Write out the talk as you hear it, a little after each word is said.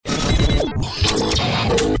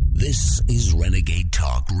Renegade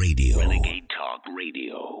Talk Radio. Renegade Talk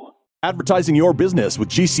Radio. Advertising your business with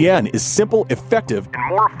GCN is simple, effective, and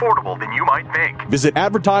more affordable than you might think. Visit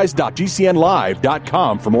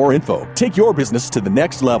advertise.gcnlive.com for more info. Take your business to the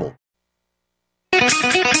next level.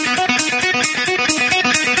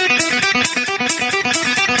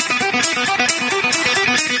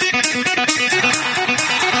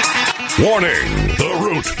 Warning!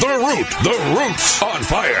 The Root's on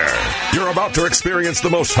fire. You're about to experience the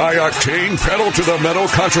most high-octane, pedal-to-the-metal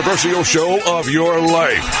controversial show of your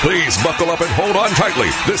life. Please buckle up and hold on tightly.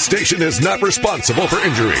 This station is not responsible for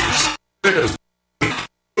injuries. It is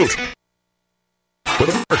Root.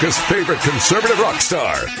 With America's favorite conservative rock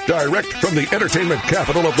star, direct from the entertainment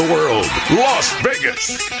capital of the world, Las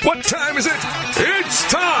Vegas. What time is it? It's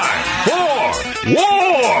time for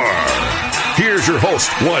War! Here's your host,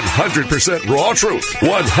 100% raw truth,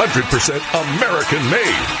 100% American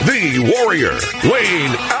made, the warrior,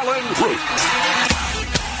 Wayne Allyn Root.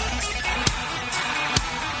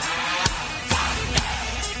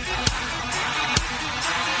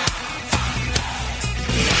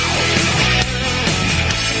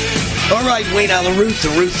 All right, Wayne Allyn Root, the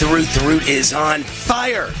Root is on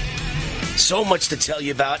fire. So much to tell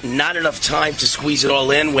you about, not enough time to squeeze it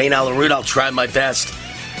all in. Wayne Allyn Root, I'll try my best.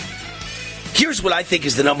 Here's what I think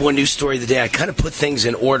is the number one news story of the day. I kind of put things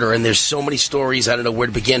in order, and there's so many stories, I don't know where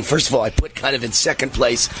to begin. First of all, I put kind of in second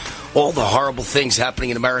place all the horrible things happening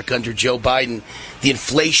in America under Joe Biden. The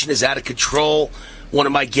inflation is out of control. One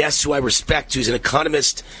of my guests who I respect, who's an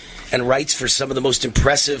economist and writes for some of the most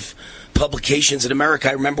impressive publications in America.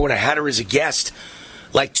 I remember when I had her as a guest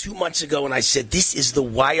like 2 months ago, and I said, this is the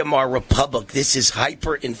Weimar Republic. This is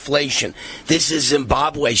hyperinflation. This is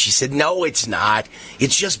Zimbabwe. She said, no, it's not.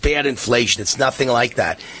 It's just bad inflation. It's nothing like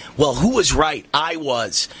that. Well, who was right? I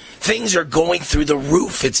was. Things are going through the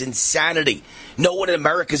roof. It's insanity. No one in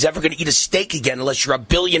America is ever going to eat a steak again unless you're a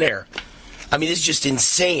billionaire. I mean, it's just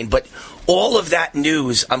insane. But all of that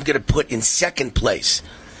news I'm going to put in second place.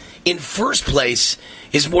 In first place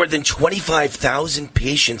is more than 25,000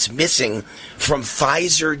 patients missing from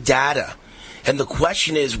Pfizer data. And the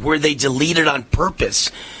question is, were they deleted on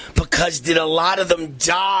purpose? Because did a lot of them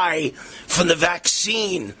die from the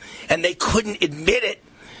vaccine and they couldn't admit it,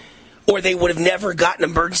 or they would have never gotten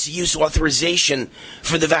emergency use authorization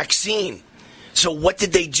for the vaccine? So what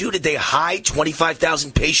did they do? Did they hide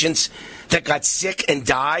 25,000 patients that got sick and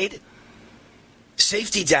died?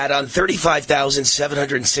 Safety data on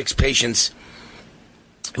 35,706 patients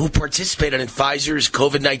who participated in Pfizer's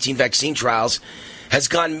COVID-19 vaccine trials has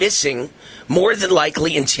gone missing, more than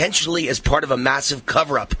likely intentionally as part of a massive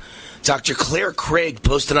cover-up. Dr. Claire Craig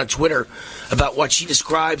posted on Twitter about what she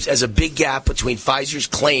describes as a big gap between Pfizer's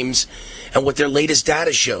claims and what their latest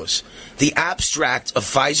data shows. The abstract of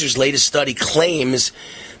Pfizer's latest study claims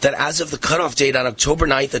that as of the cutoff date on October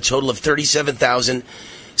 9th, a total of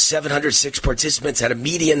 37,706 participants had a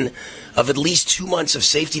median of at least 2 months of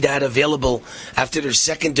safety data available after their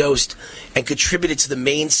second dose and contributed to the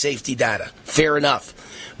main safety data. Fair enough.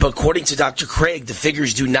 But according to Dr. Craig, the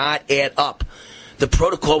figures do not add up. The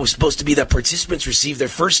protocol was supposed to be that participants receive their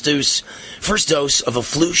first dose of a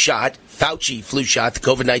flu shot, Fauci flu shot, the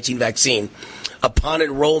COVID-19 vaccine, upon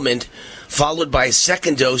enrollment, followed by a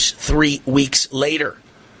second dose 3 weeks later.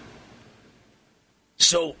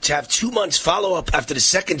 So to have 2 months follow-up after the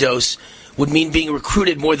second dose would mean being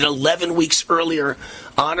recruited more than 11 weeks earlier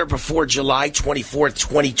on or before July 24th,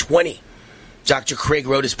 2020. Dr. Craig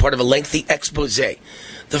wrote as part of a lengthy expose.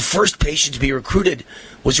 The first patient to be recruited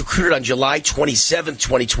was recruited on July 27th,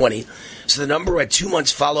 2020. So the number at 2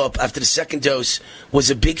 months follow-up after the second dose was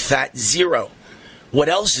a big fat 0. What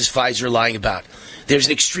else is Pfizer lying about? There's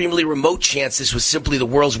an extremely remote chance this was simply the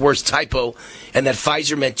world's worst typo and that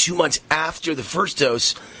Pfizer meant 2 months after the first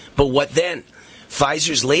dose. But what then?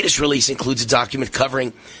 Pfizer's latest release includes a document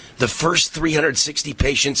covering the first 360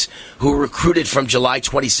 patients who were recruited from July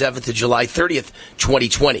 27th to July 30th,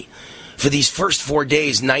 2020. For these first 4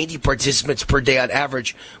 days, 90 participants per day on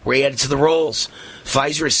average were added to the rolls.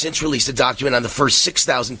 Pfizer has since released a document on the first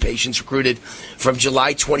 6,000 patients recruited from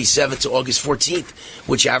July 27th to August 14th,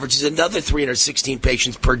 which averages another 316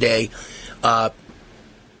 patients per day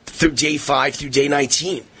through day 5 through day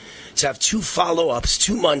 19. To have 2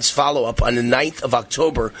 months follow-up on the 9th of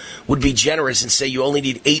October would be generous and say you only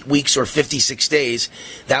need 8 weeks or 56 days.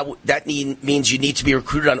 That means you need to be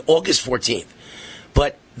recruited on August 14th.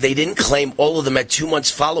 But they didn't claim all of them at 2 months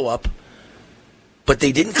follow-up.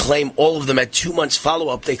 They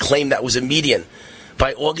claimed that was a median.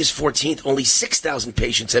 By August 14th, only 6,000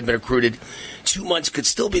 patients had been recruited. 2 months could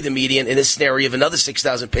still be the median in this scenario if another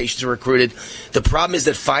 6,000 patients are recruited. The problem is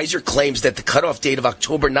that Pfizer claims that the cutoff date of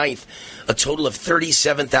October 9th, a total of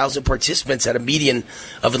 37,000 participants had a median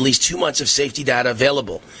of at least 2 months of safety data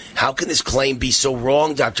available. How can this claim be so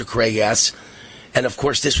wrong, Dr. Craig asks? And, of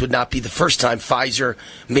course, this would not be the first time Pfizer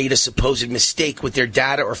made a supposed mistake with their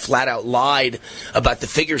data or flat out lied about the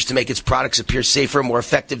figures to make its products appear safer and more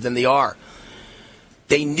effective than they are.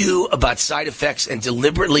 They knew about side effects and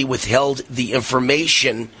deliberately withheld the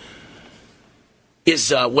information,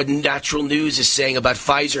 is what Natural News is saying about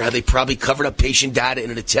Pfizer, how they probably covered up patient data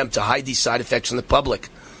in an attempt to hide these side effects from the public.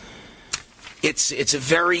 It's a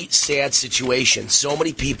very sad situation. So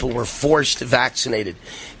many people were forced vaccinated.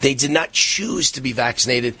 They did not choose to be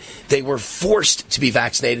vaccinated. They were forced to be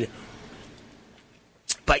vaccinated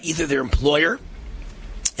by either their employer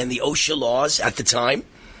and the OSHA laws at the time,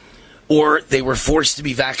 or they were forced to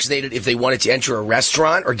be vaccinated if they wanted to enter a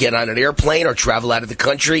restaurant or get on an airplane or travel out of the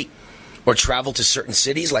country or travel to certain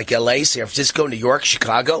cities like LA, San Francisco, New York,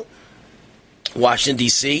 Chicago, Washington,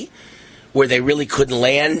 D.C., where they really couldn't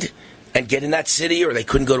land and get in that city, or they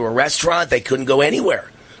couldn't go to a restaurant, they couldn't go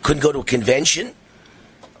anywhere, couldn't go to a convention,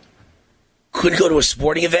 couldn't go to a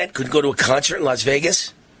sporting event, couldn't go to a concert in Las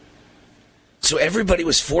Vegas. So everybody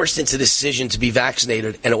was forced into the decision to be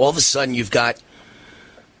vaccinated, and all of a sudden you've got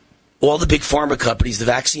all the big pharma companies, the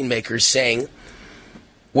vaccine makers, saying,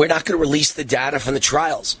 we're not going to release the data from the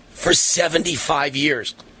trials for 75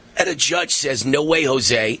 years. And a judge says, no way,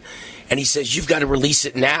 Jose. And he says, you've got to release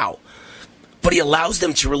it now. But he allows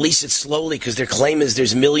them to release it slowly because their claim is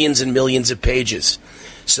there's millions and millions of pages.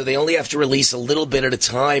 So they only have to release a little bit at a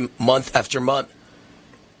time, month after month.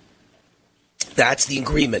 That's the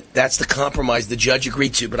agreement. That's the compromise the judge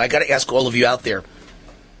agreed to. But I got to ask all of you out there,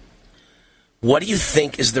 what do you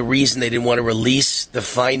think is the reason they didn't want to release the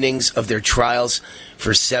findings of their trials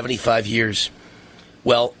for 75 years?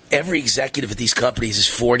 Well, every executive at these companies is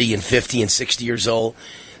 40 and 50 and 60 years old.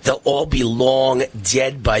 They'll all be long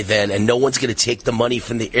dead by then, and no one's going to take the money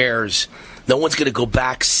from the heirs. No one's going to go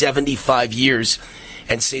back 75 years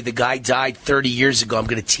and say the guy died 30 years ago. I'm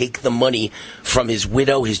going to take the money from his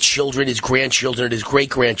widow, his children, his grandchildren, and his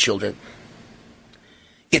great-grandchildren.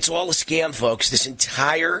 It's all a scam, folks. This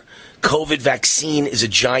entire COVID vaccine is a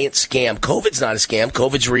giant scam. COVID's not a scam.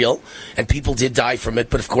 COVID's real, and people did die from it.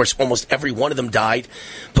 But, of course, almost every one of them died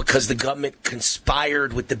because the government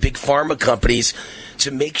conspired with the big pharma companies to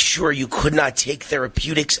make sure you could not take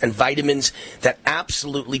therapeutics and vitamins that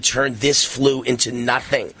absolutely turned this flu into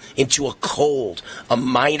nothing, into a cold, a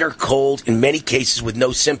minor cold, in many cases with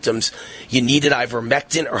no symptoms. You needed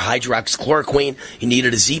ivermectin or hydroxychloroquine. You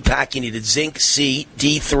needed a Z-Pack. You needed zinc, C,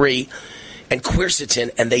 D3, and quercetin,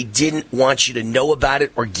 and they didn't want you to know about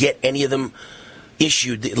it or get any of them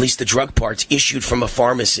issued, at least the drug parts, issued from a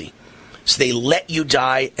pharmacy. So they let you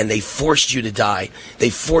die, and they forced you to die. They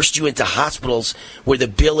forced you into hospitals where the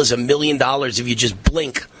bill is $1 million if you just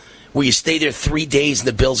blink, where you stay there 3 days and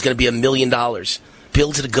the bill's going to be $1 million.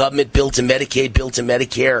 Bill to the government, bill to Medicaid, bill to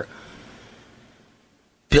Medicare,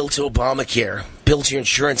 bill to Obamacare, bill to your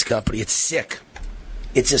insurance company. It's sick.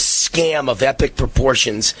 It's a scam of epic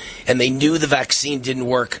proportions, and they knew the vaccine didn't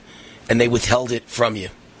work, and they withheld it from you.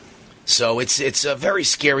 So it's a very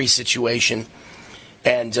scary situation.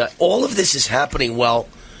 And all of this is happening while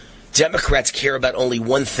Democrats care about only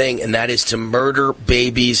one thing, and that is to murder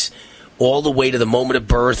babies all the way to the moment of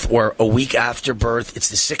birth or a week after birth. It's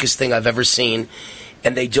the sickest thing I've ever seen.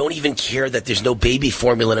 And they don't even care that there's no baby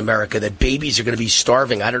formula in America, that babies are going to be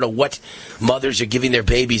starving. I don't know what mothers are giving their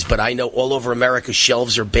babies, but I know all over America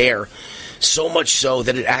shelves are bare. So much so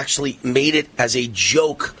that it actually made it as a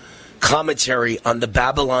joke commentary on the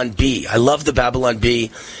Babylon Bee. I love the Babylon Bee.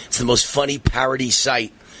 It's the most funny parody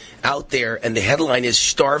site out there. And the headline is,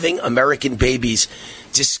 starving American babies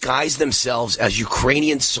disguise themselves as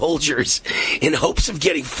Ukrainian soldiers in hopes of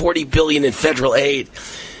getting $40 billion in federal aid.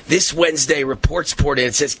 This Wednesday, reports poured in.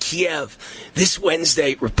 It says Kiev. This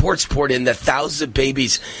Wednesday, reports poured in that thousands of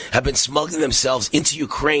babies have been smuggling themselves into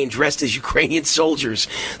Ukraine dressed as Ukrainian soldiers.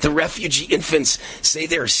 The refugee infants say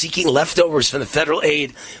they are seeking leftovers from the federal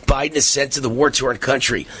aid Biden has sent to the war-torn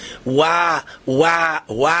country. Wah, wah,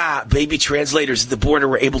 wah. Baby translators at the border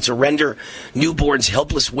were able to render newborns'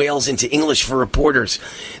 helpless wails into English for reporters.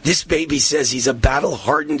 This baby says he's a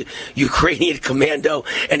battle-hardened Ukrainian commando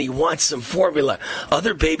and he wants some formula.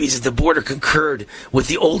 Other babies babies at the border concurred with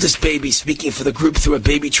the oldest baby speaking for the group through a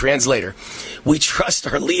baby translator. We trust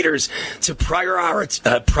our leaders to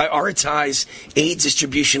prioritize aid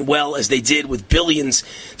distribution well, as they did with billions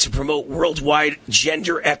to promote worldwide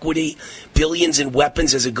gender equity, billions in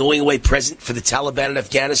weapons as a going-away present for the Taliban in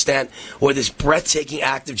Afghanistan, or this breathtaking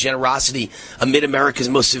act of generosity amid America's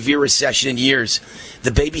most severe recession in years.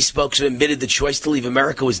 The baby spokesman admitted the choice to leave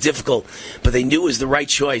America was difficult, but they knew it was the right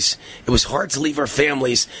choice. It was hard to leave our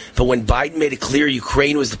families, but when Biden made it clear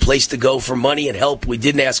Ukraine was the place to go for money and help, we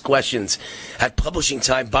didn't ask questions. At publishing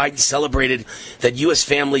time, Biden celebrated that U.S.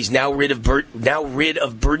 families now rid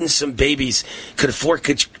of burdensome babies could afford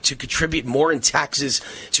to contribute more in taxes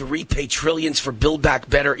to repay trillions for Build Back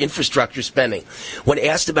Better infrastructure spending. When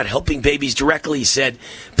asked about helping babies directly, he said,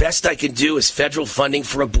 "Best I can do is federal funding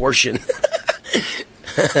for abortion."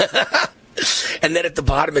 And then at the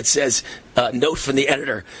bottom it says, note from the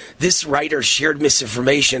editor, this writer shared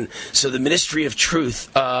misinformation, so the Ministry of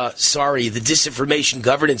Truth, the Disinformation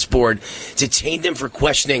Governance Board, detained him for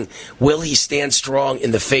questioning, will he stand strong in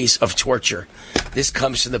the face of torture? This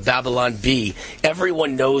comes from the Babylon Bee.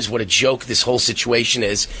 Everyone knows what a joke this whole situation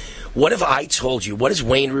is. What have I told you? What has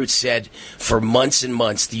Wayne Root said for months and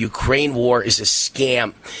months? The Ukraine war is a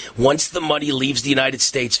scam. Once the money leaves the United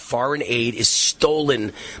States, foreign aid is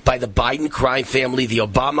stolen by the Biden crime family, the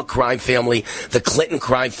Obama crime family, the Clinton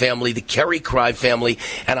crime family, the Kerry crime family,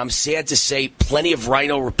 and I'm sad to say plenty of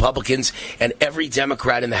rhino Republicans and every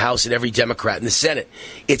Democrat in the House and every Democrat in the Senate.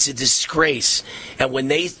 It's a disgrace. And when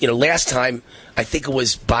they, last time, I think it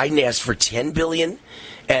was Biden asked for $10 billion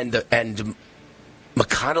and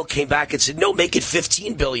McConnell came back and said, no, make it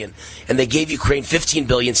 $15 billion. And they gave Ukraine $15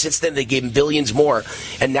 billion. Since then, they gave him billions more.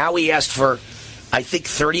 And now he asked for, I think,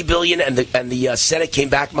 $30 billion. And the Senate came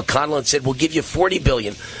back, McConnell, and said, we'll give you $40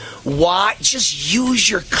 billion. Why? Just use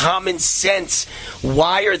your common sense.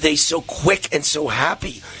 Why are they so quick and so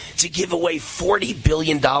happy to give away $40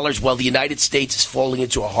 billion while the United States is falling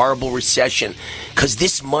into a horrible recession? Because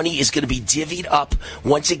this money is going to be divvied up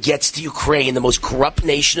once it gets to Ukraine, the most corrupt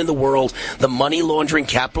nation in the world, the money laundering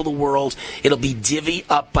capital of the world. It'll be divvied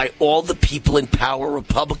up by all the people in power,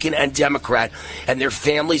 Republican and Democrat, and their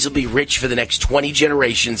families will be rich for the next 20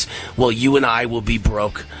 generations while you and I will be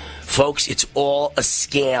broke. Folks, it's all a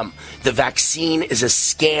scam. The vaccine is a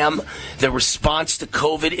scam. The response to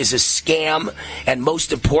COVID is a scam. And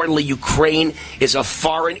most importantly, Ukraine is a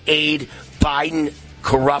foreign aid, Biden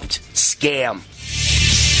corrupt scam.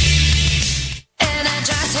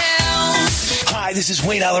 Hi, this is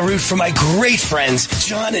Wayne Allyn Root from my great friends,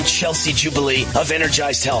 John and Chelsea Jubilee of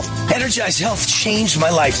Energized Health. Energized Health changed my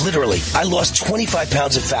life, literally. I lost 25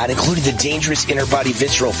 pounds of fat, including the dangerous inner body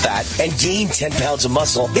visceral fat, and gained 10 pounds of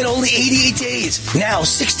muscle in only 88 days. Now,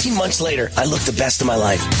 16 months later, I look the best of my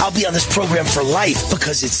life. I'll be on this program for life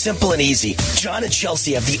because it's simple and easy. John and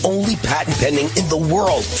Chelsea have the only patent pending in the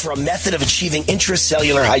world for a method of achieving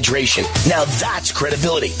intracellular hydration. Now that's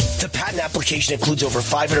credibility. The patent application includes over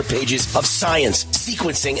 500 pages of science,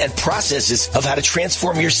 sequencing, and processes of how to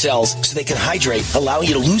transform your cells so they can hydrate, allowing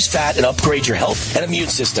you to lose fat and upgrade your health and immune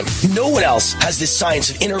system. No one else has this science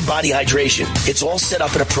of inner body hydration. It's all set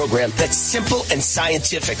up in a program that's simple and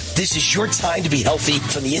scientific. This is your time to be healthy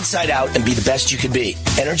from the inside out and be the best you can be.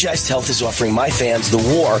 Energized Health is offering my fans, The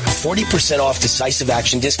War, 40% off decisive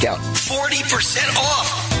action discount. 40%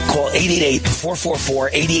 off! Call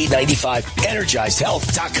 888-444-8895,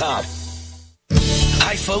 EnergizedHealth.com.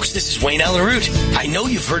 Hi, folks. This is Wayne Allyn Root. I know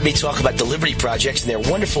you've heard me talk about the Liberty Projects and their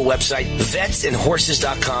wonderful website,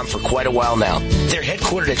 vetsandhorses.com, for quite a while now. They're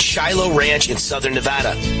headquartered at Shiloh Ranch in southern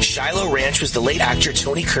Nevada. Shiloh Ranch was the late actor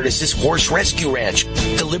Tony Curtis's horse rescue ranch.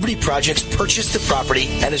 The Liberty Projects purchased the property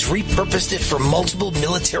and has repurposed it for multiple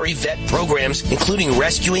military vet programs, including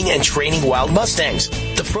rescuing and training wild Mustangs.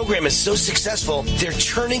 The program is so successful, they're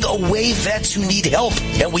turning away vets who need help,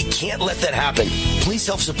 and we can't let that happen. Please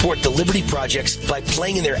help support the Liberty Projects by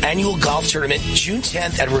playing in their annual golf tournament June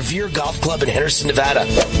 10th at Revere Golf Club in Henderson, Nevada.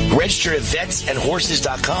 Register at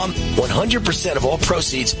vetsandhorses.com. 100% of all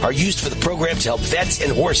proceeds are used for the program to help vets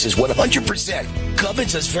and horses. 100%.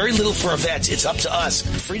 Government does very little for our vets. It's up to us,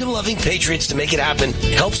 freedom-loving patriots, to make it happen.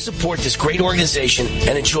 Help support this great organization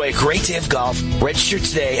and enjoy a great day of golf. Register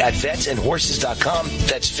today at vetsandhorses.com.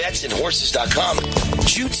 That's vetsandhorses.com.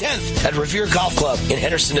 June 10th at Revere Golf Club in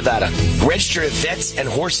Henderson, Nevada. Register at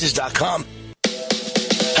vetsandhorses.com.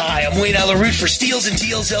 Hi, I'm Wayne Alaroot for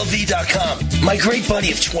SteelsandDealsLV.com. My great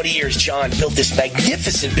buddy of 20 years, John, built this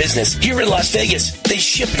magnificent business here in Las Vegas. They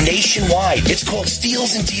ship nationwide. It's called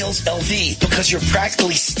Steals and Deals LV because you're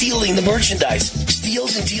practically stealing the merchandise.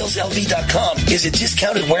 SteelsandDealsLV.com is a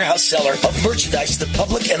discounted warehouse seller of merchandise to the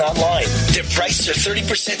public and online. Their prices are 30%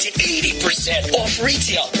 to 80% off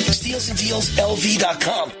retail.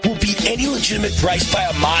 SteelsandDealsLV.com will beat any legitimate price by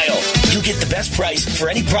a mile. You'll get the best price for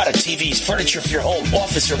any product, TVs, furniture for your home,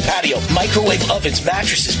 office, or patio, microwave ovens,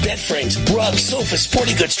 mattresses, bed frames, rugs, sofas,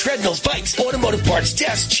 sporting goods, treadmills, bikes, automotive parts,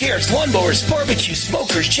 desks, chairs, lawnmowers, barbecue,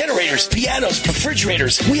 smokers, generators, pianos,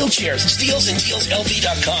 refrigerators, wheelchairs.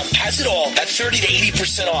 SteelsandDealsLV.com has it all at 30 to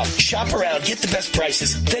 80% off. Shop around, get the best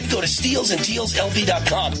prices, then go to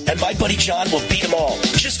SteelsandDealsLV.com, and my buddy John will beat them all.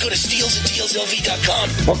 Just go to SteelsandDealsLV.com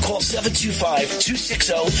or call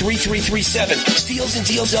 725-260-3337.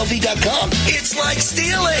 SteelsandDealsLV.com. It's like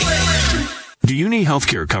stealing. Do you need health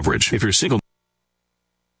care coverage if you're single?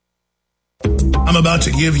 I'm about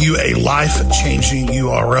to give you a life-changing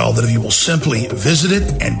URL that if you will simply visit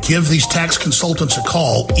it and give these tax consultants a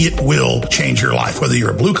call, it will change your life. Whether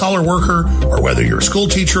you're a blue-collar worker or whether you're a school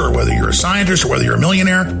teacher or whether you're a scientist or whether you're a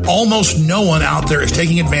millionaire, almost no one out there is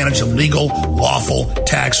taking advantage of legal, lawful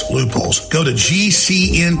tax loopholes. Go to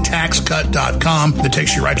GCNTaxCut.com. That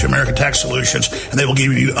takes you right to American Tax Solutions, and they will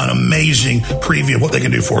give you an amazing preview of what they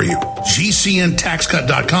can do for you.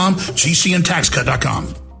 GCNTaxCut.com,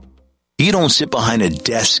 GCNTaxCut.com. You don't sit behind a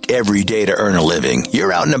desk every day to earn a living.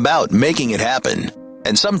 You're out and about making it happen.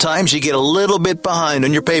 And sometimes you get a little bit behind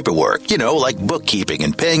on your paperwork, like bookkeeping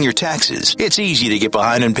and paying your taxes. It's easy to get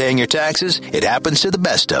behind on paying your taxes. It happens to the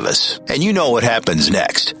best of us. And you know what happens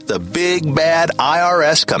next. The big bad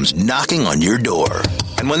IRS comes knocking on your door.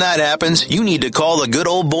 And when that happens, you need to call the good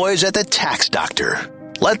old boys at the Tax Doctor.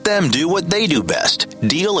 Let them do what they do best.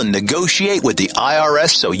 Deal and negotiate with the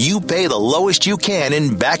IRS so you pay the lowest you can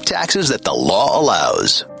in back taxes that the law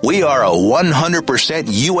allows. We are a 100%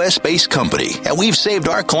 U.S.-based company, and we've saved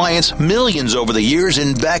our clients millions over the years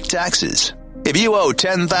in back taxes. If you owe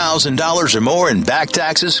 $10,000 or more in back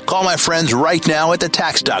taxes, call my friends right now at the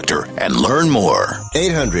Tax Doctor and learn more.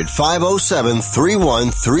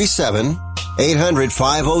 800-507-3137.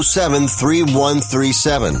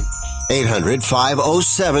 800-507-3137.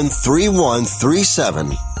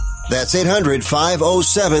 800-507-3137. That's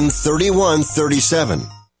 800-507-3137.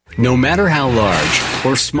 No matter how large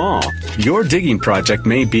or small your digging project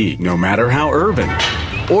may be, no matter how urban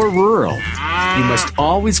or rural, you must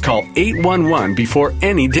always call 811 before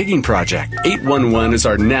any digging project. 811 is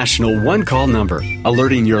our national one-call number,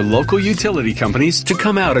 alerting your local utility companies to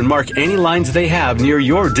come out and mark any lines they have near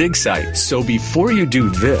your dig site. So before you do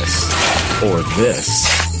this or this,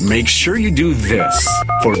 make sure you do this.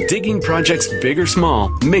 For digging projects big or small,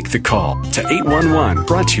 make the call to 811.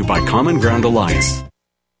 Brought to you by Common Ground Alliance.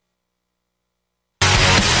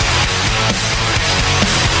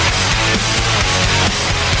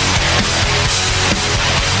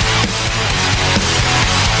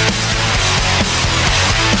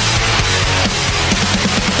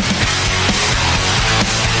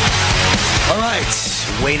 All right,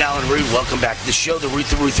 Wayne Allen Root, welcome back to the show. The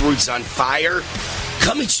Root's on fire.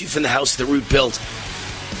 Coming to you from the house the Root built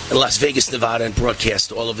in Las Vegas, Nevada, and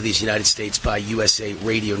broadcast all over these United States by USA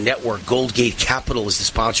Radio Network. Goldgate Capital is the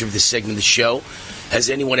sponsor of this segment of the show. Has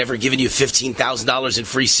anyone ever given you $15,000 in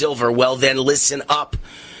free silver? Well, then listen up.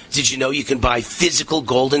 Did you know you can buy physical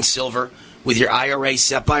gold and silver with your IRA,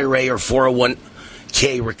 SEP IRA, or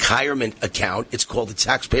 401k retirement account? It's called the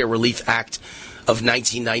Taxpayer Relief Act of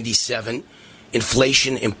 1997.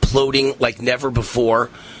 Inflation imploding like never before.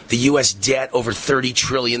 The U.S. debt over $30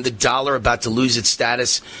 trillion. The dollar about to lose its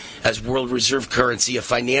status as world reserve currency. A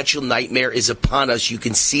financial nightmare is upon us. You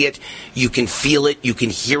can see it. You can feel it. You can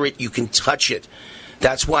hear it. You can touch it.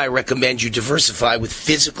 That's why I recommend you diversify with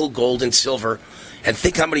physical gold and silver. And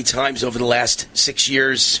think how many times over the last 6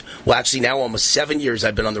 years, well, actually now almost 7 years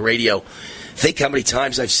I've been on the radio. Think how many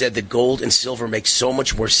times I've said that gold and silver make so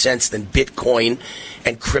much more sense than Bitcoin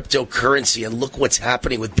and cryptocurrency. And look what's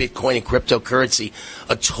happening with Bitcoin and cryptocurrency.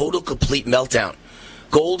 A total, complete meltdown.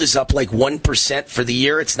 Gold is up like 1% for the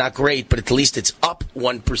year. It's not great, but at least it's up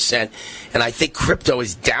 1%. And I think crypto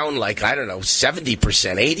is down like, 70%,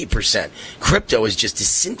 80%. Crypto is just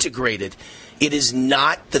disintegrated. It is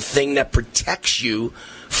not the thing that protects you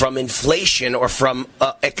from inflation or from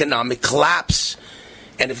economic collapse.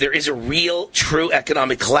 And if there is a real, true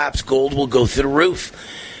economic collapse, gold will go through the roof.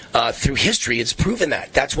 Through history, it's proven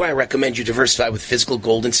that. That's why I recommend you diversify with physical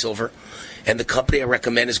gold and silver. And the company I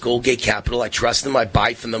recommend is Goldgate Capital. I trust them. I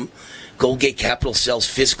buy from them. Goldgate Capital sells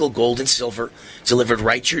physical gold and silver delivered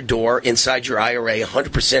right to your door, inside your IRA,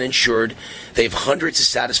 100% insured. They have hundreds of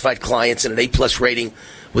satisfied clients and an A-plus rating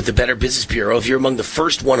with the Better Business Bureau. If you're among the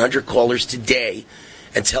first 100 callers today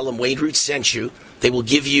and tell them Wayne Root sent you, they will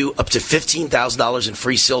give you up to $15,000 in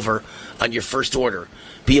free silver on your first order.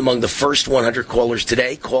 Be among the first 100 callers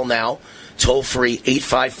today. Call now. Toll free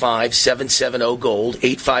 855-770-GOLD,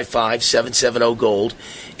 855-770-GOLD,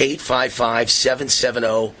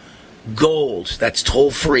 855-770-GOLD. That's toll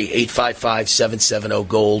free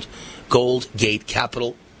 855-770-GOLD. Goldgate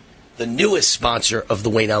Capital, the newest sponsor of the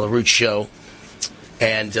Wayne Allyn Root Show,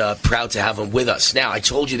 and proud to have them with us. Now, I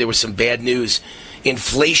told you there was some bad news.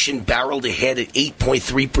 Inflation barreled ahead at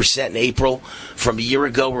 8.3% in April from a year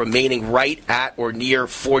ago, remaining right at or near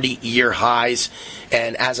 40-year highs.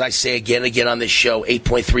 And as I say again and again on this show,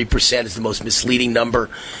 8.3% is the most misleading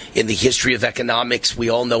number in the history of economics. We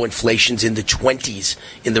all know inflation's in the 20s.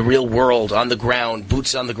 In the real world, on the ground,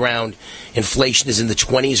 boots on the ground, inflation is in the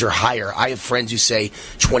 20s or higher. I have friends who say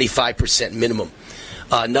 25% minimum.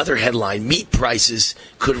 Another headline, meat prices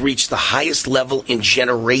could reach the highest level in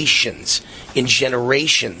generations.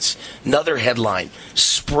 Another headline,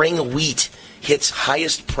 spring wheat hits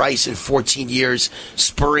highest price in 14 years,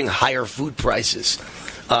 spurring higher food prices.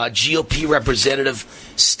 GOP Representative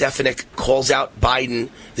Stefanik calls out Biden.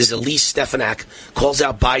 This is Elise Stefanik, calls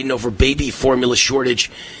out Biden over baby formula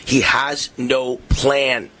shortage. He has no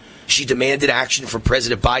plan. She demanded action from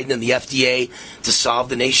President Biden and the FDA to solve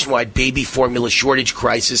the nationwide baby formula shortage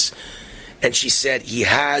crisis. And she said he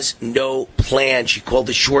has no plan. She called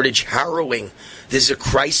the shortage harrowing. This is a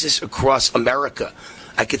crisis across America.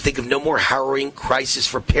 I could think of no more harrowing crisis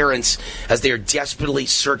for parents as they are desperately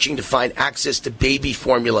searching to find access to baby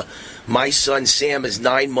formula. My son Sam is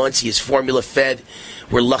 9 months. He is formula fed.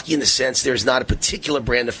 We're lucky in the sense there's not a particular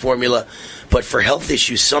brand of formula, but for health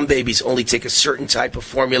issues, some babies only take a certain type of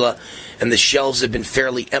formula, and the shelves have been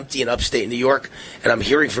fairly empty in upstate New York. And I'm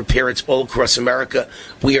hearing from parents all across America,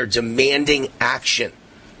 we are demanding action.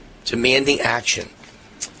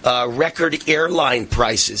 Record airline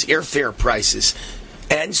prices, airfare prices,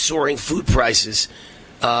 and soaring food prices.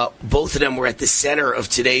 Both of them were at the center of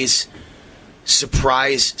today's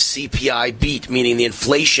surprise CPI beat, meaning the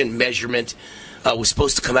inflation measurement was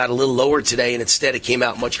supposed to come out a little lower today, and instead it came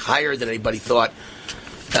out much higher than anybody thought,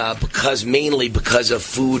 mainly because of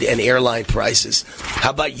food and airline prices. How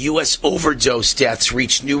about U.S. overdose deaths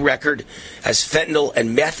reach new record as fentanyl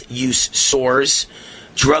and meth use soars?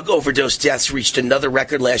 Drug overdose deaths reached another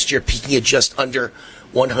record last year, peaking at just under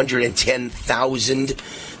 110,000.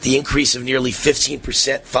 The increase of nearly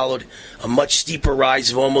 15% followed a much steeper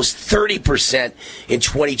rise of almost 30% in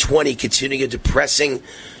 2020, continuing a depressing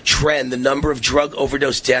trend. The number of drug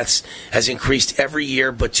overdose deaths has increased every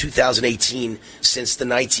year but 2018 since the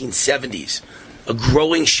 1970s. A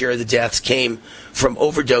growing share of the deaths came from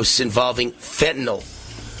overdoses involving fentanyl.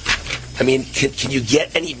 I mean, can you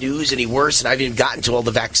get any news any worse? And I haven't even gotten to all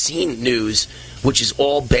the vaccine news, which is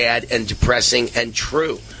all bad and depressing and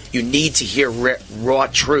true. You need to hear raw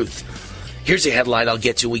truth. Here's a headline I'll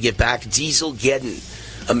get to when we get back.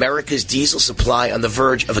 Dieselgeddon. America's diesel supply on the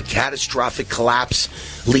verge of a catastrophic collapse,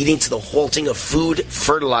 leading to the halting of food,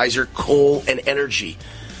 fertilizer, coal, and energy.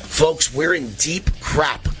 Folks, we're in deep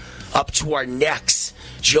crap up to our necks.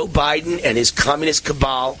 Joe Biden and his communist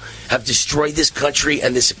cabal have destroyed this country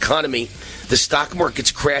and this economy. The stock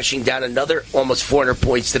market's crashing down another almost 400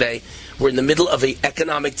 points today. We're in the middle of an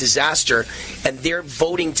economic disaster, and they're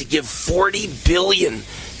voting to give $40 billion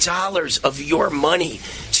of your money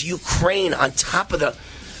to Ukraine on top of the,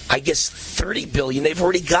 I guess, $30 billion they've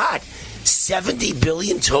already got. $70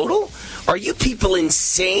 billion total? Are you people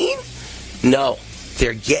insane? No.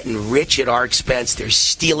 They're getting rich at our expense. They're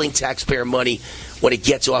stealing taxpayer money when it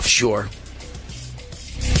gets offshore.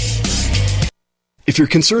 If you're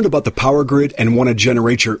concerned about the power grid and want to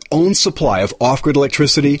generate your own supply of off-grid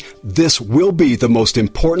electricity, this will be the most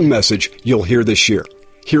important message you'll hear this year.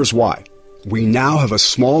 Here's why. We now have a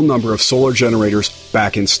small number of solar generators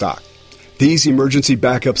back in stock. These emergency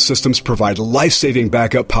backup systems provide life-saving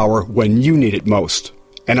backup power when you need it most.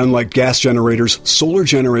 And unlike gas generators, solar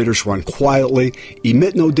generators run quietly,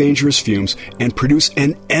 emit no dangerous fumes, and produce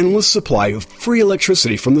an endless supply of free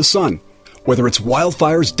electricity from the sun. Whether it's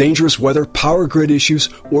wildfires, dangerous weather, power grid issues,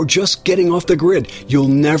 or just getting off the grid, you'll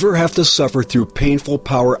never have to suffer through painful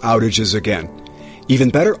power outages again. Even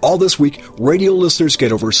better, all this week, radio listeners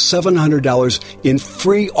get over $700 in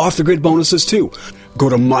free off-the-grid bonuses too. Go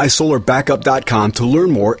to mysolarbackup.com to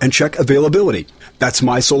learn more and check availability. That's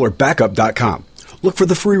mysolarbackup.com. Look for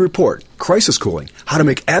the free report, Crisis Cooling, how to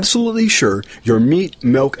make absolutely sure your meat,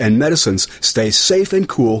 milk, and medicines stay safe and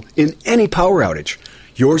cool in any power outage.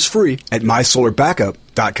 Yours free at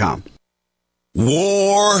mysolarbackup.com.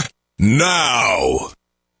 War now.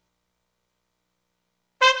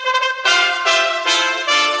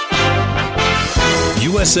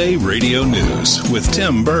 USA Radio News with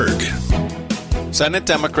Tim Berg. Senate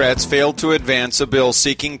Democrats failed to advance a bill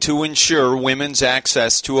seeking to ensure women's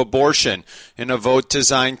access to abortion in a vote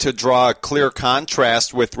designed to draw a clear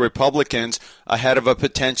contrast with Republicans ahead of a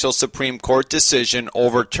potential Supreme Court decision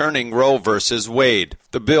overturning Roe v. Wade.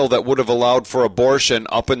 The bill that would have allowed for abortion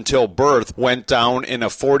up until birth went down in a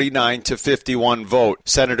 49-51 vote.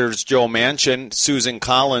 Senators Joe Manchin, Susan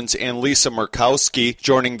Collins, and Lisa Murkowski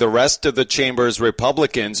joining the rest of the chamber's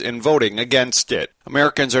Republicans in voting against it.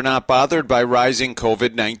 Americans are not bothered by rising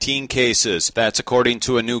COVID-19 cases. That's according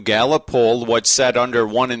to a new Gallup poll, which said under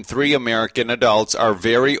 1 in 3 American adults are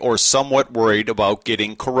very or somewhat worried about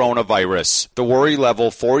getting coronavirus. The worry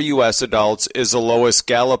level for U.S. adults is the lowest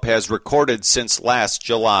Gallup has recorded since last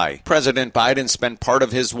July. President Biden spent part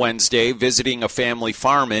of his Wednesday visiting a family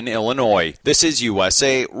farm in Illinois. This is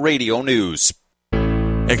USA Radio News.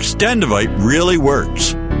 Extendivite really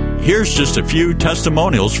works. Here's just a few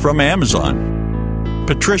testimonials from Amazon.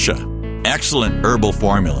 Patricia, excellent herbal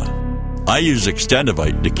formula. I use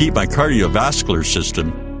Extendivite to keep my cardiovascular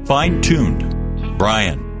system fine-tuned.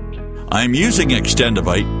 Brian, I'm using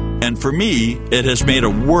Extendivite, and for me, it has made a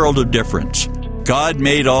world of difference. God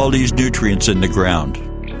made all these nutrients in the ground.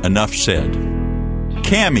 Enough said.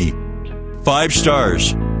 Cammie, 5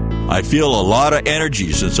 stars. I feel a lot of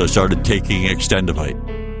energy since I started taking Extendivite.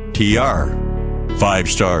 TR, 5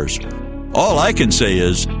 stars. All I can say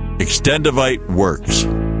is Extendivite works.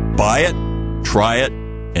 Buy it, try it,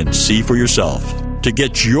 and see for yourself. To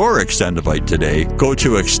get your Extendivite today, go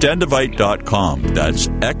to Extendivite.com. That's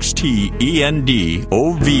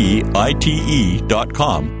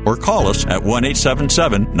XTENDOVITE.com or call us at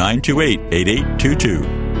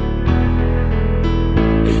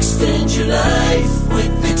 1-877-928-8822. Extend your life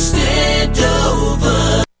with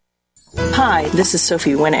Extendova. Hi, this is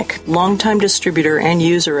Sophie Winnick, longtime distributor and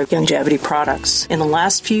user of Youngevity products. In the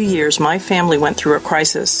last few years, my family went through a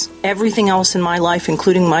crisis. Everything else in my life,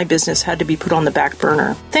 including my business, had to be put on the back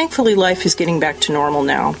burner. Thankfully, life is getting back to normal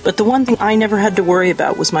now. But the one thing I never had to worry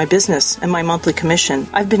about was my business and my monthly commission.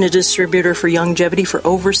 I've been a distributor for Youngevity for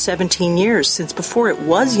over 17 years, since before it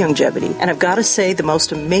was Youngevity. And I've got to say, the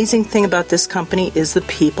most amazing thing about this company is the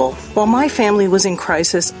people. While my family was in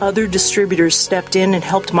crisis, other distributors stepped in and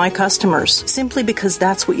helped my customers, simply because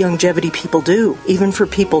that's what Youngevity people do, even for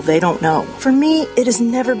people they don't know. For me, it has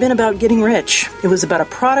never been about getting rich. It was about a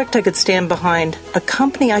product I could stand behind, a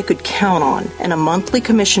company I could count on, and a monthly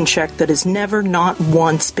commission check that has never not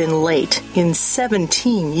once been late in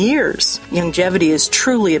 17 years. Youngevity is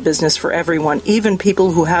truly a business for everyone, even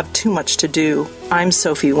people who have too much to do. I'm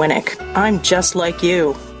Sophie Winnick. I'm just like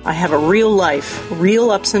you. I have a real life,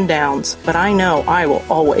 real ups and downs, but I know I will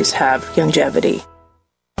always have Youngevity.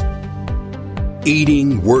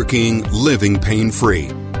 Eating, working, living pain-free.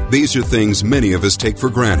 These are things many of us take for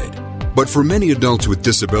granted. But for many adults with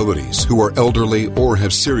disabilities who are elderly or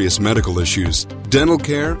have serious medical issues, dental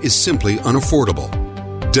care is simply unaffordable.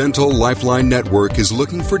 Dental Lifeline Network is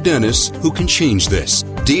looking for dentists who can change this.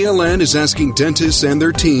 DLN is asking dentists and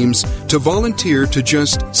their teams to volunteer to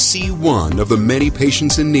just see one of the many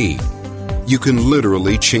patients in need. You can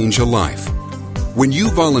literally change a life. When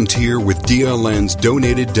you volunteer with DLN's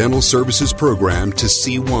Donated Dental Services Program to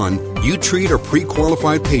C1, you treat a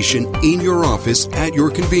pre-qualified patient in your office at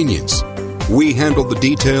your convenience. We handle the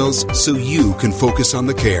details so you can focus on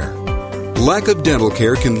the care. Lack of dental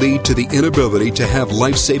care can lead to the inability to have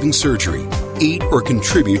life-saving surgery, eat, or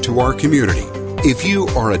contribute to our community. If you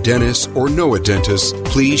are a dentist or know a dentist,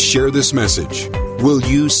 please share this message. Will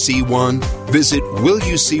You See One? Visit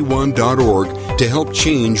willyouseeone.org to help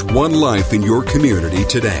change one life in your community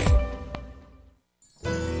today.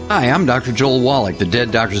 Hi, I'm Dr. Joel Wallach, the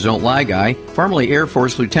Dead Doctors Don't Lie guy, formerly Air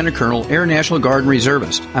Force Lieutenant Colonel, Air National Guard and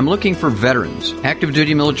Reservist. I'm looking for veterans, active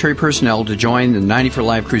duty military personnel to join the 90 for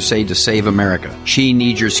Life crusade to save America. She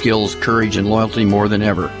needs your skills, courage, and loyalty more than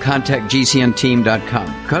ever. Contact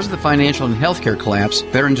GCNteam.com. Because of the financial and healthcare collapse,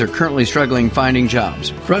 veterans are currently struggling finding jobs.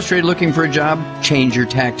 Frustrated looking for a job? Change your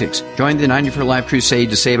tactics. Join the 90 for Life crusade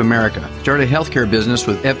to save America. Start a healthcare business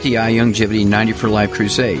with FDI Youngevity 90 for Life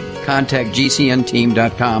crusade. Contact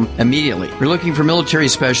GCNteam.com GCNteam.com immediately. We're looking for military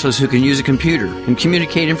specialists who can use a computer and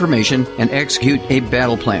communicate information and execute a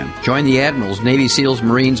battle plan. Join the admirals, Navy SEALs,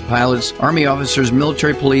 Marines, pilots, Army officers,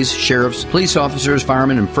 military police, sheriffs, police officers,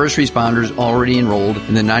 firemen, and first responders already enrolled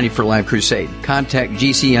in the 90 for Life Crusade. Contact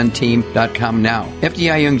GCNteam.com now.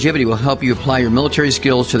 FDI Longevity will help you apply your military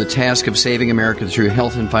skills to the task of saving America through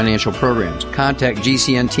health and financial programs. Contact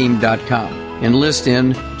GCNteam.com. Enlist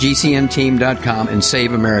in GCNteam.com and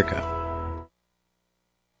save America.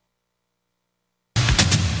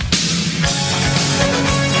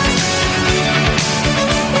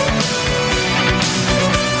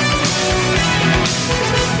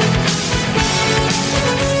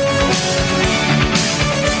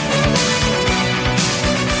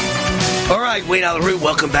 Wayne Allyn Root,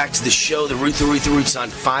 welcome back to the show. The Root's on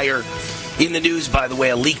fire. In the news, by the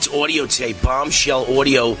way, a leaked audio tape. Bombshell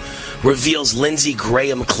Audio reveals Lindsey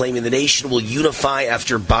Graham claiming the nation will unify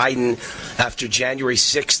after Biden after January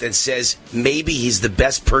 6th and says maybe he's the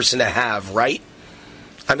best person to have, right?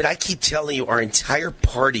 I mean, I keep telling you, our entire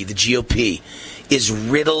party, the GOP, is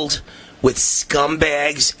riddled with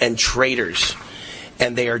scumbags and traitors.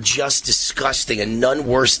 And they are just disgusting, and none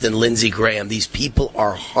worse than Lindsey Graham. These people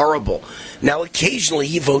are horrible. Now, occasionally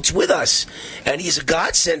he votes with us, and he's a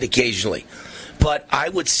godsend occasionally. But I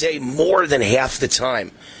would say more than half the time,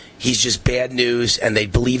 he's just bad news, and they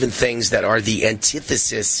believe in things that are the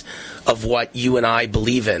antithesis of what you and I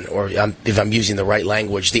believe in, or if I'm using the right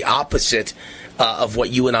language, the opposite of what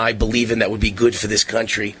you and I believe in that would be good for this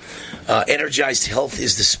country. Energized Health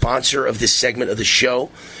is the sponsor of this segment of the show.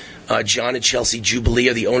 John and Chelsea Jubilee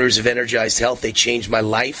are the owners of Energized Health. They changed my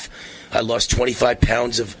life. I lost 25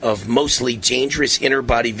 pounds of mostly dangerous inner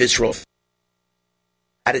body visceral fat.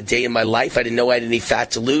 I had a day in my life. I didn't know I had any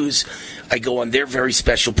fat to lose. I go on their very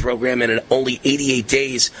special program, and in only 88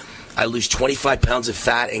 days, I lose 25 pounds of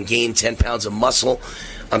fat and gain 10 pounds of muscle.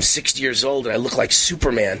 I'm 60 years old, and I look like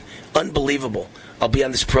Superman. Unbelievable. I'll be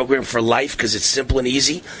on this program for life because it's simple and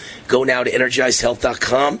easy. Go now to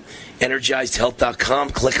EnergizedHealth.com. EnergizedHealth.com,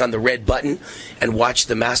 click on the red button and watch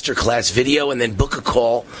the masterclass video, and then book a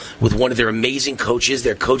call with one of their amazing coaches.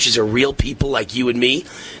 Their coaches are real people like you and me.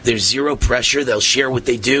 There's zero pressure. They'll share what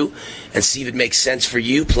they do and see if it makes sense for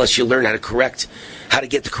you. Plus, you'll learn how to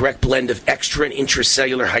get the correct blend of extra and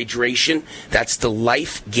intracellular hydration. That's the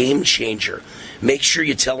life game changer. Make sure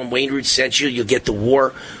you tell them Wayne Root sent you. You'll get the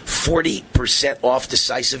WAR 40% off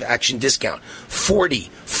decisive action discount.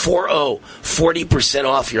 40%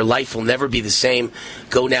 off. Your life will never be the same.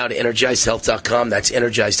 Go now to EnergizedHealth.com. That's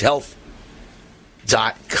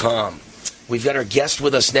EnergizedHealth.com. We've got our guest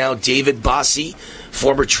with us now, David Bossie,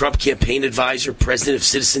 former Trump campaign advisor, president of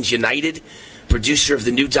Citizens United, producer of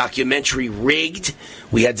the new documentary Rigged.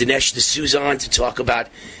 We had Dinesh D'Souza on to talk about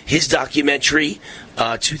his documentary,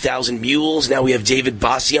 2,000 Mules. Now we have David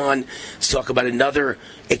Bossie on to talk about another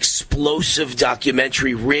explosive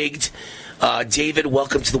documentary, Rigged. David,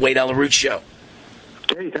 welcome to the Wayne Allyn Root Show.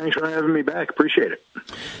 Hey, thanks for having me back. Appreciate it.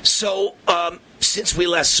 So, since we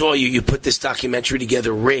last saw you, you put this documentary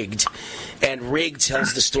together, Rigged. And Rigged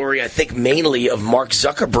tells the story, I think, mainly of Mark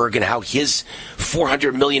Zuckerberg and how his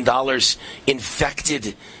 $400 million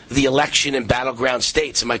infected the election in battleground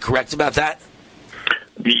states. Am I correct about that?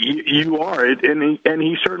 You are, and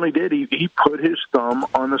he certainly did. He put his thumb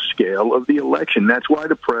on the scale of the election. That's why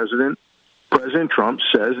President Trump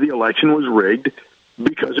says the election was rigged,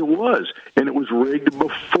 because it was. And it was rigged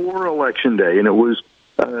before Election Day, and it was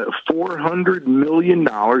 $400 million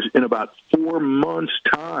in about 4 months'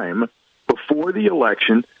 time before the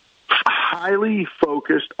election, highly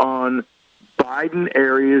focused on Biden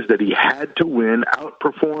areas that he had to win,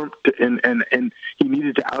 outperform, and he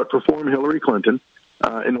needed to outperform Hillary Clinton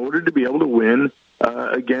in order to be able to win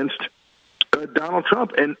against Donald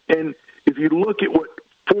Trump. And if you look at what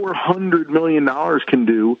 $400 million can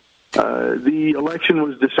do, the election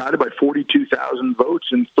was decided by 42,000 votes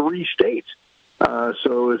in 3 states.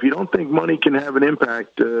 So if you don't think money can have an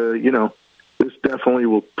impact, this definitely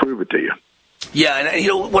will prove it to you. Yeah,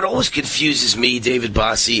 and what always confuses me, David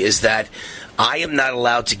Bossie, is that I am not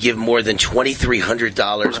allowed to give more than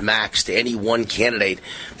 $2,300 max to any one candidate,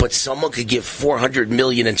 but someone could give $400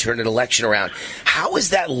 million and turn an election around. How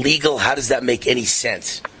is that legal? How does that make any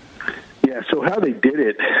sense? Yeah, so how they did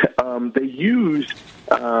it, they used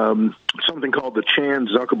something called the Chan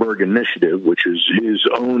Zuckerberg Initiative, which is his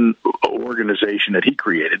own organization that he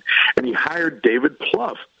created, and he hired David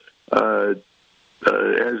Plouffe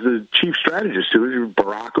as the chief strategist to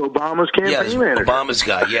Barack Obama's campaign manager. Obama's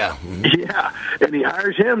guy, yeah. Yeah, and he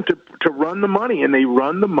hires him to run the money, and they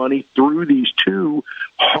run the money through these 2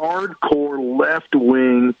 hardcore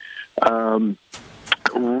left-wing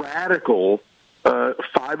radical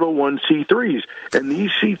 501c3s, and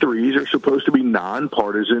these C3s are supposed to be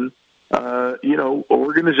nonpartisan,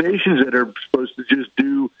 organizations that are supposed to just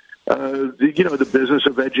do, the business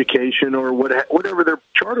of education or whatever their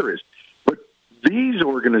charter is. But these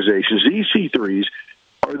organizations, these C3s,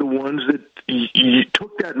 are the ones that you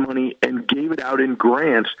took that money and gave it out in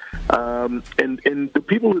grants, and the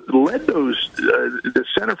people that led those, the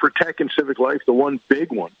Center for Tech and Civic Life, the one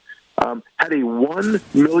big one, had a $1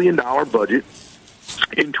 million budget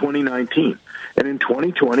in 2019. And in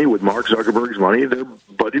 2020, with Mark Zuckerberg's money, their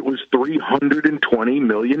budget was $320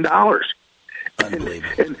 million. And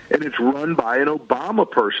it's run by an Obama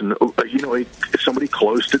person, somebody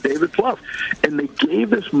close to David Plouffe. And they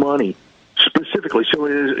gave this money specifically. So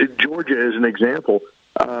Georgia, as an example,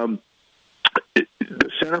 the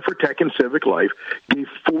Center for Tech and Civic Life gave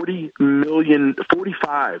 $45 million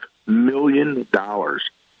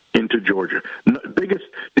into Georgia.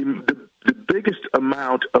 The biggest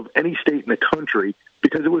amount of any state in the country,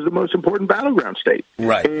 because it was the most important battleground state.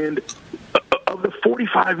 Right. And of the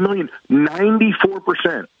 $45 million,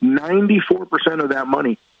 94% of that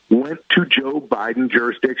money went to Joe Biden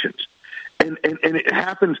jurisdictions. And it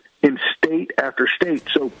happens in state after state.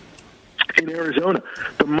 So in Arizona,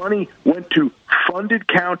 the money went to funded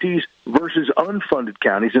counties versus unfunded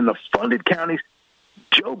counties. In the funded counties,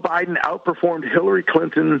 Joe Biden outperformed Hillary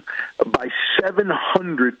Clinton by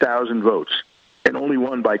 700,000 votes and only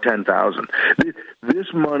won by 10,000.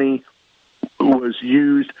 This money was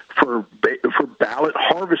used for ballot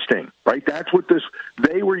harvesting, right? That's what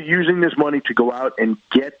they were using this money to go out and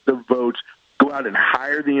get the votes, go out and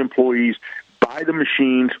hire the employees, buy the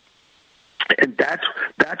machines, and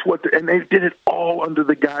that's what. And they did it all under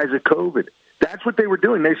the guise of COVID. That's what they were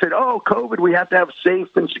doing. They said, "Oh, COVID, we have to have safe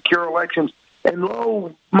and secure elections." And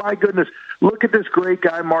oh my goodness, look at this great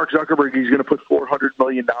guy, Mark Zuckerberg. He's going to put $400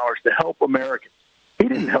 million to help Americans. He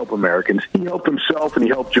didn't help Americans. He helped himself, and he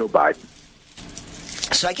helped Joe Biden.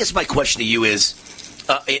 So I guess my question to you is,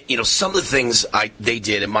 some of the things they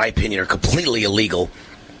did, in my opinion, are completely illegal.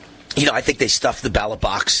 I think they stuffed the ballot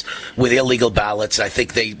box with illegal ballots. I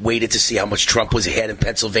think they waited to see how much Trump was ahead in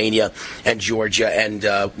Pennsylvania and Georgia and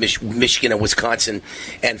Michigan and Wisconsin.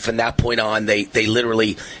 And from that point on, they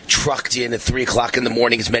literally trucked in at 3 o'clock in the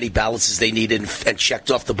morning as many ballots as they needed and checked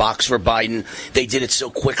off the box for Biden. They did it so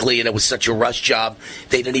quickly, and it was such a rush job,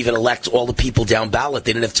 they didn't even elect all the people down ballot.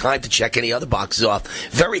 They didn't have time to check any other boxes off.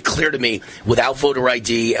 Very clear to me, without voter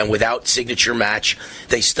ID and without signature match,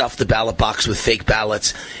 they stuffed the ballot box with fake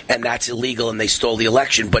ballots, and that's illegal, and they stole the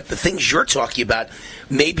election. But the things you're talking about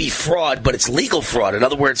may be fraud, but it's legal fraud. In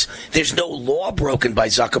other words, there's no law broken by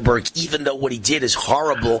Zuckerberg, even though what he did is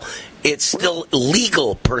horrible. It's still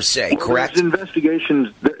legal, per se, correct? There's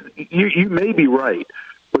investigations. You may be right,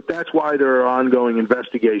 but that's why there are ongoing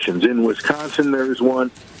investigations. In Wisconsin, there's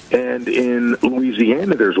one, and in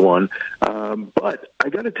Louisiana, there's one. But I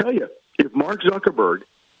got to tell you, if Mark Zuckerberg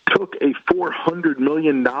took a $400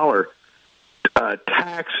 million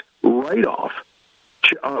tax write-off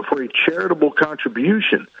for a charitable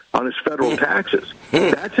contribution on his federal taxes,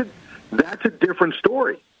 that's a different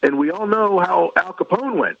story. And we all know how Al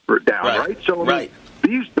Capone went down, right? So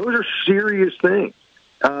those are serious things.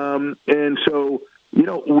 And so,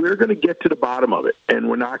 we're going to get to the bottom of it, and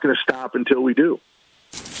we're not going to stop until we do.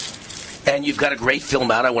 And you've got a great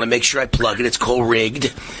film out. I want to make sure I plug it. It's called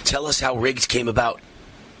Rigged. Tell us how Rigged came about.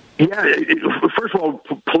 Yeah, first of all,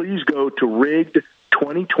 please go to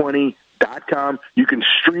rigged2020.com. You can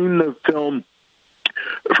stream the film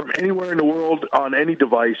from anywhere in the world on any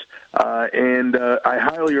device, and I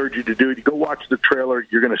highly urge you to do it. You go watch the trailer.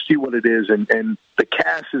 You're going to see what it is, and the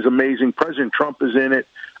cast is amazing. President Trump is in it.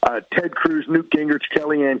 Ted Cruz, Newt Gingrich,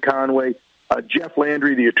 Kellyanne Conway, Jeff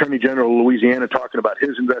Landry, the Attorney General of Louisiana, talking about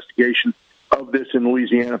his investigation of this in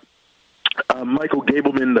Louisiana. Michael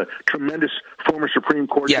Gableman, the tremendous former Supreme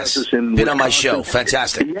Court justice in been on my show.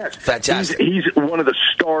 Fantastic. Yes. Fantastic. He's one of the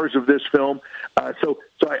stars of this film. So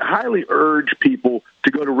I highly urge people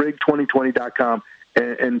to go to rig2020.com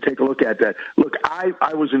and take a look at that. Look,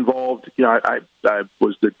 I was involved. I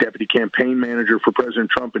was the deputy campaign manager for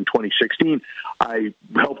President Trump in 2016. I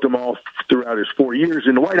helped him all throughout his 4 years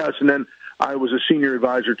in the White House, and then I was a senior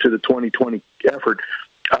advisor to the 2020 effort.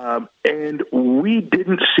 And we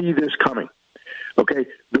didn't see this coming. Okay,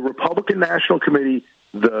 the Republican National Committee,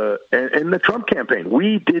 and the Trump campaign,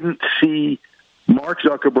 we didn't see Mark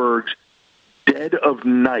Zuckerberg's dead of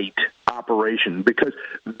night operation, because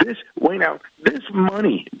this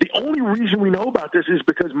money, the only reason we know about this is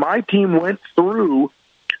because my team went through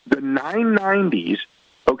the 990s,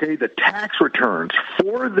 okay, the tax returns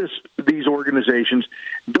for these organizations,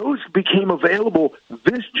 those became available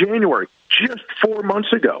this January, just 4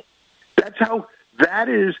 months ago. That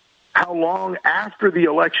is how long after the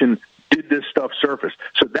election did this stuff surface.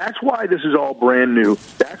 So that's why this is all brand new.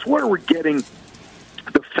 That's where we're getting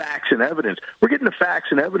the facts and evidence. We're getting the facts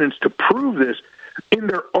and evidence to prove this in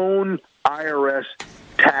their own IRS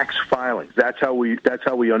tax filings. That's how we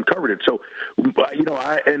uncovered it. So,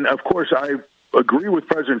 of course I agree with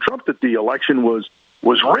President Trump that the election was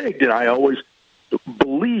rigged, and I always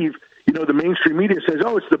believe, the mainstream media says,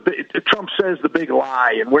 Trump says the big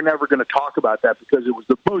lie, and we're never going to talk about that because it was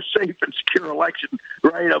the most safe and secure election,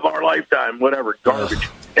 right, of our lifetime, whatever, garbage.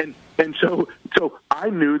 And so I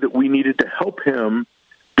knew that we needed to help him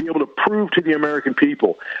be able to prove to the American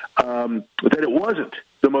people that it wasn't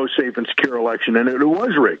the most safe and secure election, and it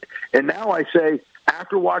was rigged. And now I say,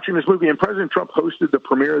 after watching this movie, and President Trump hosted the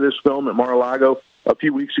premiere of this film at Mar-a-Lago a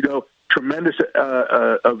few weeks ago, tremendous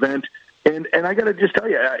event. And I got to just tell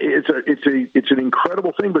you, it's an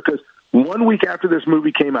incredible thing, because 1 week after this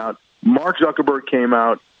movie came out, Mark Zuckerberg came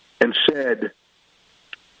out and said,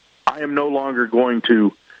 I am no longer going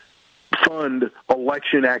to fund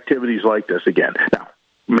election activities like this again. Now,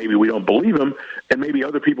 maybe we don't believe him, and maybe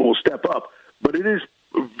other people will step up, but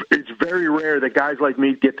it's very rare that guys like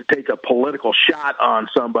me get to take a political shot on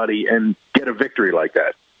somebody and get a victory like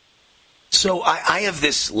that. So I have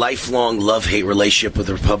this lifelong love-hate relationship with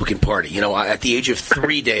the Republican Party. At the age of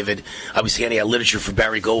 3, David, I was handing out literature for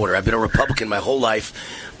Barry Goldwater. I've been a Republican my whole life.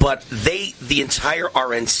 But the entire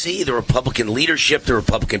RNC, the Republican leadership, the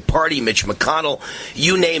Republican Party, Mitch McConnell,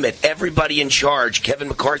 you name it, everybody in charge, Kevin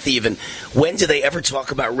McCarthy even, when do they ever talk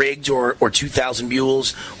about rigged or 2,000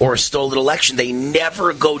 mules or a stolen election? They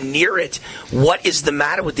never go near it. What is the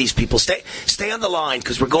matter with these people? Stay on the line,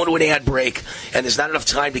 because we're going to an ad break, and there's not enough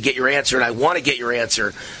time to get your answer, and I want to get your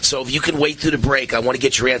answer. So if you can wait through the break, I want to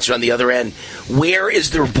get your answer on the other end. Where is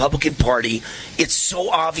the Republican Party? It's so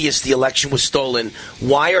obvious the election was stolen.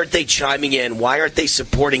 Why aren't they chiming in? Why aren't they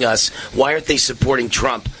supporting us? Why aren't they supporting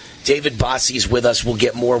Trump? David Bossie is with us. We'll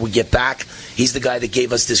get more. We get back. He's the guy that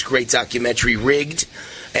gave us this great documentary, Rigged.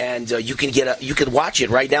 And you can watch it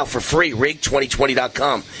right now for free.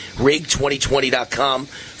 Rig2020.com. Rig2020.com.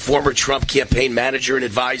 Former Trump campaign manager and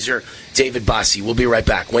advisor, David Bossie. We'll be right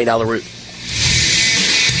back. Wayne Allyn Root.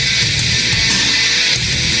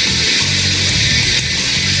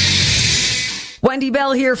 Wendy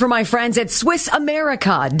Bell here for my friends at Swiss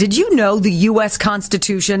America. Did you know the U.S.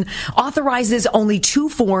 Constitution authorizes only 2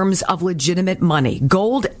 forms of legitimate money,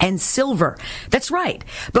 gold and silver? That's right.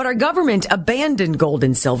 But our government abandoned gold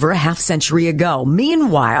and silver a half-century ago.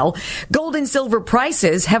 Meanwhile, gold and silver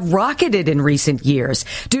prices have rocketed in recent years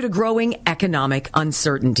due to growing economic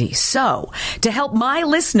uncertainty. So, to help my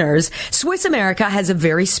listeners, Swiss America has a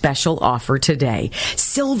very special offer today.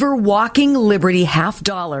 Silver Walking Liberty $half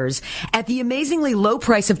at the amazingly low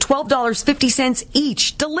price of $12.50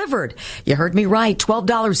 each, delivered. You heard me right,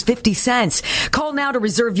 $12.50. Call now to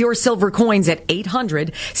reserve your silver coins at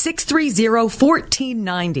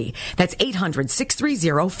 800-630-1490. That's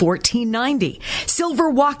 800-630-1490. Silver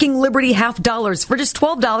Walking Liberty $half for just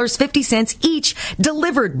 $12.50 each,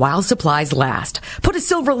 delivered while supplies last. Put a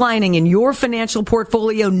silver lining in your financial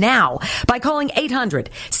portfolio now by calling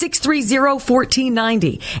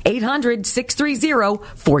 800-630-1490.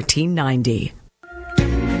 800-630-1490.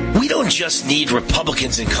 We don't just need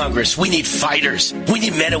Republicans in Congress. We need fighters. We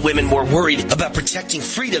need men and women more worried about protecting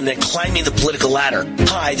freedom than climbing the political ladder.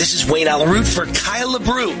 Hi, this is Wayne Allyn Root for Kyle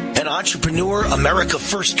LaBrue, an entrepreneur, America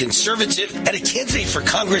First conservative, and a candidate for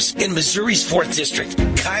Congress in Missouri's 4th District.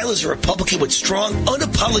 Kyle is a Republican with strong,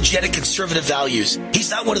 unapologetic conservative values.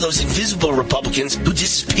 He's not one of those invisible Republicans who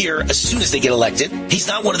disappear as soon as they get elected. He's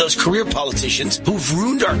not one of those career politicians who've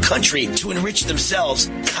ruined our country to enrich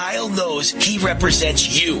themselves. Kyle knows he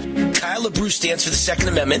represents you. Kyle LaBrue stands for the Second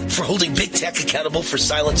Amendment, for holding big tech accountable for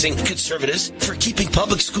silencing conservatives, for keeping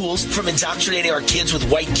public schools from indoctrinating our kids with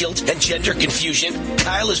white guilt and gender confusion.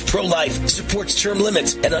 Kyle is pro-life, supports term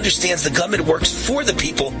limits, and understands the government works for the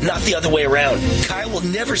people, not the other way around. Kyle will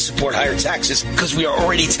never support higher taxes because we are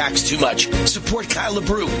already taxed too much. Support Kyle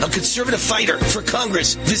LaBrue, a conservative fighter for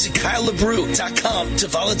Congress. Visit KyleLaBrue.com to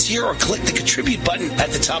volunteer or click the contribute button at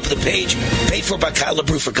the top of the page. Paid for by Kyle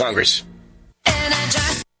LaBrue for Congress.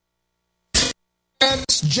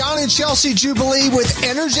 It's John and Chelsea Jubilee with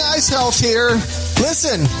Energize Health here.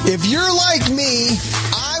 Listen, if you're like me,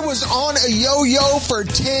 I was on a yo-yo for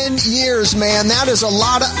 10 years, man. That is a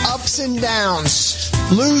lot of ups and downs.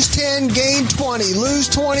 Lose 10, gain 20. Lose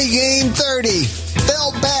 20, gain 30.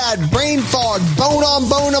 Felt bad, brain fog, bone on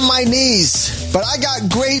my knees. But I got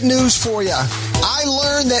great news for you. I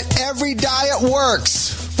learned that every diet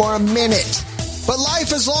works for a minute. But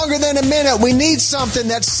life is longer than a minute. We need something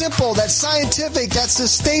that's simple, that's scientific, that's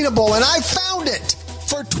sustainable, and I found it.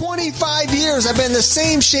 For 25 years, I've been the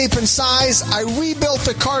same shape and size. I rebuilt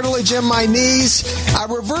the cartilage in my knees. I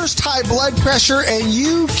reversed high blood pressure, and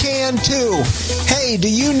you can too. Hey, do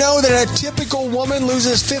you know that a typical woman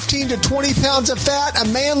loses 15 to 20 pounds of fat? A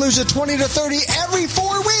man loses 20 to 30 every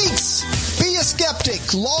 4 weeks. Be a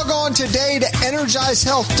skeptic. Log on today to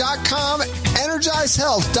EnergizeHealth.com.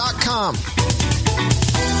 EnergizeHealth.com.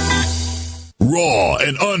 Raw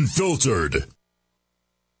and unfiltered.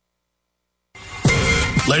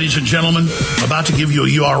 Ladies and gentlemen, I'm about to give you a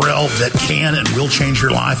URL that can and will change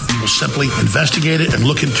your life. You will simply investigate it and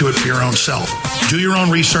look into it for your own self. Do your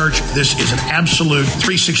own research. This is an absolute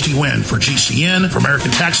 360 win for GCN, for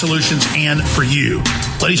American Tax Solutions, and for you.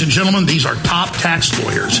 Ladies and gentlemen, these are top tax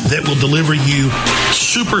lawyers that will deliver you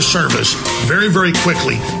super service very, very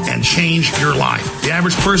quickly and change your life. The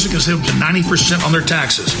average person can save up to 90% on their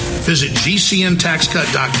taxes. Visit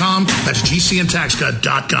GCNTaxCut.com. That's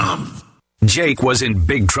GCNTaxCut.com. Jake was in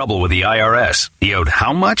big trouble with the IRS. He owed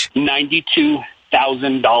how much?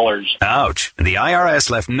 $92,000. Ouch. And the IRS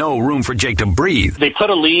left no room for Jake to breathe. They put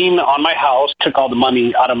a lien on my house, took all the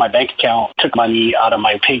money out of my bank account, took money out of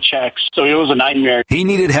my paychecks. So it was a nightmare. He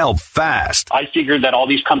needed help fast. I figured that all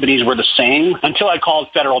these companies were the same until I called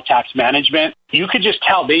Federal Tax Management. You could just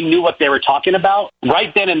tell they knew what they were talking about.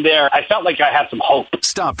 Right then and there, I felt like I had some hope.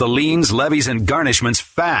 Stop the liens, levies, and garnishments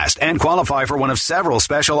fast and qualify for one of several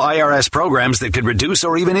special IRS programs that could reduce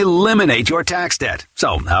or even eliminate your tax debt.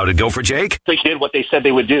 So, how'd it go for Jake? They did what they said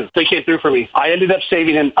they would do. They came through for me. I ended up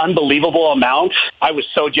saving an unbelievable amount. I was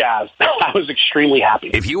so jazzed. I was extremely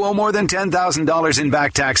happy. If you owe more than $10,000 in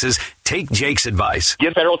back taxes, take Jake's advice.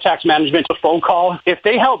 Give Federal Tax Management a phone call. If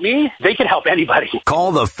they help me, they can help anybody.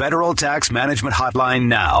 Call the Federal Tax Management Hotline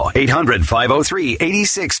now.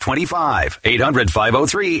 800-503-8625.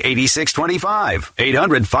 800-503-8625.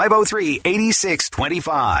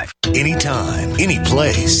 800-503-8625. Anytime, any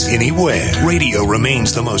place, anywhere. Radio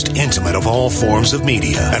remains the most intimate of all forms of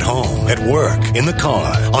media. At home, at work, in the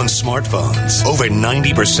car, on smartphones. Over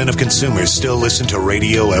 90% of consumers still listen to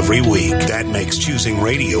radio every week. That makes choosing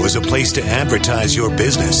radio as a place to advertise your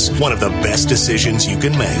business one of the best decisions you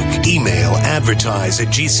can make. Email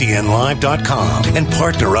advertise@gcnlive.com and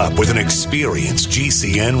partner up with an experienced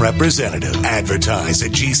GCN representative.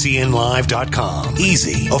 Advertise@gcnlive.com.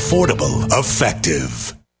 Easy, affordable,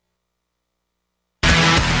 effective.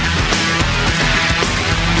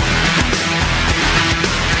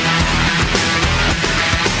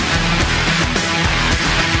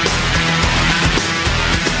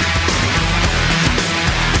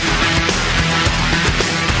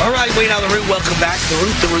 All right, Wayne on the Root, welcome back. The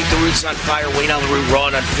Root's on fire. Wayne on the Root, raw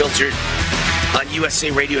and unfiltered on USA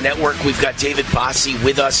Radio Network. We've got David Bossie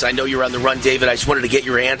with us. I know you're on the run, David. I just wanted to get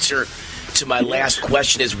your answer to my last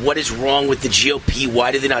question is, what is wrong with the GOP?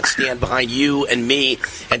 Why do they not stand behind you and me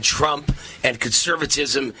and Trump and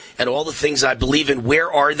conservatism and all the things I believe in?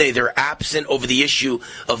 Where are they? They're absent over the issue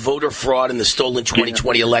of voter fraud in the stolen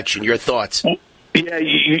 2020 election. Your thoughts? Yeah,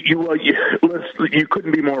 you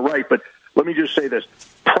couldn't be more right, but let me just say this.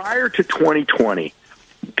 Prior to 2020,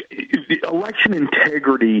 election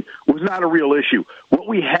integrity was not a real issue. What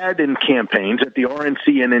we had in campaigns, at the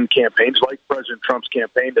RNC and in campaigns like President Trump's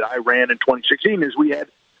campaign that I ran in 2016, is we had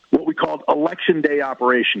what we called Election Day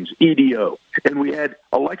Operations, EDO. And we had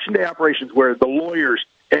Election Day Operations where the lawyers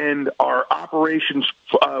and our operations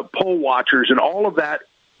poll watchers and all of that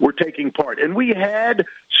were taking part. And we had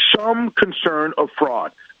some concern of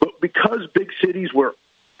fraud. But because big cities were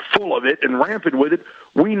full of it and rampant with it,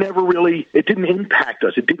 we never really, it didn't impact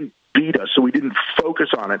us. It didn't beat us, so we didn't focus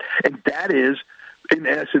on it. And that is, in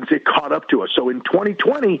essence, it caught up to us. So in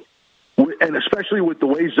 2020, and especially with the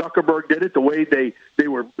way Zuckerberg did it, the way they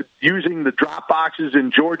were using the drop boxes in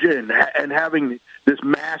Georgia and having this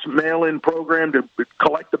mass mail-in program to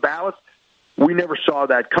collect the ballots, we never saw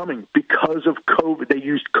that coming because of COVID. They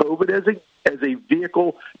used COVID as a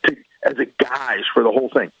vehicle, as a guise for the whole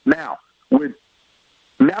thing. Now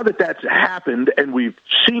that that's happened and we've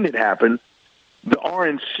seen it happen, the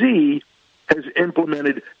RNC has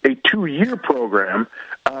implemented a 2-year program,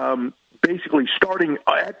 basically starting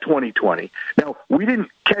at 2020. Now, we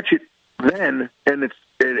didn't catch it then, and it's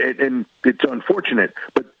unfortunate.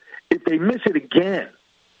 But if they miss it again,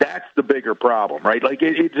 that's the bigger problem, right? Like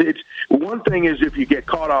it's one thing is if you get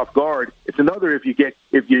caught off guard. It's another if you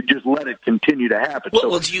just let it continue to happen.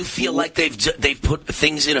 Well, do you feel like they've put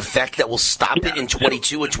things in effect that will stop it in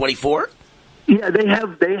 22 and 24? Yeah, they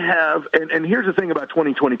have, and here's the thing about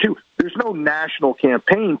 2022. There's no national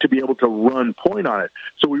campaign to be able to run point on it.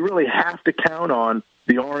 So we really have to count on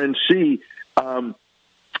the RNC and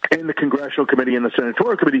the Congressional Committee and the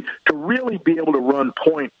Senatorial Committee to really be able to run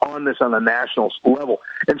point on this on a national level.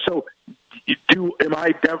 And so am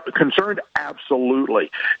I concerned?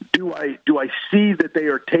 Absolutely. Do I see that they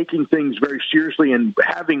are taking things very seriously and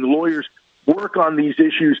having lawyers work on these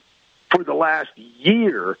issues for the last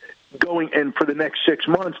year going and for the next 6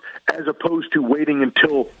 months, as opposed to waiting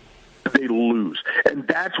until they lose? And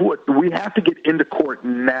that's what we have to get into court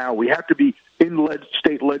now. We have to be in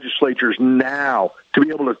state legislatures now to be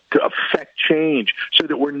able to affect change, so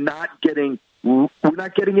that we're not getting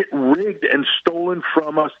it rigged and stolen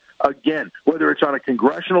from us again. Whether it's on a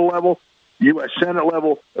congressional level, U.S. Senate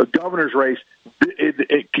level, a governor's race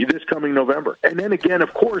this coming November, and then again,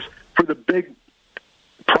 of course, for the big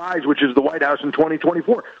prize, which is the White House in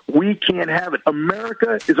 2024. We can't have it.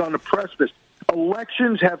 America is on the precipice.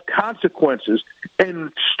 Elections have consequences,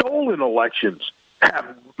 and stolen elections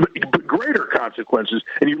have greater consequences.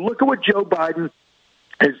 And you look at what Joe Biden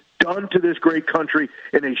has done to this great country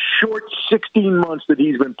in a short 16 months that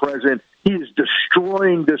he's been president. He is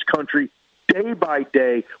destroying this country day by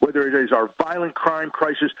day, whether it is our violent crime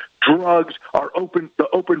crisis, drugs, the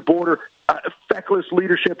open border, feckless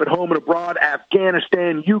leadership at home and abroad,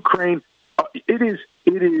 Afghanistan, Ukraine. It is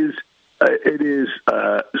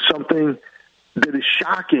something that is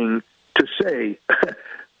shocking to say.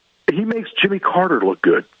 He makes Jimmy Carter look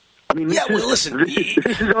good. I mean, this is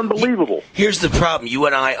unbelievable. Here's the problem. You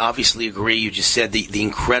and I obviously agree. You just said the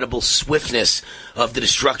incredible swiftness of the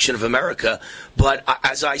destruction of America. But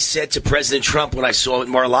as I said to President Trump when I saw him at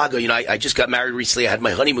Mar-a-Lago, I just got married recently. I had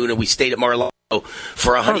my honeymoon, and we stayed at Mar-a-Lago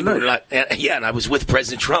for a honeymoon. Nice. And I was with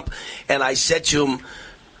President Trump. And I said to him,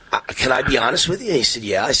 can I be honest with you? And he said,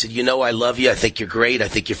 yeah. I said, I love you. I think you're great. I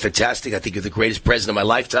think you're fantastic. I think you're the greatest president of my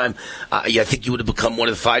lifetime. I think you would have become one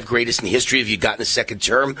of the 5 greatest in history if you'd gotten a second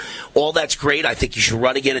term. All that's great. I think you should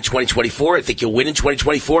run again in 2024. I think you'll win in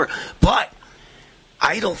 2024. But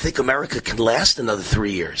I don't think America can last another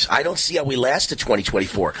 3 years. I don't see how we last to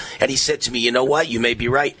 2024. And he said to me, you know what? You may be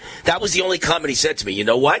right. That was the only comment he said to me. You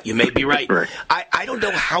know what? You may be right. I don't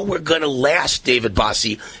know how we're going to last, David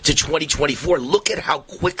Bossie, to 2024. Look at how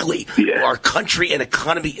quickly our country and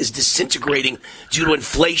economy is disintegrating due to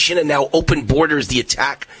inflation and now open borders. The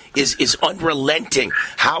attack is unrelenting.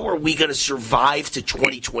 How are we going to survive to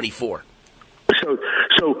 2024?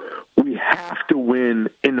 So we have to win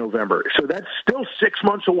in November. So that's still 6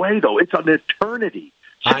 months away, though. It's an eternity.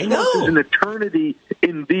 6 months is an eternity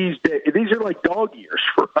in these days. These are like dog years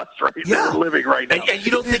for us now. We're living right now. And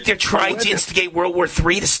you don't think they're trying to instigate World War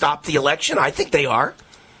III to stop the election? I think they are.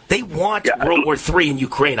 They want World War III in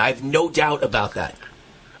Ukraine. I have no doubt about that.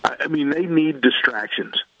 I mean, they need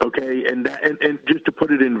distractions, okay? And just to put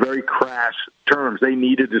it in very crass terms, they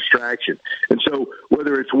need a distraction. And so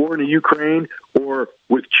whether it's war in the Ukraine or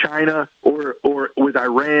with China or with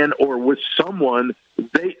Iran or with someone,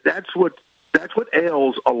 that's what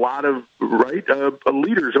ails a lot of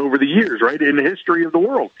leaders over the years, in the history of the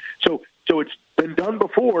world. So it's been done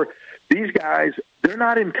before. These guys, they're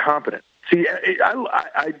not incompetent. See,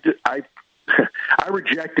 I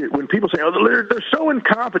reject it when people say, they're so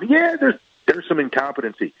incompetent. Yeah, there's some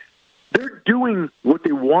incompetency. They're doing what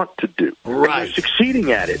they want to do. Right. They're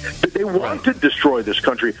succeeding at it. They want to destroy this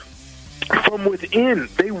country from within.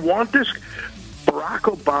 They want this. Barack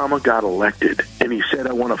Obama got elected, and he said,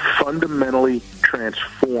 I want to fundamentally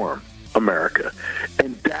transform America.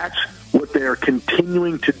 And that's what they are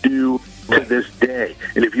continuing to do to this day.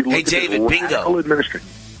 And if you look at the radical administration...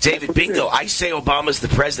 David, bingo. I say Obama's the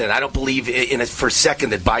president. I don't believe in it for a second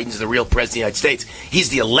that Biden's the real president of the United States. He's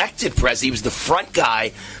the elected president. He was the front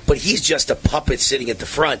guy, but he's just a puppet sitting at the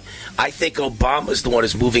front. I think Obama's the one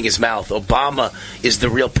who's moving his mouth. Obama is the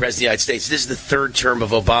real president of the United States. This is the 3rd term of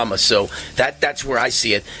Obama, so that's where I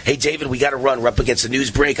see it. Hey, David, we got to run. We're up against the news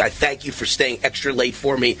break. I thank you for staying extra late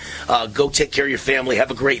for me. Go take care of your family. Have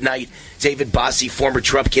a great night. David Bossie, former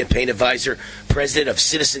Trump campaign advisor, president of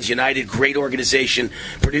Citizens United, great organization,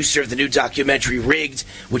 producer of the new documentary Rigged,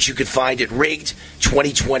 which you can find at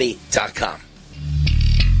rigged2020.com.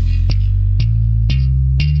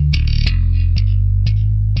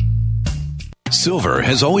 Silver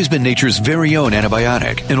has always been nature's very own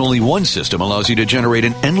antibiotic, and only one system allows you to generate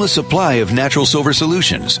an endless supply of natural silver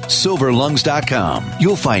solutions. SilverLungs.com.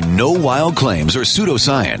 You'll find no wild claims or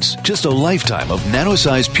pseudoscience, just a lifetime of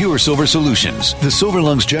nano-sized pure silver solutions. The Silver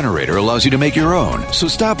Lungs generator allows you to make your own, so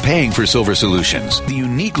stop paying for silver solutions. The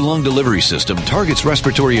unique lung delivery system targets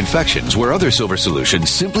respiratory infections where other silver solutions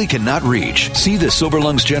simply cannot reach. See the Silver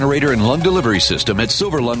Lungs generator and lung delivery system at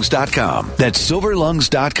SilverLungs.com. That's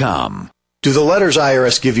SilverLungs.com. Do the letters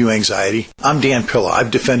IRS give you anxiety? I'm Dan Pilla. I've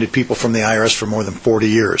defended people from the IRS for more than 40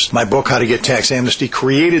 years. My book, How to Get Tax Amnesty,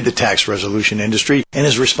 created the tax resolution industry and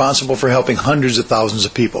is responsible for helping hundreds of thousands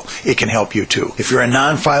of people. It can help you too. If you're a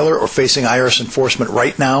non-filer or facing IRS enforcement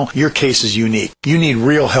right now, your case is unique. You need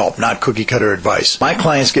real help, not cookie-cutter advice. My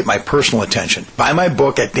clients get my personal attention. Buy my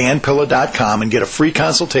book at danpilla.com and get a free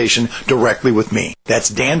consultation directly with me. That's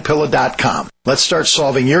danpilla.com. Let's start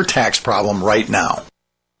solving your tax problem right now.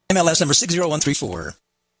 MLS number 60134.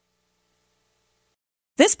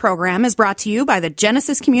 This program is brought to you by the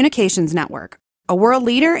Genesis Communications Network, a world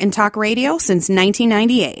leader in talk radio since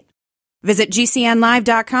 1998. Visit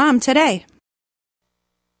GCNlive.com today.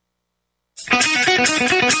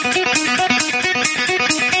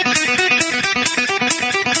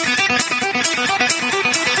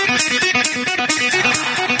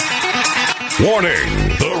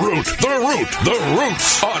 Warning! The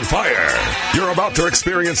Roots on fire. You're about to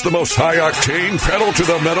experience the most high-octane,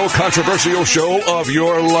 pedal-to-the-metal controversial show of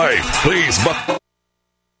your life. Please, but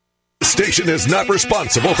the station is not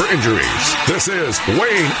responsible for injuries. This is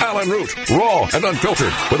Wayne Allen Root, raw and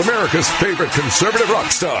unfiltered, with America's favorite conservative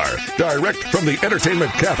rock star, direct from the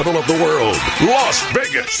entertainment capital of the world, Las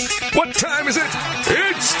Vegas. What time is it?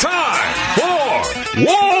 It's time for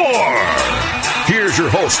war! Here's your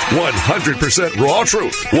host, 100% raw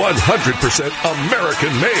truth, 100%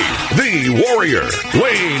 American-made, the warrior,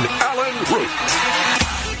 Wayne Allen Root.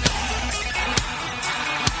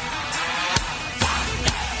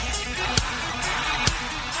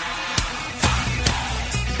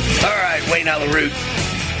 All right, Wayne Allen Root.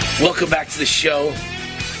 Welcome back to the show.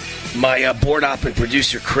 My board op and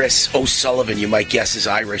producer, Chris O'Sullivan, you might guess is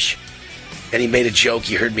Irish. And he made a joke.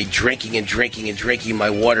 He heard me drinking my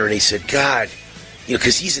water, and he said, God, you know,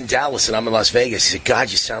 because he's in Dallas and I'm in Las Vegas. He said,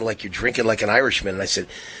 God, you sound like you're drinking like an Irishman. And I said,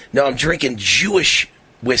 no, I'm drinking Jewish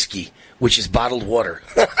whiskey, which is bottled water.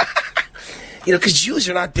 You know, because Jews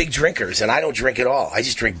are not big drinkers, and I don't drink at all. I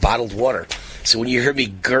just drink bottled water. So when you hear me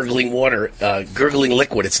gurgling water, gurgling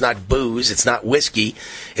liquid, it's not booze, it's not whiskey,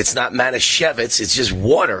 it's not Manischewitz, it's just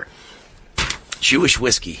water. Jewish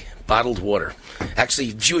whiskey, bottled water.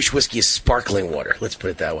 Actually, Jewish whiskey is sparkling water. Let's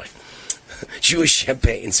put it that way. Jewish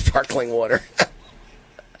champagne, sparkling water.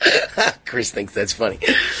 Chris thinks that's funny.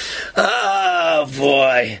 Oh,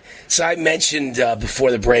 boy. So I mentioned before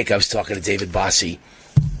the break, I was talking to David Bossie,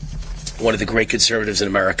 one of the great conservatives in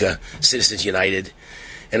America, Citizens United,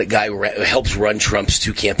 and a guy who helps run Trump's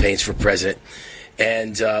 2 campaigns for president.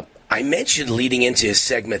 And I mentioned leading into his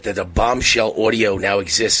segment that a bombshell audio now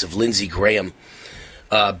exists of Lindsey Graham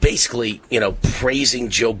basically, you know, praising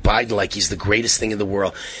Joe Biden like he's the greatest thing in the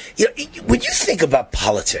world. You know, when you think about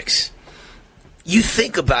politics, you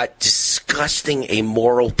think about disgusting,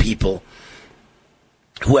 immoral people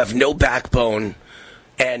who have no backbone,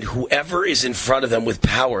 and whoever is in front of them with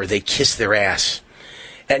power, they kiss their ass.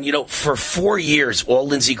 And, you know, for 4 years, all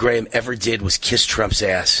Lindsey Graham ever did was kiss Trump's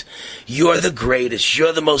ass. You're the greatest.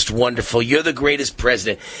 You're the most wonderful. You're the greatest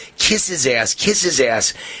president. Kiss his ass. Kiss his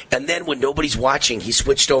ass. And then when nobody's watching, he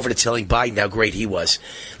switched over to telling Biden how great he was.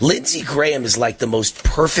 Lindsey Graham is like the most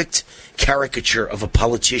perfect caricature of a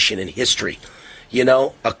politician in history. You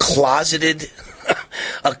know, a closeted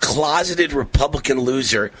Republican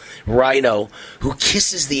loser, rhino, who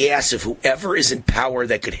kisses the ass of whoever is in power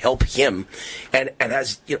that could help him, and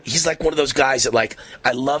has, you know, he's like one of those guys that, like,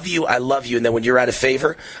 I love you, and then when you're out of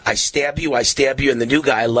favor, I stab you, and the new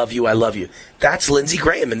guy, I love you. That's Lindsey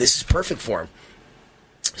Graham, and this is perfect for him.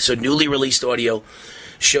 So newly released audio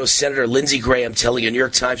shows Senator Lindsey Graham telling a New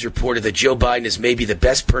York Times reporter that Joe Biden is maybe the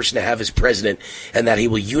best person to have as president and that he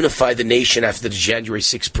will unify the nation after the January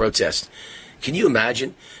 6th protest. Can you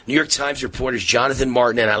imagine? New York Times reporters Jonathan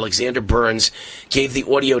Martin and Alexander Burns gave the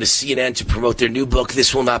audio to CNN to promote their new book,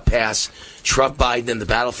 This Will Not Pass, Trump, Biden, and the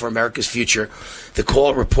Battle for America's Future. The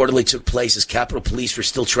call reportedly took place as Capitol Police were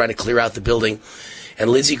still trying to clear out the building. And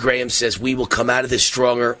Lindsey Graham says, we will come out of this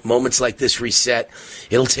stronger. Moments like this reset.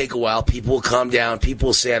 It'll take a while. People will calm down. People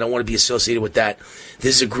will say, I don't want to be associated with that.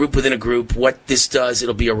 This is a group within a group. What this does,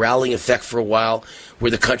 it'll be a rallying effect for a while where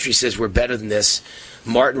the country says we're better than this.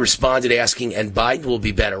 Martin responded asking, and Biden will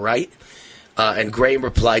be better, right? And Graham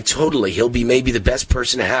replied, totally. He'll be maybe the best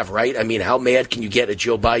person to have, right? I mean, how mad can you get at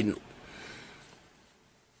Joe Biden?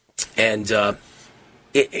 And,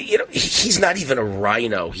 he's not even a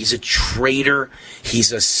rhino. He's a traitor.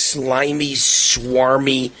 He's a slimy,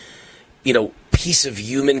 swarmy, piece of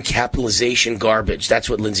human capitalization garbage. That's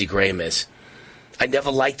what Lindsey Graham is. I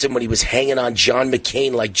never liked him when he was hanging on John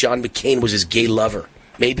McCain like John McCain was his gay lover.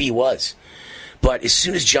 Maybe he was. But as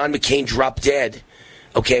soon as John McCain dropped dead,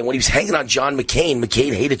 okay, when he was hanging on John McCain,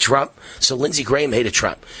 McCain hated Trump, so Lindsey Graham hated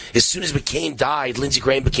Trump. As soon as McCain died, Lindsey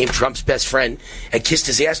Graham became Trump's best friend and kissed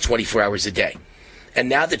his ass 24 hours a day. And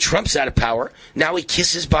now that Trump's out of power, now he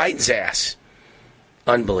kisses Biden's ass.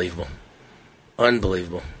 Unbelievable.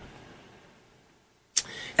 Unbelievable.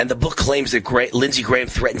 And the book claims that Lindsey Graham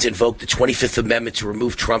threatened to invoke the 25th Amendment to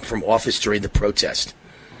remove Trump from office during the protest.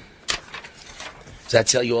 Does that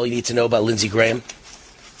tell you all you need to know about Lindsey Graham?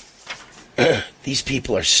 These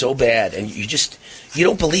people are so bad, and you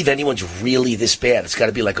don't believe anyone's really this bad. It's got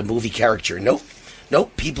to be like a movie character.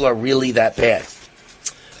 Nope, people are really that bad.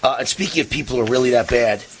 And speaking of people who are really that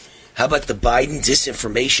bad, how about the Biden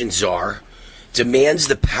disinformation czar demands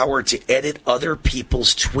the power to edit other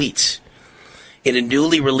people's tweets? In a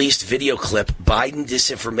newly released video clip, Biden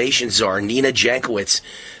disinformation czar Nina Jankowicz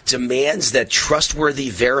demands that trustworthy,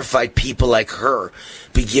 verified people like her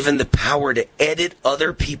be given the power to edit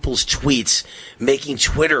other people's tweets, making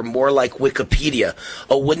Twitter more like Wikipedia.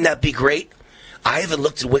 Oh, wouldn't that be great? I haven't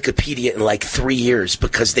looked at Wikipedia in like 3 years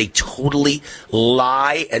because they totally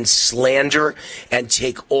lie and slander and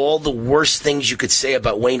take all the worst things you could say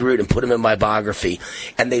about Wayne Root and put them in my biography.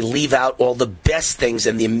 And they leave out all the best things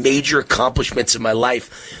and the major accomplishments of my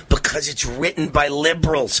life because it's written by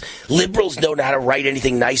liberals. Liberals don't know how to write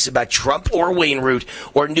anything nice about Trump or Wayne Root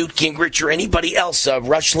or Newt Gingrich or anybody else,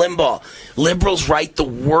 Rush Limbaugh. Liberals write the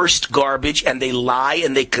worst garbage and they lie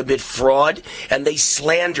and they commit fraud and they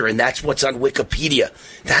slander, and that's what's on Wikipedia.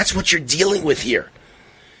 That's what you're dealing with here.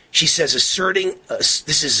 She says, asserting,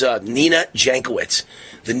 this is Nina Jankowicz,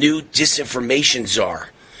 the new disinformation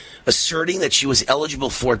czar, asserting that she was eligible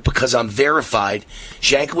for it because I'm verified.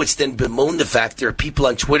 Jankowicz then bemoaned the fact there are people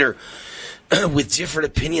on Twitter with different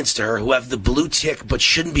opinions to her who have the blue tick but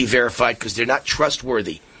shouldn't be verified because they're not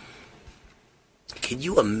trustworthy. Can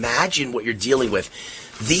you imagine what you're dealing with?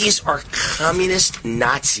 These are communist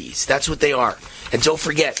Nazis. That's what they are. And don't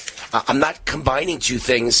forget, I'm not combining two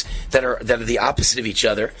things that are the opposite of each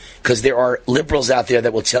other, because there are liberals out there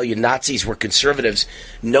that will tell you Nazis were conservatives.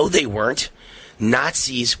 No, they weren't.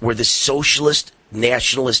 Nazis were the Socialist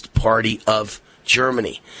Nationalist Party of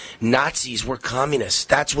Germany. Nazis were communists.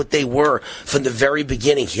 That's what they were from the very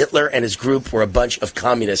beginning. Hitler and his group were a bunch of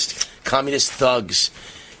communist thugs.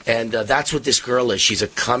 And that's what this girl is. She's a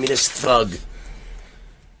communist thug.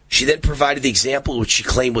 She then provided the example which she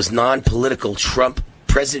claimed was non-political.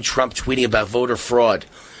 President Trump tweeting about voter fraud.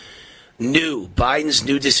 Biden's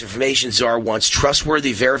new disinformation czar wants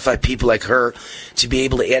trustworthy, verified people like her to be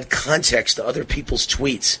able to add context to other people's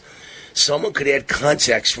tweets. Someone could add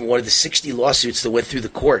context from one of the 60 lawsuits that went through the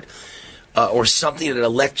court, or something that an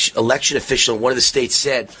election official in one of the states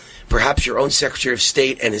said. Perhaps your own Secretary of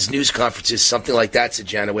State and his news conferences, something like that, said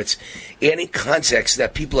Janowitz. Adding context so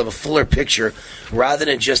that people have a fuller picture rather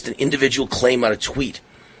than just an individual claim on a tweet.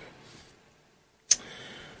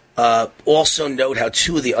 Also note how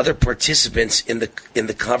two of the other participants in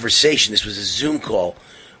the conversation, this was a Zoom call,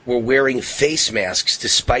 were wearing face masks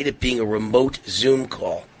despite it being a remote Zoom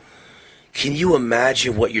call. Can you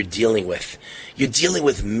imagine what you're dealing with? You're dealing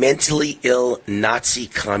with mentally ill Nazi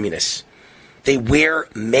communists. They wear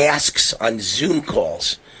masks on Zoom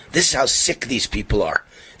calls. This is how sick these people are.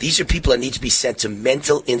 These are people that need to be sent to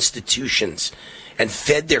mental institutions and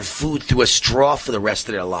fed their food through a straw for the rest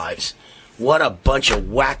of their lives. What a bunch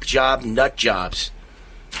of whack job, nut jobs.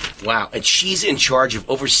 Wow. And she's in charge of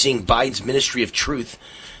overseeing Biden's Ministry of Truth,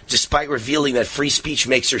 despite revealing that free speech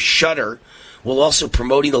makes her shudder, while also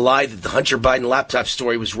promoting the lie that the Hunter Biden laptop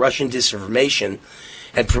story was Russian disinformation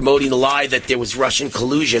and promoting the lie that there was Russian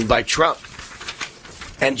collusion by Trump.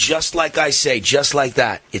 And just like I say, just like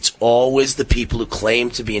that, it's always the people who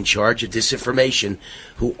claim to be in charge of disinformation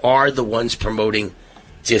who are the ones promoting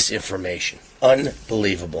disinformation.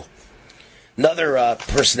 Unbelievable. Another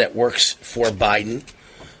person that works for Biden,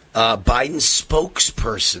 Biden's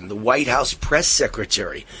spokesperson, the White House press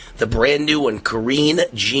secretary, the brand new one, Karine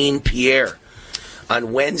Jean-Pierre,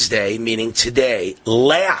 on Wednesday, meaning today,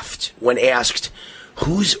 laughed when asked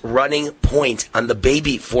who's running point on the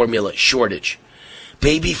baby formula shortage.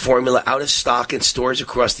 Baby formula out of stock in stores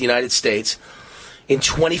across the United States. In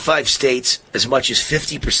 25 states, as much as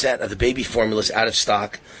 50% of the baby formula is out of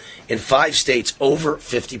stock. In 5 states, over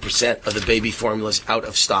 50% of the baby formula is out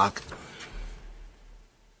of stock.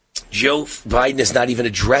 Joe Biden has not even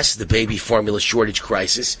addressed the baby formula shortage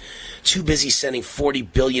crisis. Too busy sending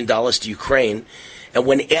 $40 billion to Ukraine. And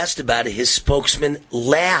when asked about it, his spokesman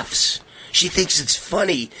laughs. She thinks it's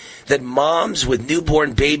funny that moms with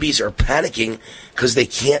newborn babies are panicking because they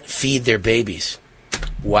can't feed their babies.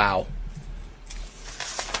 Wow.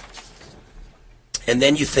 And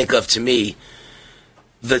then you think of, to me,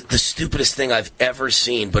 the stupidest thing I've ever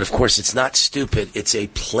seen. But, of course, it's not stupid. It's a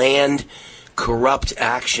planned, corrupt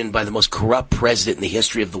action by the most corrupt president in the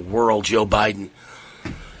history of the world, Joe Biden.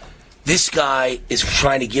 This guy is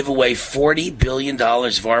trying to give away $40 billion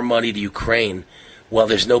of our money to Ukraine while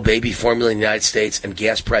there's no baby formula in the United States and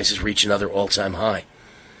gas prices reach another all-time high.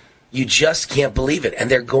 You just can't believe it. And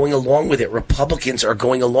they're going along with it. Republicans are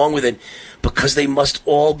going along with it because they must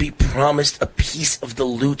all be promised a piece of the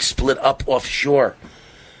loot split up offshore.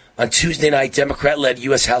 On Tuesday night, Democrat-led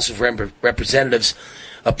U.S. House of Representatives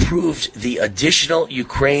approved the additional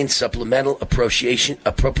Ukraine Supplemental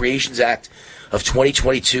Appropriations Act of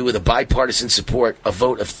 2022 with a bipartisan support, a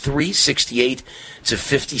vote of 368 to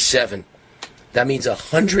 57. That means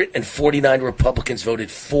 149 Republicans voted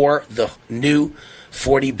for the new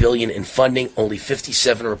 $40 billion in funding. Only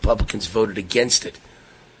 57 Republicans voted against it.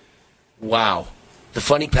 Wow. The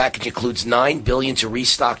funding package includes $9 billion to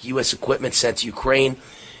restock U.S. equipment sent to Ukraine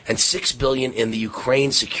and $6 billion in the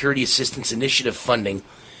Ukraine Security Assistance Initiative funding.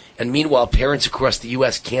 And meanwhile, parents across the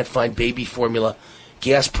U.S. can't find baby formula.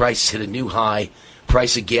 Gas prices hit a new high.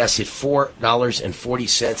 Price of gas hit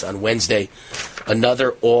 $4.40 on Wednesday.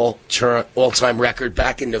 Another all-time record.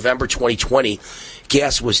 Back in November 2020,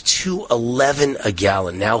 gas was $2.11 a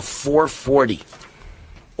gallon. Now $4.40.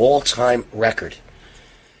 All-time record.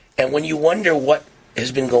 And when you wonder what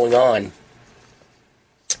has been going on,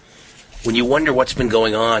 when you wonder what's been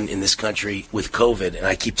going on in this country with COVID, and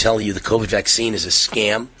I keep telling you the COVID vaccine is a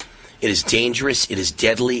scam, it is dangerous, it is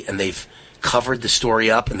deadly, and they've covered the story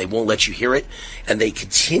up and they won't let you hear it, and they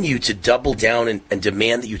continue to double down and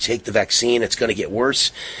demand that you take the vaccine. It's going to get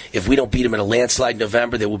worse. If we don't beat them in a landslide in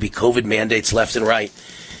November, there will be COVID mandates left and right.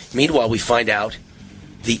 Meanwhile, we find out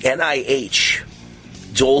the NIH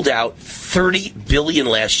doled out $30 billion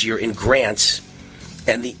last year in grants,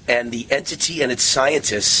 and the entity and its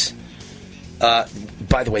scientists, by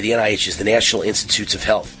the way, the NIH is the National Institutes of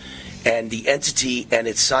Health, and the entity and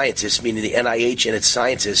its scientists, meaning the NIH and its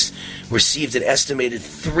scientists, received an estimated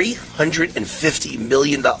 $350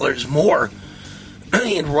 million more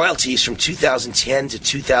in royalties from 2010 to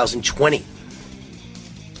 2020.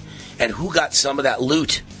 And who got some of that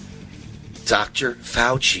loot? Dr.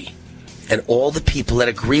 Fauci and all the people that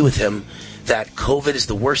agree with him that COVID is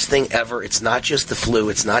the worst thing ever. It's not just the flu.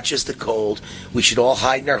 It's not just the cold. We should all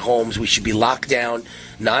hide in our homes. We should be locked down.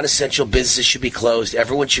 Non-essential businesses should be closed.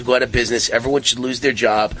 Everyone should go out of business. Everyone should lose their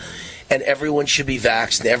job. And everyone should be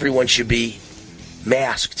vaxxed. And everyone should be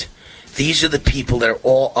masked. These are the people that are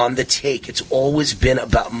all on the take. It's always been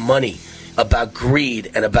about money, about greed,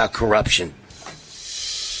 and about corruption.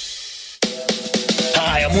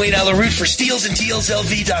 Hi, I'm Wayne Allyn Root for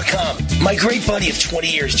SteelsAndDealsLV.com. My great buddy of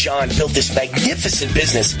 20 years, John, built this magnificent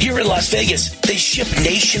business here in Las Vegas. They ship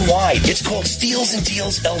nationwide. It's called Steals and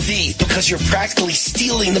Deals LV because you're practically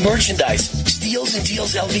stealing the merchandise.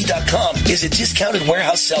 SteelsAndDealsLV.com is a discounted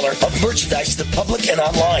warehouse seller of merchandise to the public and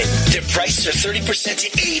online. Their prices are 30% to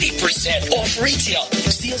 80% off retail.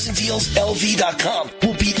 SteelsAndDealsLV.com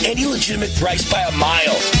will beat any legitimate price by a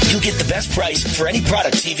mile. You'll get the best price for any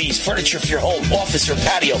product, TVs, furniture for your home, office, or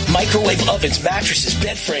patio, microwave ovens, mattresses,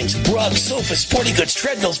 bed frames, rugs, sofas, sporting goods,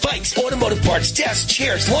 treadmills, bikes, automotive parts, desks,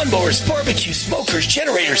 chairs, lawnmowers, barbecues, smokers,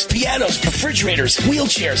 generators, pianos, refrigerators,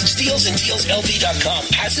 wheelchairs. SteelsAndDealsLV.com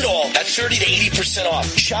has it all at 30 to 80% off.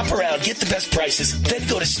 Shop around, get the best prices, then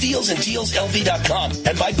go to SteelsAndDealsLV.com,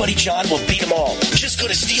 and my buddy John will beat them all. Just go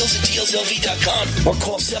to SteelsAndDealsLV.com or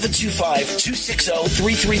call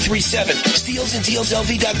 725-260-3337.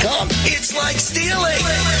 SteelsAndDealsLV.com. It's like stealing.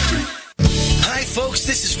 Hi, folks.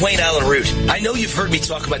 This is Wayne Allyn Root. I know you've heard me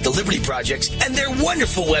talk about the Liberty Projects and their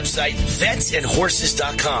wonderful website,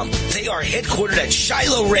 VetsAndHorses.com. They are headquartered at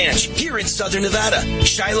Shiloh Ranch here in Southern Nevada.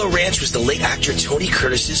 Shiloh Ranch was the late actor Tony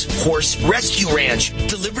Curtis's horse rescue ranch.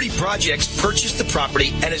 The Liberty Projects purchased the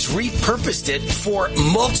property and has repurposed it for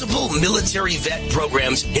multiple military vet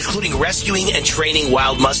programs, including rescuing and training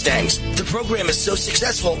wild Mustangs. The program is so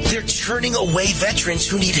successful, they're turning away veterans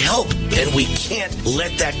who need help, and we can't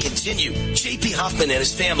let that continue. J.P. Hoffman and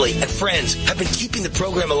his family and friends have been keeping the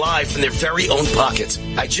program alive from their very own pockets.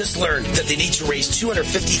 I just learned that they need to raise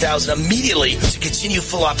 $250,000 immediately to continue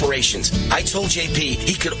full operations. I told JP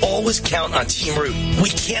he could always count on Team Root. We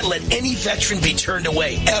can't let any veteran be turned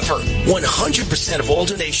away, ever. 100% of all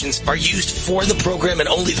donations are used for the program and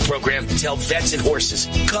only the program to help vets and horses.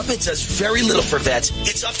 Government does very little for vets.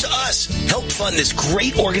 It's up to us. Help fund this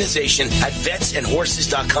great organization at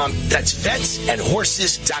vetsandhorses.com. That's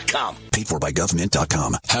vetsandhorses.com. Paid for by government.com.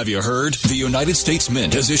 Have you heard? The United States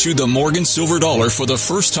Mint has issued the Morgan Silver Dollar for the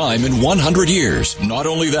first time in 100 years. Not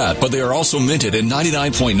only that, but they are also minted in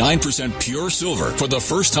 99.9% pure silver for the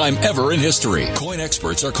first time ever in history. Coin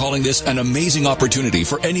experts are calling this an amazing opportunity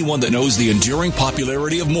for anyone that knows the enduring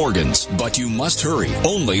popularity of Morgans. But you must hurry.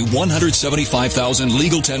 Only 175,000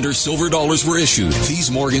 legal tender silver dollars were issued.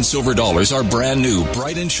 These Morgan Silver Dollars are brand new,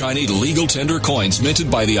 bright and shiny legal tender coins minted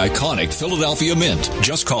by the iconic Philadelphia Mint.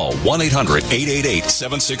 Just call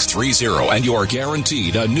 1-800-888-7630 and you are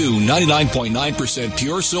guaranteed a new 99.9%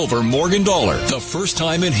 pure silver Morgan dollar. The first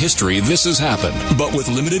time in history this has happened. But with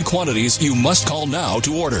limited quantities, you must call now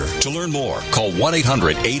to order. To learn more, call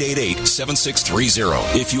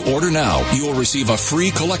 1-800-888-7630. If you order now, you will receive a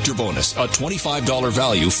free collector bonus, a $25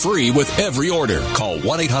 value free with every order. Call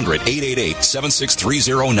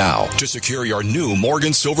 1-800-888-7630 now to secure your new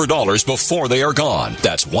Morgan Silver Dollars before they are gone.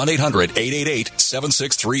 That's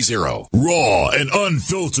 1-800-888-7630. Raw and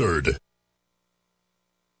unfiltered.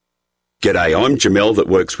 G'day, I'm Jamel that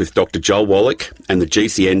works with Dr. Joel Wallach and the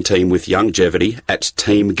GCN team with Longevity at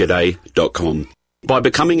teamg'day.com. By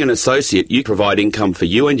becoming an associate, you provide income for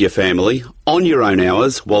you and your family on your own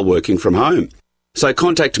hours while working from home. So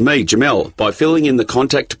contact me, Jamel, by filling in the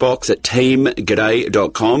contact box at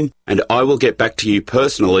teamg'day.com and I will get back to you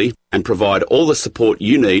personally and provide all the support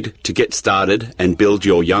you need to get started and build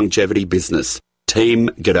your longevity business.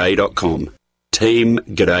 teamg'day.com.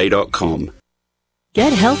 teamg'day.com.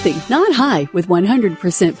 Get healthy, not high, with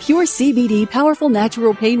 100% pure CBD powerful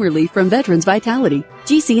natural pain relief from Veterans Vitality.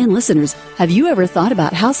 GCN listeners, have you ever thought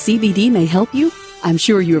about how CBD may help you? I'm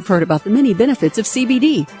sure you have heard about the many benefits of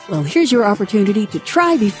CBD. Well, here's your opportunity to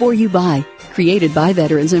try before you buy. Created by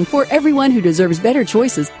veterans and for everyone who deserves better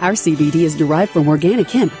choices, our CBD is derived from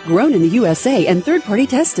organic hemp, grown in the USA and third-party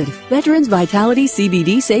tested. Veterans Vitality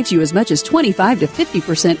CBD saves you as much as 25 to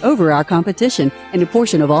 50% over our competition, and a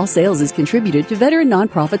portion of all sales is contributed to veteran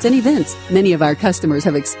nonprofits and events. Many of our customers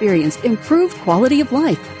have experienced improved quality of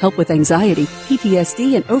life, help with anxiety,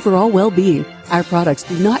 PTSD, and overall well-being. Our products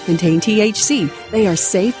do not contain THC. They are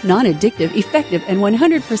safe, non-addictive, effective, and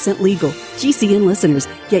 100% legal. GCN listeners,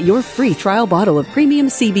 get your free trial bottle of premium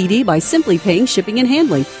CBD by simply paying shipping and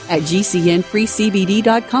handling at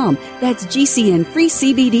GCNFreeCBD.com. That's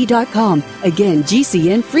GCNFreeCBD.com. Again,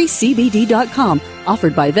 GCNFreeCBD.com.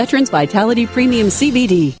 Offered by Veterans Vitality Premium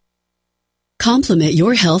CBD. Complement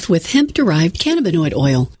your health with hemp-derived cannabinoid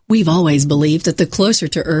oil. We've always believed that the closer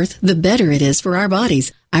to Earth, the better it is for our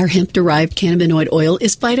bodies. Our hemp-derived cannabinoid oil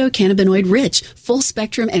is phytocannabinoid-rich,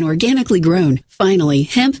 full-spectrum, and organically grown. Finally,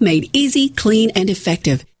 hemp made easy, clean, and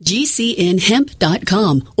effective.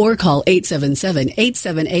 GCNHemp.com or call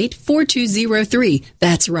 877-878-4203.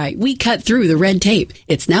 That's right, we cut through the red tape.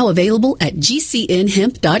 It's now available at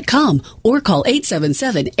GCNHemp.com or call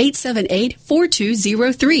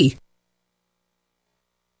 877-878-4203.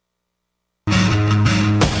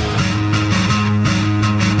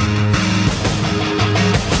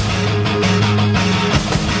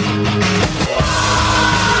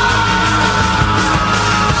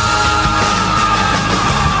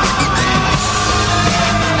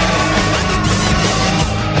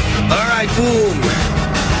 Boom!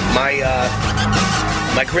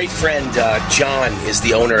 My great friend John is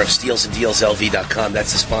the owner of SteelsandDealsLV.com.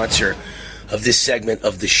 That's the sponsor of this segment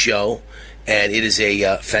of the show, and it is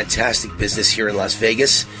a fantastic business here in Las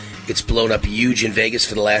Vegas. It's blown up huge in Vegas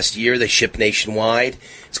for the last year. They ship nationwide.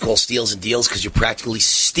 It's called Steals and Deals because you're practically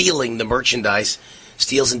stealing the merchandise.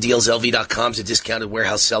 SteelsandDealsLV.com is a discounted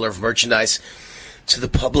warehouse seller of merchandise to the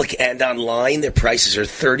public and online. Their prices are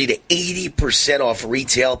 30 to 80% off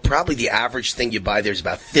retail. Probably the average thing you buy there is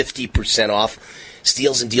about 50% off.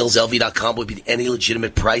 SteelsandDealsLV.com would be any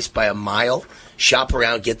legitimate price by a mile. Shop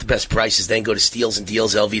around, get the best prices, then go to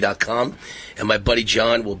SteelsandDealsLV.com. And my buddy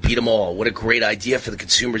John will beat them all. What a great idea for the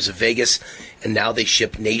consumers of Vegas. And now they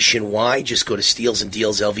ship nationwide. Just go to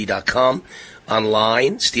SteelsandDealsLV.com.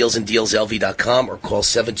 Online, SteelsandDealsLV.com, or call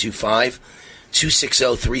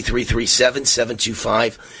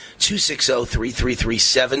 725-260-3337,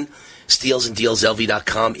 725-260-3337,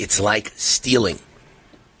 SteelsandDealsLV.com. It's like stealing.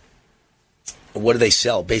 What do they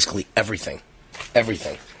sell? Basically everything.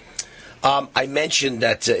 Everything. I mentioned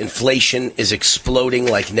that inflation is exploding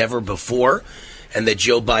like never before, and that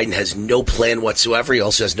Joe Biden has no plan whatsoever. He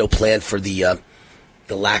also has no plan for the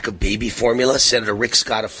lack of baby formula. Senator Rick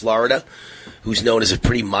Scott of Florida, who's known as a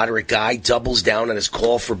pretty moderate guy, doubles down on his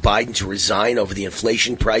call for Biden to resign over the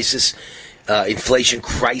inflation crisis,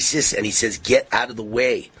 and he says, get out of the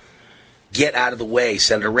way. Get out of the way.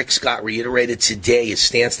 Senator Rick Scott reiterated today his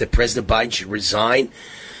stance that President Biden should resign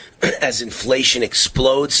as inflation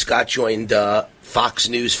explodes. Scott joined Fox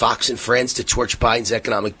News, Fox and Friends, to torch Biden's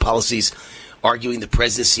economic policies, arguing the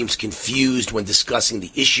president seems confused when discussing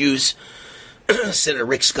the issues. Senator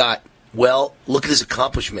Rick Scott, well, look at his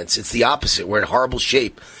accomplishments. It's the opposite. We're in horrible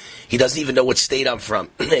shape. He doesn't even know what state I'm from.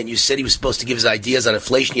 And you said he was supposed to give his ideas on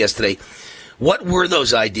inflation yesterday. What were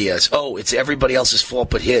those ideas? Oh, it's everybody else's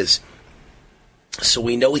fault but his. So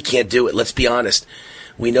we know he can't do it. Let's be honest.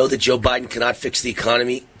 We know that Joe Biden cannot fix the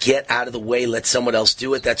economy. Get out of the way. Let someone else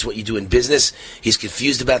do it. That's what you do in business. He's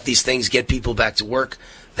confused about these things. Get people back to work.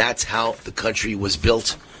 That's how the country was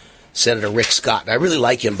built. Senator Rick Scott. And I really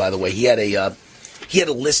like him, by the way. He had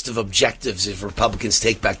a list of objectives if Republicans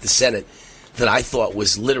take back the Senate that I thought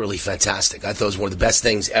was literally fantastic. I thought it was one of the best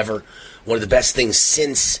things ever. One of the best things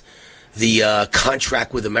since the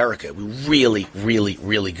contract with America. Really, really,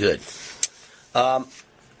 really good.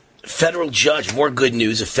 Federal judge, more good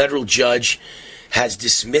news. A federal judge has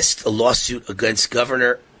dismissed a lawsuit against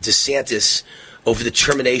Governor DeSantis over the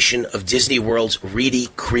termination of Disney World's Reedy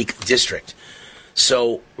Creek District.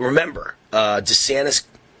 So remember, DeSantis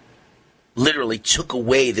literally took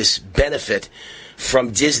away this benefit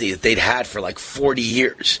from Disney that they'd had for like 40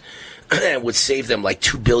 years and would save them like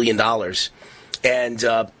 $2 billion.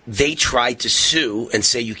 And they tried to sue and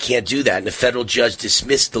say you can't do that. And a federal judge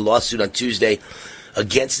dismissed the lawsuit on Tuesday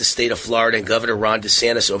against the state of Florida and Governor Ron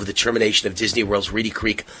DeSantis over the termination of Disney World's Reedy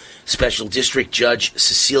Creek Special District. Judge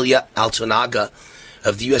Cecilia Altonaga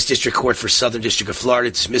of the U.S. District Court for Southern District of Florida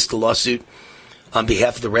dismissed the lawsuit on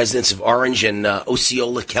behalf of the residents of Orange and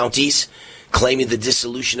Osceola counties, claiming the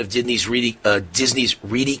dissolution of Disney's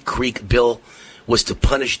Reedy Creek bill was to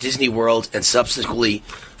punish Disney World and subsequently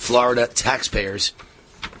Florida taxpayers.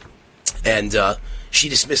 And she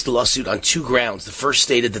dismissed the lawsuit on two grounds. The first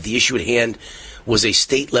stated that the issue at hand was a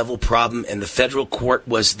state-level problem and the federal court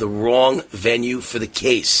was the wrong venue for the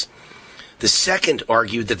case. The second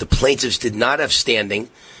argued that the plaintiffs did not have standing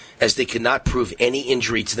as they could not prove any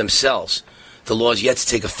injury to themselves. The law is yet to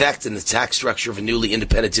take effect and the tax structure of a newly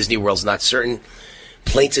independent Disney World is not certain.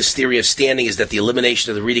 Plaintiff's theory of standing is that the elimination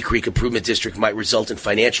of the Reedy Creek Improvement District might result in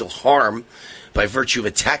financial harm by virtue of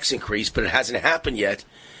a tax increase, but it hasn't happened yet.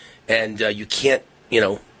 And you can't,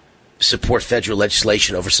 support federal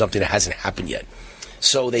legislation over something that hasn't happened yet.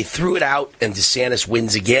 So they threw it out, and DeSantis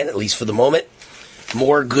wins again, at least for the moment.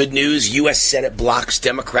 More good news. U.S. Senate blocks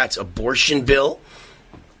Democrats' abortion bill.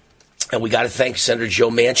 And we got to thank Senator Joe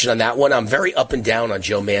Manchin on that one. I'm very up and down on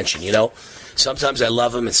Joe Manchin, Sometimes I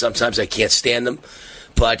love him and sometimes I can't stand him.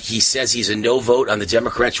 But he says he's a no vote on the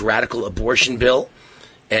Democrats' radical abortion bill,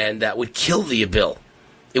 and that would kill the bill.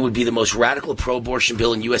 It would be the most radical pro-abortion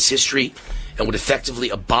bill in U.S. history and would effectively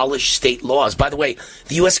abolish state laws. By the way,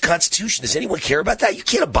 the U.S. Constitution, does anyone care about that? You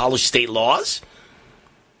can't abolish state laws.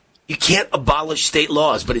 You can't abolish state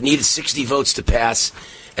laws, but it needed 60 votes to pass.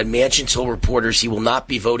 And Manchin told reporters he will not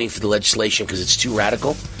be voting for the legislation because it's too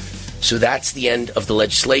radical. So that's the end of the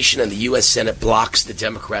legislation, and the U.S. Senate blocks the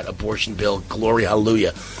Democrat abortion bill. Glory,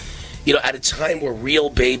 hallelujah. At a time where real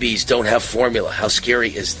babies don't have formula, how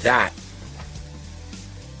scary is that?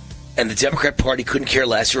 And the Democrat Party couldn't care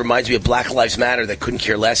less. It reminds me of Black Lives Matter that couldn't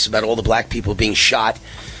care less about all the black people being shot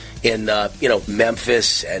in,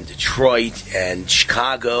 Memphis and Detroit and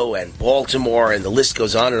Chicago and Baltimore, and the list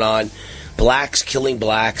goes on and on. Blacks killing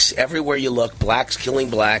blacks. Everywhere you look, blacks killing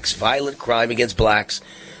blacks. Violent crime against blacks.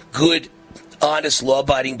 Good, honest,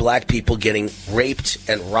 law-abiding black people getting raped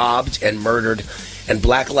and robbed and murdered. And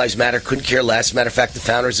Black Lives Matter couldn't care less. Matter of fact, the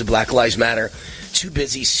founders of Black Lives Matter too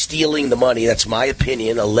busy stealing the money. That's my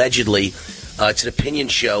opinion, allegedly. It's an opinion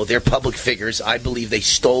show. They're public figures. I believe they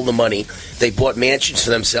stole the money. They bought mansions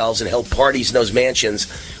for themselves and held parties in those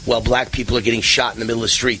mansions while black people are getting shot in the middle of the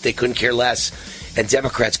street. They couldn't care less. And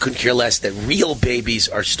Democrats couldn't care less that real babies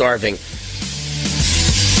are starving.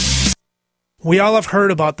 We all have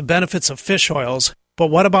heard about the benefits of fish oils, but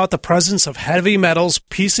what about the presence of heavy metals,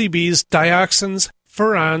 PCBs, dioxins,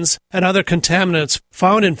 furans, and other contaminants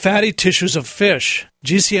found in fatty tissues of fish.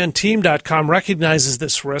 GCNteam.com recognizes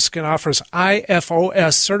this risk and offers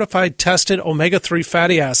IFOS certified tested omega-3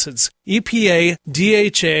 fatty acids. EPA,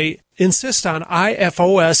 DHA, insist on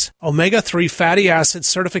IFOS omega-3 fatty acid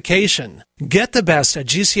certification. Get the best at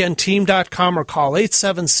GCNteam.com or call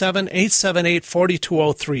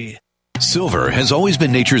 877-878-4203. Silver has always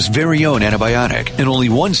been nature's very own antibiotic, and only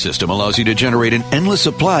one system allows you to generate an endless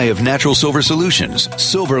supply of natural silver solutions.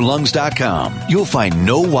 SilverLungs.com. You'll find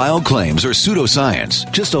no wild claims or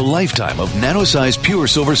pseudoscience, just a lifetime of nano-sized pure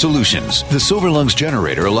silver solutions. The Silver Lungs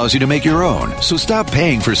generator allows you to make your own, so stop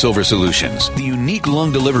paying for silver solutions. The unique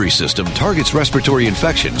lung delivery system targets respiratory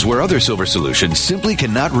infections where other silver solutions simply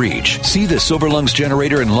cannot reach. See the Silver Lungs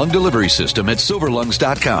generator and lung delivery system at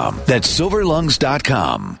SilverLungs.com. That's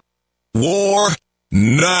SilverLungs.com. War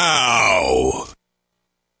now.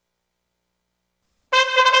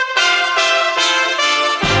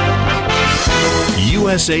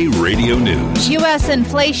 USA Radio News. U.S.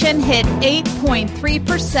 inflation hit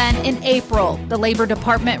 8.3% in April. The Labor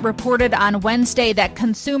Department reported on Wednesday that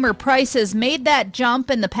consumer prices made that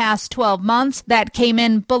jump in the past 12 months. That came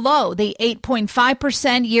in below the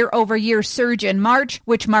 8.5% year-over-year surge in March,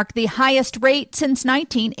 which marked the highest rate since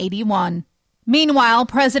 1981. Meanwhile,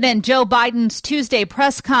 President Joe Biden's Tuesday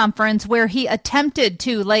press conference, where he attempted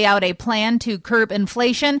to lay out a plan to curb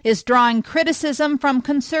inflation, is drawing criticism from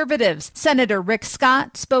conservatives. Senator Rick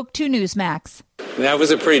Scott spoke to Newsmax. That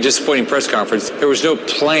was a pretty disappointing press conference. There was no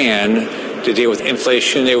plan to deal with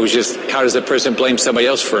inflation. It was just, how does the president blame somebody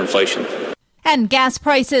else for inflation? And gas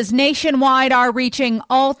prices nationwide are reaching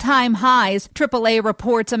all-time highs. AAA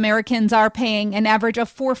reports Americans are paying an average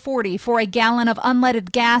of $4.40 for a gallon of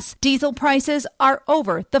unleaded gas. Diesel prices are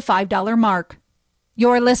over the $5 mark.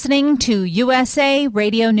 You're listening to USA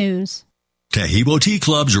Radio News. Tahibo Tea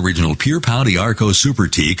Club's original Pure Pouty Arco Super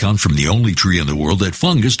Tea comes from the only tree in the world that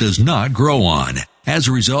fungus does not grow on. As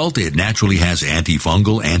a result, it naturally has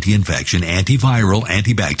antifungal, anti-infection, antiviral,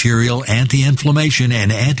 antibacterial, anti-inflammation,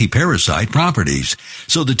 and anti-parasite properties.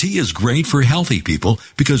 So the tea is great for healthy people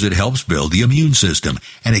because it helps build the immune system,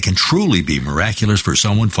 and it can truly be miraculous for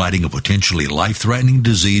someone fighting a potentially life-threatening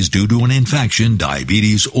disease due to an infection,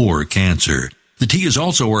 diabetes, or cancer. The tea is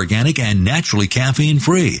also organic and naturally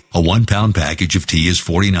caffeine-free. A 1-pound package of tea is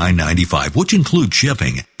 $49.95, which includes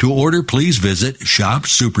shipping. To order, please visit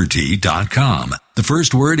shopsupertea.com. The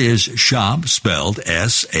first word is shop, spelled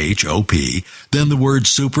S-H-O-P, then the word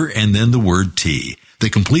super, and then the word tea. The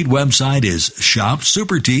complete website is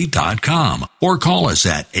shopsupertea.com, or call us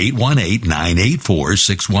at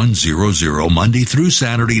 818-984-6100 Monday through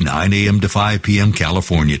Saturday, 9 a.m. to 5 p.m.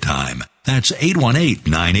 California time. That's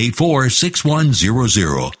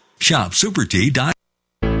 818-984-6100. ShopSuperTea.com.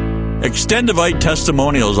 Extendivite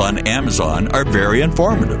testimonials on Amazon are very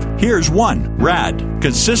informative. Here's one. RAD.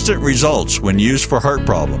 Consistent results when used for heart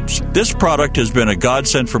problems. This product has been a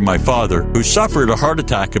godsend for my father, who suffered a heart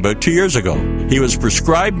attack about 2 years ago. He was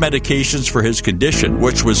prescribed medications for his condition,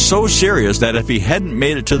 which was so serious that if he hadn't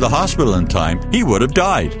made it to the hospital in time, he would have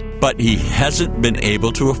died. But he hasn't been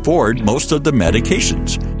able to afford most of the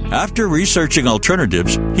medications. After researching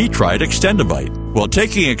alternatives, he tried Extendivite. While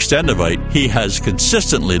taking Extendivite, he has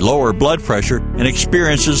consistently lower blood pressure and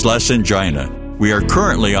experiences less angina. We are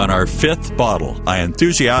currently on our 5th bottle. I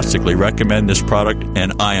enthusiastically recommend this product,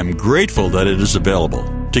 and I am grateful that it is available.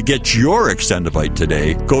 To get your Extendivite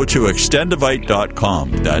today, go to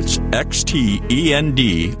extendivite.com. That's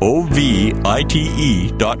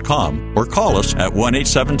XTENDOVITE.com, or call us at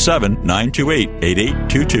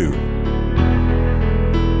 1-877-928-8822.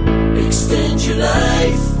 Extend your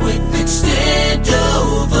life with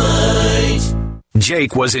Extendovite.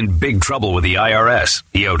 Jake was in big trouble with the IRS.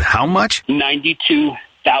 He owed how much?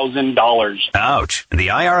 $92,000. Ouch. And the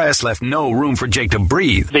IRS left no room for Jake to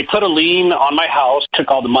breathe. They put a lien on my house, took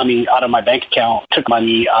all the money out of my bank account, took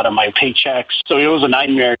money out of my paychecks. So it was a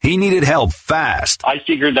nightmare. He needed help fast. I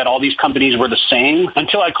figured that all these companies were the same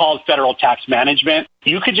until I called Federal Tax Management.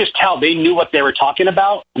 You could just tell they knew what they were talking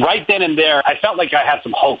about. Right then and there, I felt like I had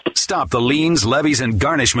some hope. Stop the liens, levies, and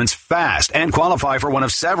garnishments fast and qualify for one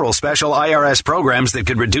of several special IRS programs that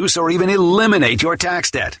could reduce or even eliminate your tax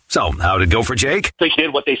debt. So, how'd it go for Jake? They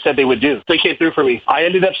did what they said they would do. They came through for me. I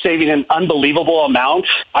ended up saving an unbelievable amount.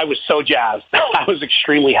 I was so jazzed. I was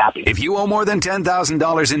extremely happy. If you owe more than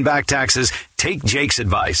 $10,000 in back taxes, take Jake's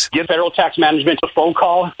advice. Give Federal Tax Management a phone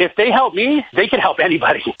call. If they help me, they can help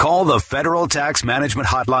anybody. Call the Federal Tax Management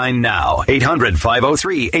Hotline now.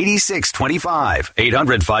 800-503-8625.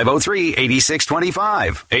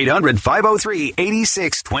 800-503-8625.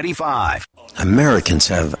 800-503-8625. Americans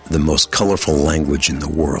have the most colorful language in the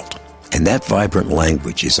world. And that vibrant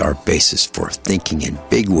language is our basis for thinking in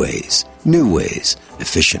big ways, new ways,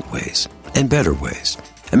 efficient ways, and better ways.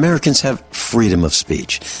 Americans have freedom of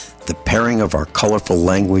speech. The pairing of our colorful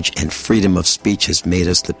language and freedom of speech has made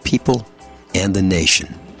us the people and the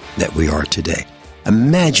nation that we are today.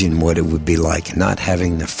 Imagine what it would be like not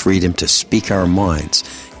having the freedom to speak our minds,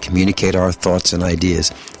 communicate our thoughts and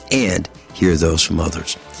ideas, and hear those from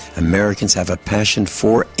others. Americans have a passion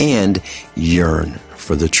for and yearn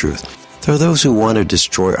for the truth. There are those who want to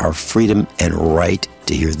destroy our freedom and right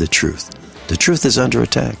to hear the truth. The truth is under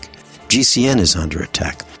attack. GCN is under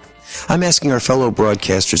attack. I'm asking our fellow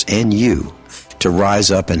broadcasters and you to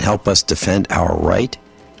rise up and help us defend our right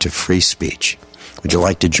to free speech. Would you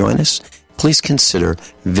like to join us? Please consider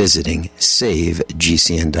visiting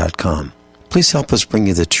SaveGCN.com. Please help us bring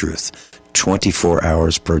you the truth 24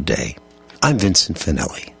 hours per day. I'm Vincent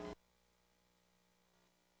Finelli.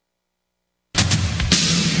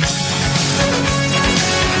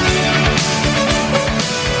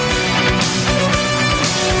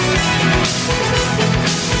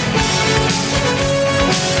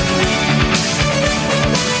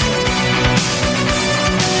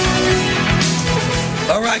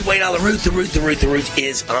 Wayne on the root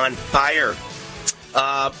is on fire.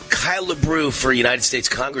 Kyle LeBrew for United States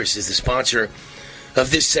Congress is the sponsor of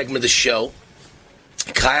this segment of the show.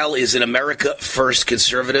 Kyle is an America First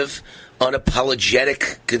conservative,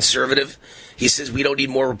 unapologetic conservative. He says we don't need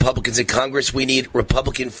more Republicans in Congress. We need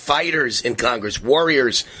Republican fighters in Congress,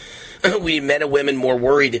 warriors. We need men and women more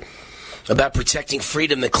worried about protecting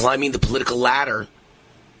freedom than climbing the political ladder.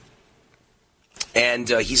 And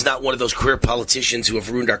he's not one of those career politicians who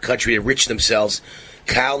have ruined our country to enrich themselves.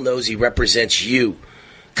 Kyle knows he represents you.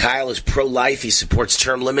 Kyle is pro-life. He supports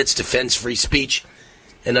term limits, defends free speech,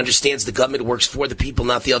 and understands the government works for the people,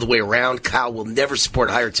 not the other way around. Kyle will never support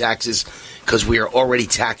higher taxes because we are already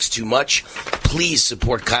taxed too much. Please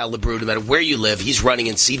support Kyle LeBrew no matter where you live. He's running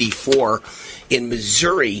in CD4 in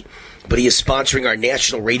Missouri, but he is sponsoring our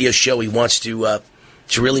national radio show. He wants to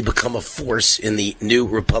really become a force in the new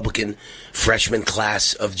Republican freshman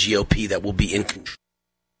class of GOP that will be in control.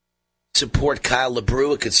 Support Kyle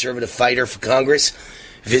LeBrew, a conservative fighter for Congress.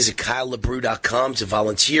 Visit KyleLeBrew.com to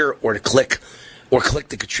volunteer or to click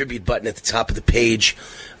the contribute button at the top of the page.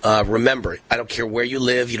 Remember, I don't care where you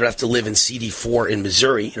live. You don't have to live in CD4 in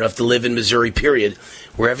Missouri. You don't have to live in Missouri, period.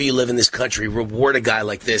 Wherever you live in this country, reward a guy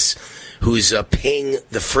like this who's paying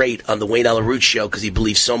the freight on the Wayne Allyn Root Show because he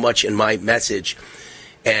believes so much in my message.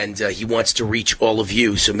 And he wants to reach all of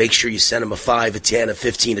you. So make sure you send him a 5, a 10, a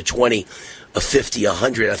 15, a 20, a 50,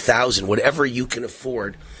 100, 1,000, whatever you can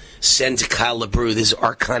afford. Send to Kyle LeBrew. This is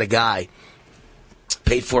our kind of guy.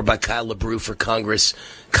 Paid for by Kyle LeBrew for Congress.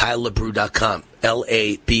 KyleLeBrew.com.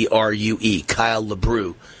 LABRUE.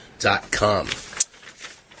 KyleLeBrew.com.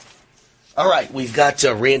 All right, we've got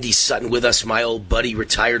Randy Sutton with us, my old buddy,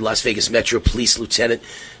 retired Las Vegas Metro Police Lieutenant,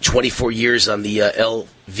 24 years on the LVMPD,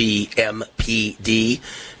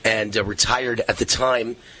 and retired at the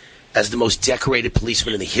time as the most decorated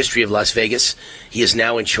policeman in the history of Las Vegas. He is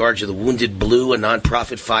now in charge of the Wounded Blue, a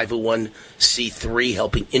nonprofit 501c3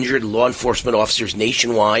 helping injured law enforcement officers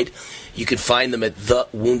nationwide. You can find them at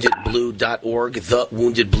thewoundedblue.org,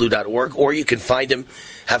 thewoundedblue.org, or you can find him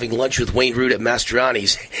having lunch with Wayne Root at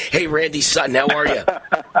Mastriani's. Hey, Randy Sutton, how are you?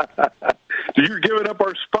 You're giving up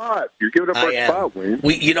our spot. You're giving up our spot, Wayne.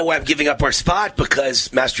 You know why I'm giving up our spot? Because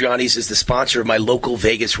Mastriani's is the sponsor of my local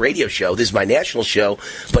Vegas radio show. This is my national show,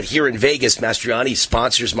 but here in Vegas, Mastriani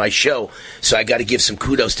sponsors my show. So I got to give some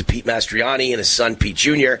kudos to Pete Mastriani and his son, Pete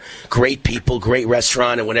Jr. Great people, great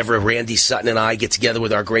restaurant, and whenever Randy Sutton and I get together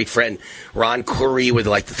with our great friend Ron Curry, with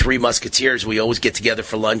like the Three Musketeers, we always get together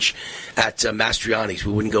for lunch at Mastriani's.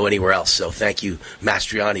 We wouldn't go anywhere else. So thank you,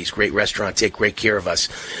 Mastriani's. Great restaurant. Take great care of us.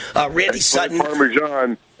 Randy Sutton.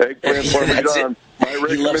 Parmesan, eggplant Parmesan.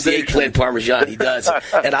 He loves the eggplant Parmesan. He does.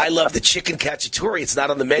 And I love the chicken cacciatore. It's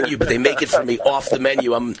not on the menu, but they make it for me off the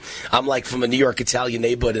menu. I'm like from a New York Italian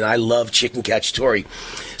neighborhood, and I love chicken cacciatore.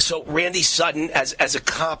 So, Randy Sutton, as a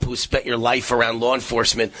cop who spent your life around law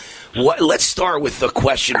enforcement, let's start with the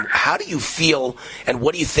question, how do you feel and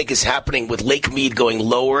what do you think is happening with Lake Mead going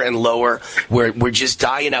lower and lower? We're just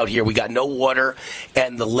dying out here. We got no water,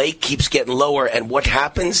 and the lake keeps getting lower. And what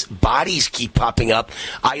happens? Bodies keep popping up.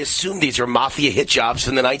 I assume these are mafia hit jobs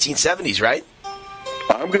from the 1970s, right?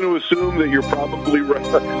 I'm going to assume that you're probably right.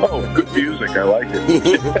 Oh, good music. I like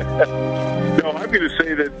it. No, I'm going to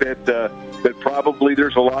say that probably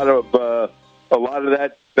there's a lot of that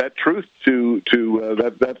truth to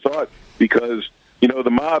that thought, because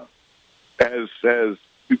the mob has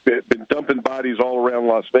been dumping bodies all around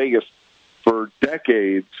Las Vegas for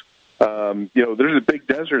decades. There's a big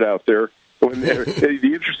desert out there.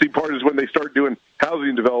 The interesting part is when they start doing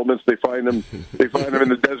housing developments, they find them in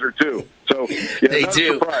the desert too. So they not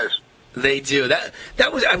do. A surprise. They do. That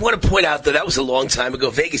was. I want to point out that was a long time ago.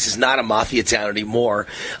 Vegas is not a mafia town anymore,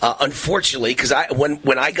 unfortunately. Because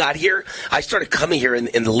when I got here, I started coming here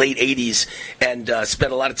in the late '80s and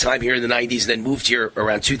spent a lot of time here in the '90s, and then moved here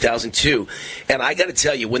around 2002. And I got to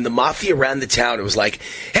tell you, when the mafia ran the town, it was like,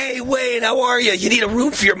 "Hey, Wayne, how are you? You need a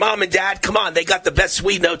room for your mom and dad? Come on, they got the best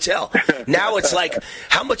suite in the hotel." Now it's like,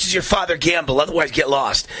 "How much does your father gamble? Otherwise, get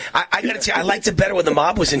lost." I got to tell you, I liked it better when the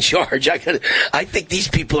mob was in charge. I think these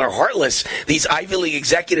people are heartless. These Ivy League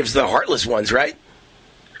executives, the heartless ones, right?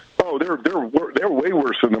 Oh, they're way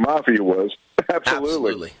worse than the mafia was.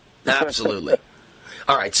 Absolutely.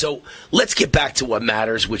 All right, so let's get back to what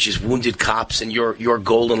matters, which is wounded cops and your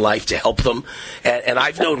goal in life to help them. And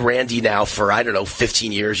I've known Randy now for,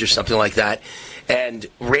 15 years or something like that. And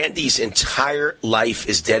Randy's entire life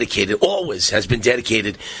is always has been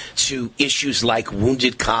dedicated to issues like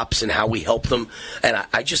wounded cops and how we help them. And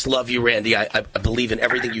I just love you, Randy. I believe in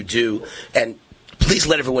everything you do. And please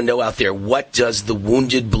let everyone know out there, what does the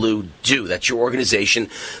Wounded Blue do? That's your organization,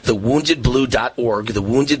 thewoundedblue.org,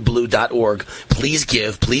 thewoundedblue.org. Please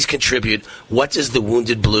give, please contribute. What does the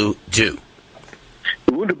Wounded Blue do?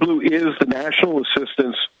 The Wounded Blue is the national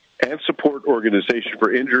assistance and support organization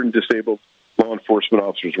for injured and disabled law enforcement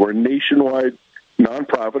officers. We're a nationwide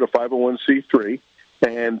nonprofit, a 501c3,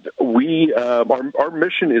 and our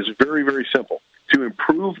mission is very, very simple: to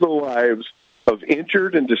improve the lives of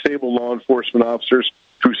injured and disabled law enforcement officers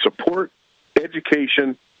through support,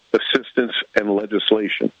 education, assistance, and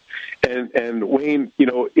legislation. And Wayne,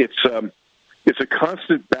 it's a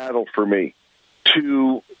constant battle for me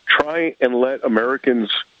to try and let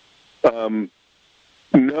Americans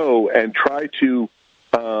know and try to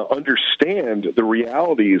understand the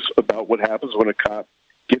realities about what happens when a cop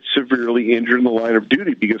gets severely injured in the line of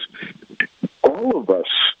duty, because all of us,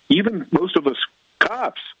 even most of us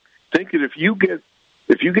cops, think that if you get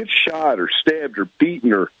shot or stabbed or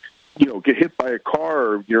beaten or get hit by a car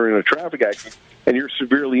or you're in a traffic accident and you're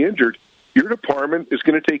severely injured, your department is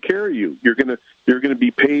going to take care of you. You're going to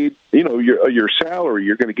be paid, your salary.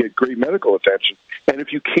 You're going to get great medical attention. And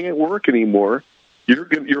if you can't work anymore,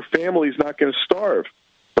 your family's not going to starve.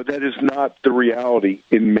 But that is not the reality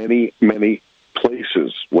in many, many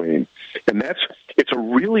places, Wayne. And it's a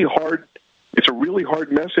really hard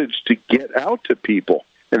message to get out to people.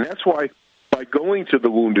 And that's why by going to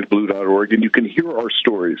thewoundedblue.org, and you can hear our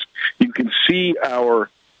stories, you can see our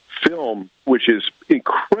film, which is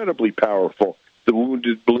incredibly powerful, The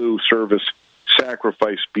Wounded Blue Service,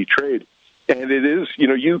 Sacrifice, Betrayed. And it is,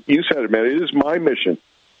 you said it, man, it is my mission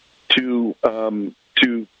to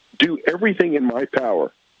do everything in my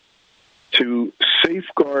power to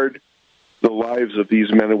safeguard the lives of these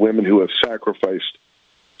men and women who have sacrificed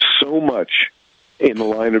so much in the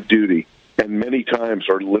line of duty and many times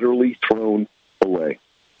are literally thrown away.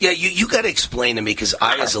 Yeah, you got to explain to me, because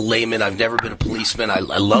I, as a layman, I've never been a policeman. I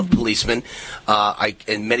love policemen.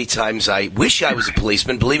 And many times I wish I was a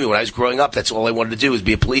policeman. Believe me, when I was growing up, that's all I wanted to do was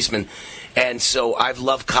be a policeman. And so I've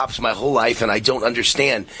loved cops my whole life, and I don't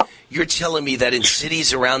understand. You're telling me that in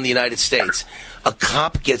cities around the United States, a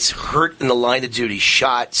cop gets hurt in the line of duty,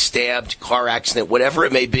 shot, stabbed, car accident, whatever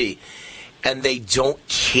it may be, and they don't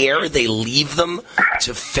care. They leave them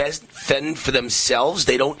to fend for themselves.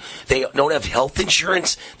 They don't have health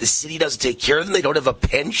insurance. The city doesn't take care of them. They don't have a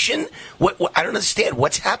pension. What I don't understand.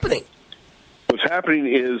 What's happening? What's happening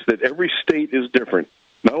is that every state is different.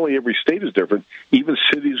 Not only every state is different, even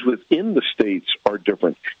cities within the states are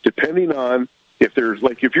different, depending on if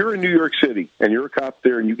you're in New York City and you're a cop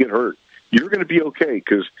there and you get hurt, you're going to be okay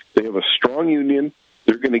because they have a strong union.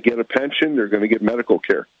 They're going to get a pension. They're going to get medical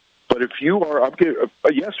care. But if you are,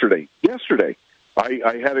 yesterday, I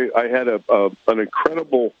had an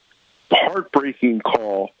incredible, heartbreaking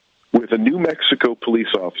call with a New Mexico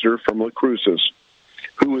police officer from La Cruces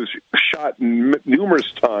who was shot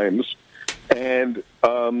numerous times and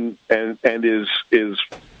is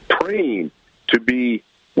praying to be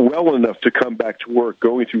well enough to come back to work,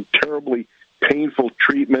 going through terribly painful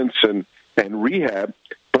treatments and rehab.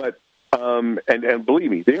 But and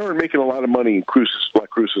believe me, they aren't making a lot of money in La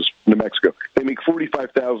Cruces, New Mexico. They make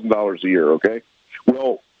 $45,000 a year. Okay,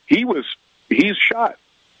 well he's shot.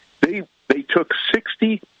 They took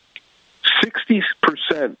 60%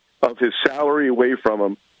 of his salary away from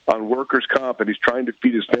him on workers' comp, and he's trying to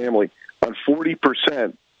feed his family on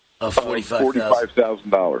 40% of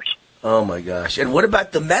 $45,000. Oh, my gosh. And what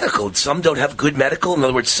about the medical? Some don't have good medical? In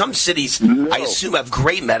other words, some cities, I assume, have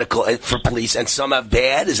great medical for police, and some have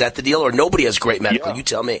bad? Is that the deal? Or nobody has great medical? Yeah. You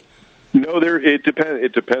tell me. No, it depends.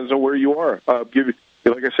 It depends on where you are. Like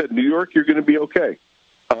I said, New York, you're going to be okay.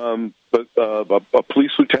 But a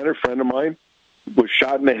police lieutenant friend of mine was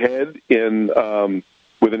shot in the head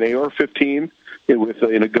with an AR-15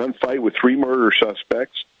 in a gunfight with 3 murder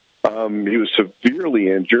suspects. He was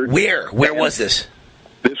severely injured. Where was this?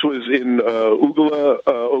 This was in Eugula,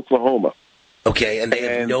 Oklahoma. Okay, and they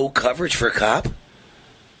have no coverage for a cop?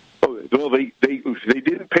 Oh, well, they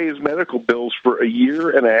didn't pay his medical bills for a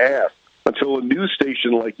year and a half until a news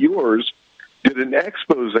station like yours did an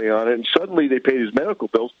expose on it, and suddenly they paid his medical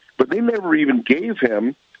bills, but they never even gave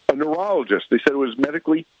him a neurologist. They said it was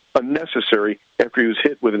medically unnecessary after he was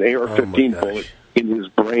hit with an AR-15 bullet in his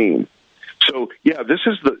brain. So, yeah, this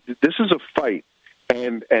is a fight,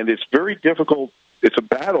 and it's very difficult. It's a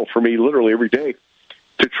battle for me literally every day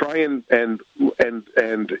to try and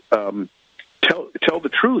tell the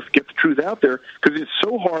truth, get the truth out there, because it's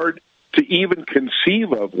so hard to even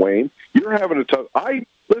conceive of, Wayne. You're having a tough...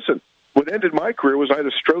 Listen, what ended my career was I had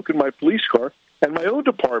a stroke in my police car, and my own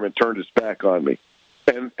department turned its back on me.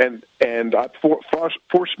 And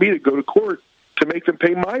forced me to go to court to make them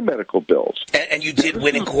pay my medical bills. And you did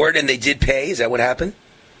win in court, and they did pay? Is that what happened?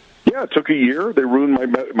 Yeah, it took a year. They ruined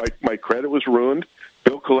my credit was ruined.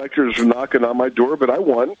 Bill collectors were knocking on my door, but I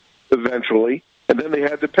won eventually, and then they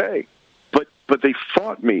had to pay. But they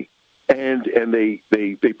fought me, and they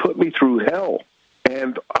put me through hell.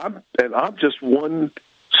 And I'm just one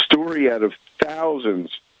story out of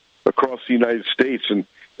thousands across the United States. And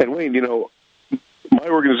Wayne, you know, my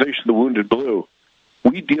organization, the Wounded Blue,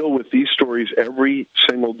 we deal with these stories every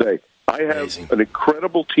single day. I have an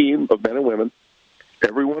incredible team of men and women.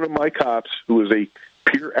 Every one of my cops who is a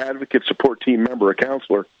peer advocate support team member, a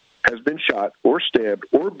counselor, has been shot or stabbed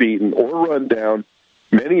or beaten or run down.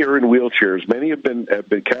 Many are in wheelchairs. Many have been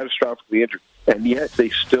catastrophically injured, and yet they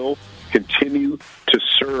still continue to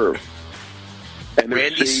serve. And they're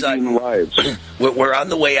Randy saving lives. We're on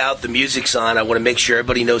the way out. The music's on. I want to make sure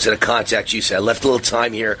everybody knows how to contact you. So I left a little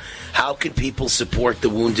time here. How can people support the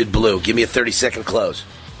Wounded Blue? Give me a 30-second close.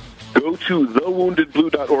 Go to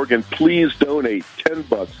thewoundedblue.org and please donate $10,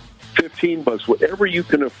 $15, whatever you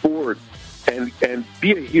can afford, and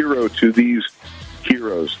be a hero to these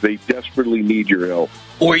heroes. They desperately need your help.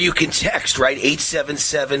 Or you can text, right?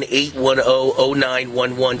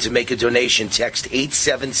 877-810-0911 to make a donation. Text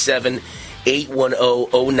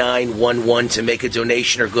 877-810-0911 to make a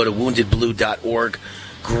donation, or go to woundedblue.org.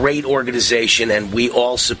 Great organization, and we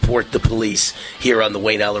all support the police here on the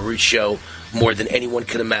Wayne Allyn Root Show more than anyone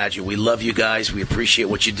can imagine. We love you guys. We appreciate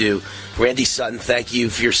what you do. Randy Sutton, thank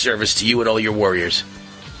you for your service to you and all your warriors.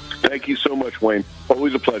 Thank you so much, Wayne.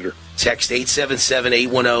 Always a pleasure. Text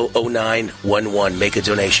 877-810-0911. Make a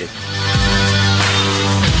donation.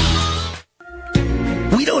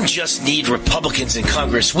 We don't just need Republicans in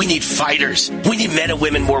Congress. We need fighters. We need men and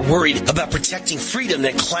women more worried about protecting freedom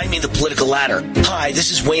than climbing the political ladder. Hi,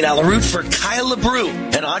 this is Wayne Allyn Root for Kyle LeBrew,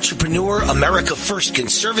 an entrepreneur, America First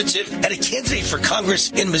conservative, and a candidate for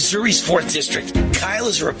Congress in Missouri's 4th District. Kyle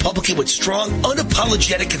is a Republican with strong,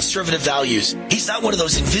 unapologetic conservative values. He's not one of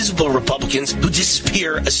those invisible Republicans who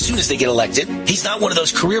disappear as soon as they get elected. He's not one of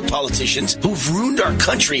those career politicians who've ruined our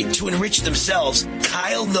country to enrich themselves.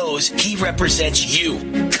 Kyle knows he represents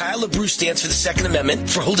you. Kyle LeBrew stands for the Second Amendment,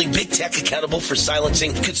 for holding big tech accountable for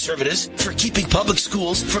silencing conservatives, for keeping public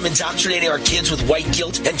schools from indoctrinating our kids with white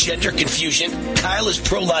guilt and gender confusion. Kyle is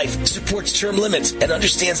pro-life, supports term limits, and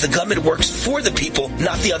understands the government works for the people,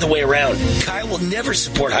 not the other way around. Kyle will never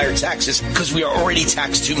support higher taxes because we are already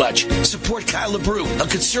taxed too much. Support Kyle LeBrew, a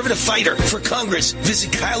conservative fighter for Congress.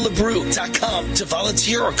 Visit KyleLeBrew.com to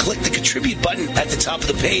volunteer or click the contribute button at the top of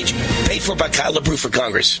the page. Paid for by Kyle LeBrew for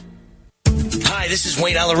Congress. Hi, this is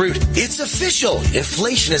Wayne Allyn Root. It's official.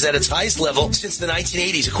 Inflation is at its highest level since the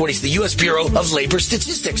 1980s, according to the U.S. Bureau of Labor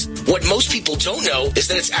Statistics. What most people don't know is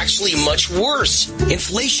that it's actually much worse.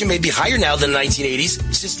 Inflation may be higher now than the 1980s,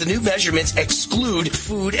 since the new measurements exclude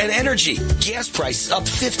food and energy. Gas prices up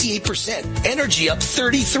 58%. Energy up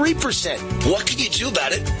 33%. What can you do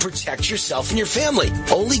about it? Protect yourself and your family.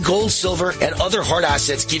 Only gold, silver, and other hard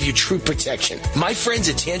assets give you true protection. My friends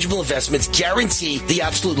at Tangible Investments guarantee the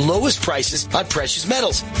absolute lowest prices on precious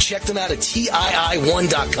metals. Check them out at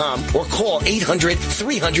TII1.com or call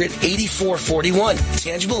 800-300-8441.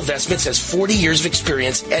 Tangible Investments has 40 years of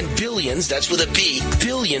experience and billions, that's with a B,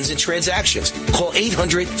 billions in transactions. Call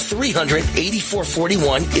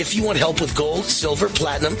 800-300-8441 if you want help with gold, silver,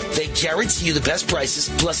 platinum. They guarantee you the best prices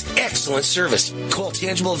plus excellent service. Call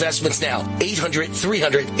Tangible Investments now,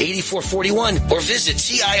 800-300-8441, or visit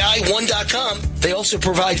TII1.com. They also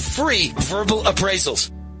provide free verbal appraisals.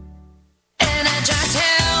 Energize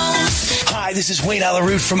Health. Hi, this is Wayne Allyn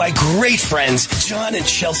Root from my great friends, John and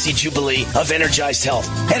Chelsea Jubilee of Energized Health.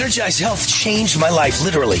 Energized Health changed my life,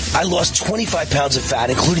 literally. I lost 25 pounds of fat,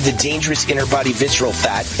 including the dangerous inner body visceral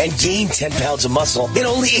fat, and gained 10 pounds of muscle in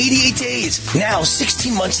only 88 days. Now,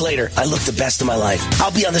 16 months later, I look the best of my life.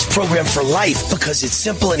 I'll be on this program for life because it's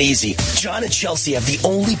simple and easy. John and Chelsea have the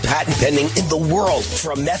only patent pending in the world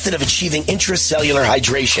for a method of achieving intracellular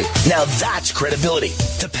hydration. Now that's credibility.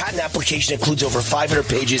 The patent application includes over 500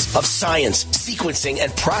 pages of science, sequencing,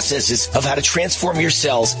 and processes of how to transform your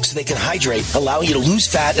cells so they can hydrate, allowing you to lose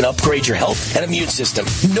fat and upgrade your health and immune system.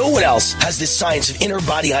 No one else has this science of inner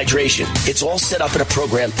body hydration. It's all set up in a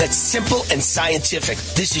program that's simple and scientific.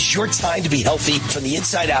 This is your time to be healthy from the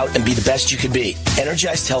inside out and be the best you can be.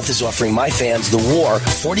 Energized Health is offering my fans, The War,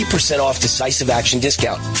 40% off decisive action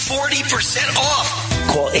discount. 40% off!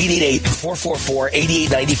 Call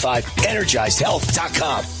 888-444-8895,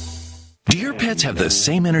 EnergizedHealth.com. Do your pets have the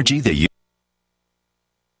same energy that you...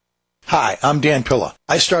 Hi, I'm Dan Pilla.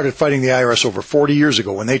 I started fighting the IRS over 40 years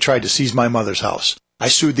ago when they tried to seize my mother's house. I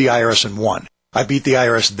sued the IRS and won. I beat the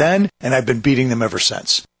IRS then, and I've been beating them ever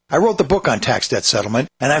since. I wrote the book on tax debt settlement,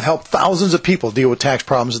 and I've helped thousands of people deal with tax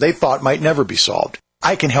problems they thought might never be solved.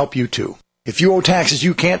 I can help you too. If you owe taxes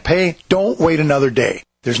you can't pay, don't wait another day.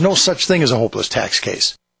 There's no such thing as a hopeless tax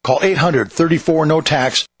case. Call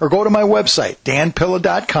 800-34-NO-TAX or go to my website,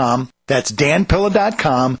 danpilla.com. That's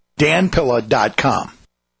danpilla.com, danpilla.com.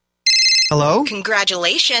 Hello?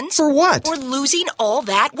 Congratulations. For what? For losing all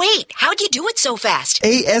that weight. How'd you do it so fast?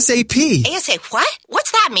 ASAP. ASAP what?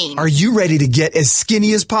 What's that mean? Are you ready to get as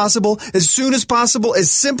skinny as possible, as soon as possible, as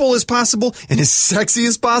simple as possible, and as sexy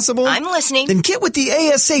as possible? I'm listening. Then get with the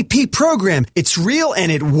ASAP program. It's real and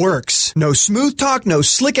it works. No smooth talk, no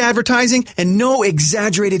slick advertising, and no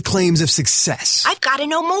exaggerated claims of success. I've got to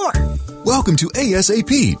know more. Welcome to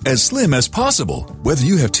ASAP, as slim as possible. Whether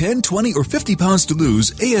you have 10, 20, or 50 pounds to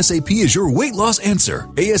lose, ASAP is your weight loss answer.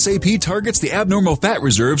 ASAP targets the abnormal fat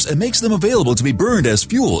reserves and makes them available to be burned as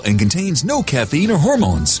fuel and contains no caffeine or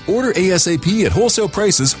hormones. Order ASAP at wholesale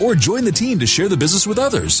prices or join the team to share the business with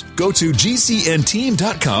others. Go to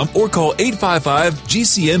GCNteam.com or call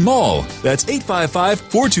 855-GCN-MALL. That's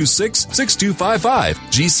 855-426-6255.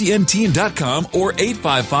 GCNteam.com or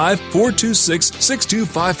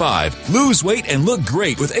 855-426-6255. Lose weight and look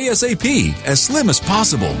great with ASAP, as slim as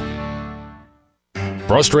possible.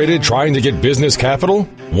 Frustrated trying to get business capital?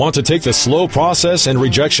 Want to take the slow process and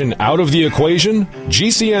rejection out of the equation?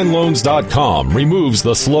 GCNloans.com removes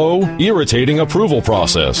the slow, irritating approval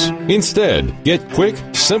process. Instead, get quick,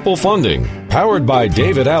 simple funding. Powered by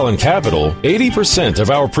David Allen Capital, 80%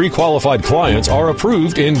 of our pre-qualified clients are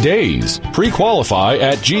approved in days. Pre-qualify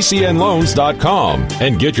at GCNloans.com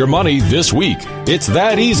and get your money this week. It's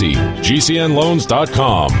that easy.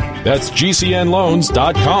 GCNloans.com. That's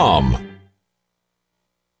GCNloans.com.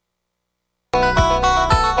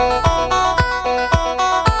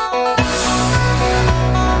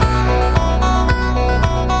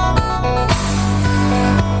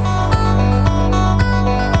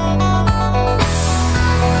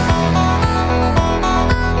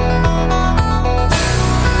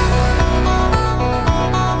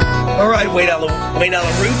 Wayne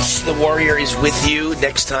Allyn Root, the Warrior, is with you.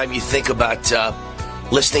 Next time you think about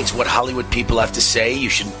listening to what Hollywood people have to say, you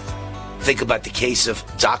should think about the case of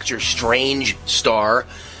Doctor Strange star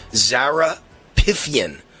Zara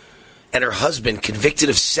Piffian and her husband convicted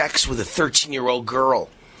of sex with a 13-year-old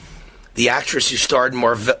girl. The actress who starred in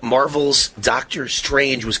Marvel's Doctor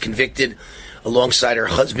Strange was convicted alongside her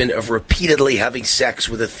husband of repeatedly having sex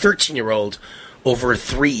with a 13-year-old over a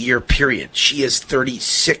 3-year period. She is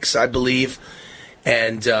 36, I believe,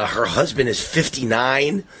 and her husband is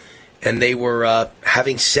 59, and they were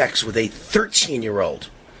having sex with a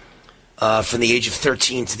 13-year-old from the age of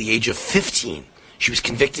 13 to the age of 15. She was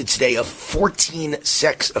convicted today of 14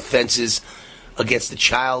 sex offenses against the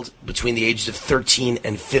child between the ages of 13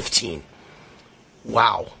 and 15.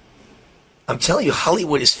 Wow. I'm telling you,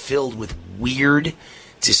 Hollywood is filled with weird,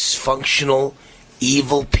 dysfunctional,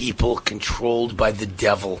 evil people controlled by the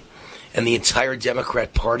devil. And the entire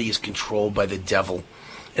Democrat Party is controlled by the devil.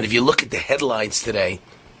 And if you look at the headlines today,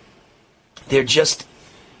 they're just,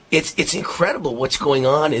 it's incredible what's going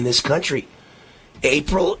on in this country.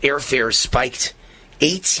 April airfares spiked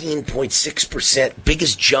 18.6%,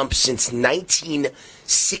 biggest jump since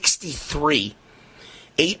 1963.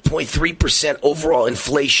 8.3% overall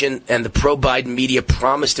inflation, and the pro-Biden media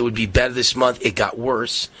promised it would be better this month. It got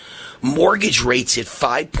worse. Mortgage rates at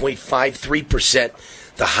 5.53%,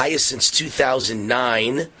 the highest since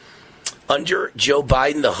 2009. Under Joe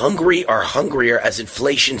Biden, the hungry are hungrier as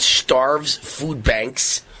inflation starves food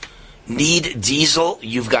banks. Need diesel,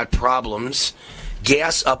 you've got problems.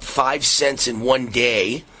 Gas up 5 cents in one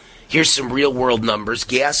day. Here's some real-world numbers.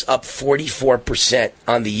 Gas up 44%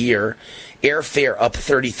 on the year. Airfare up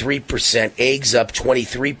 33%. Eggs up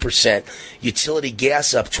 23%. Utility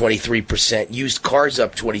gas up 23%. Used cars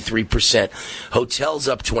up 23%. Hotels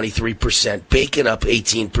up 23%. Bacon up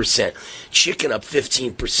 18%. Chicken up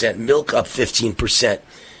 15%. Milk up 15%.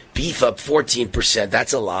 Beef up 14%.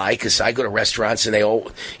 That's a lie, because I go to restaurants and they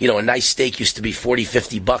all, a nice steak used to be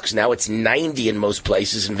 $40, $50. Now it's $90 in most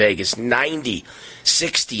places in Vegas. $90,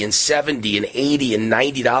 $60, and $70, and $80, and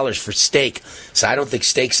 $90 for steak. So I don't think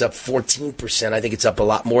steak's up 14%. I think it's up a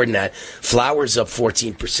lot more than that. Flour's up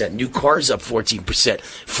 14%. New cars up 14%.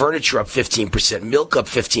 Furniture up 15%. Milk up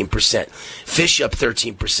 15%. Fish up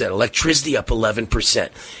 13%. Electricity up 11%.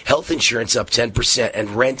 Health insurance up 10%. And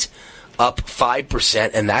rent up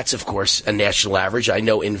 5%, and that's, of course, a national average. I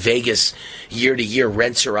know in Vegas, year to year,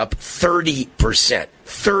 rents are up 30%.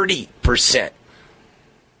 30%.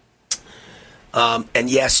 And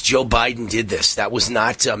yes, Joe Biden did this. That was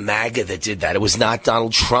not MAGA that did that. It was not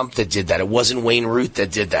Donald Trump that did that. It wasn't Wayne Root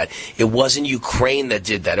that did that. It wasn't Ukraine that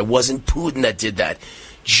did that. It wasn't Putin that did that.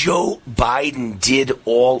 Joe Biden did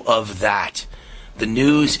all of that. The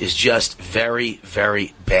news is just very,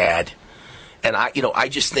 very bad. And I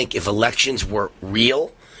just think if elections were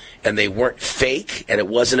real and they weren't fake and it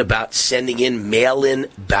wasn't about sending in mail-in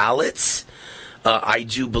ballots, I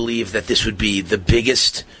do believe that this would be the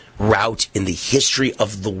biggest rout in the history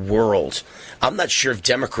of the world. I'm not sure if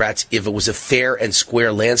Democrats, if it was a fair and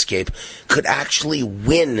square landscape, could actually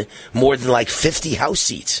win more than like 50 House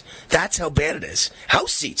seats. That's how bad it is.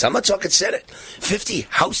 House seats. I'm not talking Senate. 50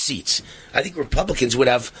 House seats. I think Republicans would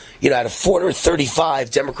have, out of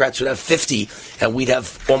 435, Democrats would have 50, and we'd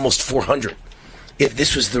have almost 400. If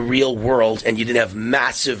this was the real world and you didn't have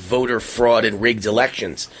massive voter fraud and rigged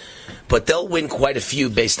elections. But they'll win quite a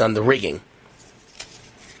few based on the rigging.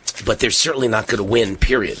 But they're certainly not going to win,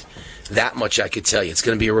 period. That much I could tell you. It's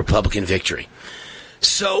going to be a Republican victory.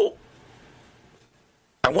 So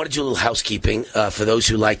I want to do a little housekeeping for those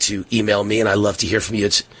who like to email me, and I love to hear from you.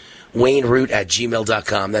 It's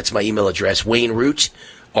WayneRoot@gmail.com. That's my email address. WayneRoot,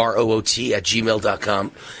 ROOT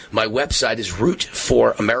 @gmail.com. My website is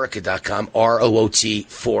root4america.com,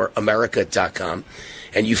 ROOT4america.com.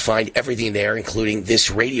 And you find everything there, including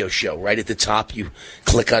this radio show. Right at the top, you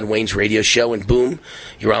click on Wayne's radio show, and boom,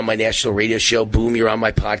 you're on my national radio show. Boom, you're on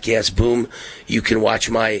my podcast. Boom, you can watch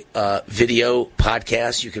my video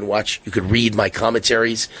podcast. You can read my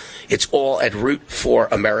commentaries. It's all at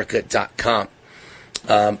root4america.com.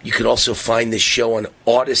 You can also find this show on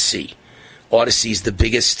Odyssey. Odyssey is the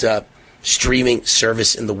biggest streaming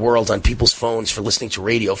service in the world on people's phones for listening to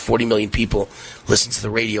radio. 40 million people listen to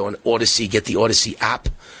the radio on Odyssey. Get the Odyssey app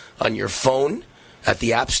on your phone at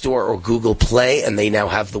the App Store or Google Play, and they now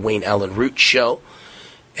have the Wayne Allen Root Show.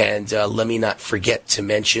 And let me not forget to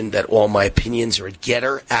mention that all my opinions are at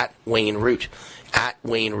Getter, at Wayne Root. At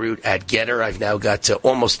Wayne Root at Getter. I've now got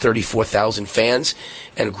almost 34,000 fans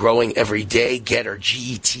and growing every day. Getter,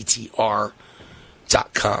 GETTR.com.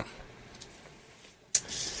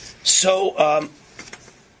 So,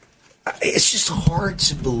 it's just hard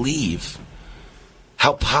to believe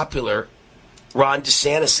how popular Ron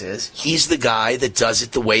DeSantis is. He's the guy that does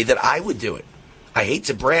it the way that I would do it. I hate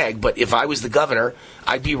to brag, but if I was the governor,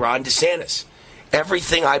 I'd be Ron DeSantis.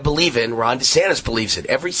 Everything I believe in, Ron DeSantis believes in.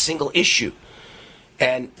 Every single issue.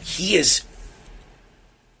 And he is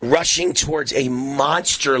rushing towards a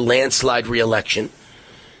monster landslide re-election.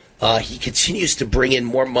 He continues to bring in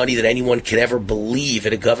more money than anyone could ever believe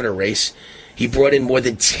in a governor race. He brought in more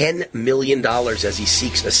than $10 million as he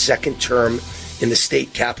seeks a second term in the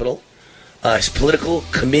state capitol. His political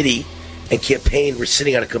committee and campaign were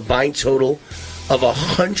sitting on a combined total of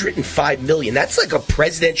 $105 million. That's like a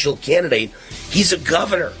presidential candidate. He's a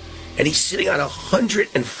governor, and he's sitting on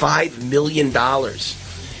 $105 million.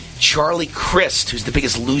 Charlie Crist, who's the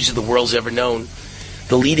biggest loser the world's ever known,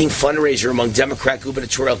 the leading fundraiser among Democrat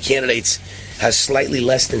gubernatorial candidates, has slightly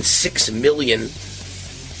less than $6 million.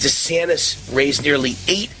 DeSantis raised nearly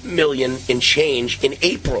 $8 million in change in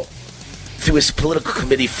April through his political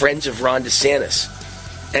committee, Friends of Ron DeSantis,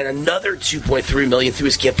 and another $2.3 million through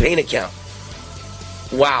his campaign account.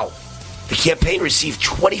 Wow. The campaign received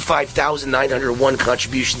 25,901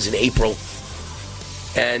 contributions in April,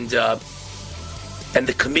 and the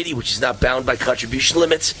committee, which is not bound by contribution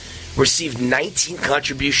limits, received 19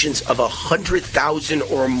 contributions of 100,000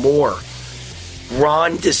 or more.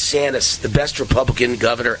 Ron DeSantis, the best Republican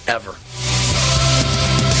governor ever.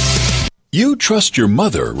 You trust your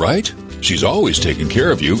mother, right? She's always taken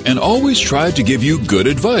care of you and always tried to give you good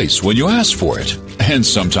advice when you asked for it. And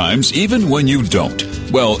sometimes even when you don't.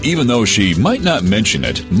 Well, even though she might not mention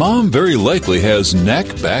it, Mom very likely has neck,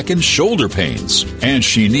 back, and shoulder pains. And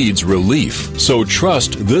she needs relief. So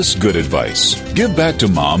trust this good advice. Give back to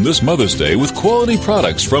Mom this Mother's Day with quality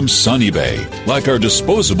products from Sunny Bay, like our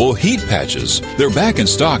disposable heat patches. They're back in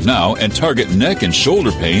stock now and target neck and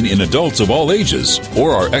shoulder pain in adults of all ages.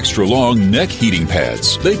 Or our extra long neck heating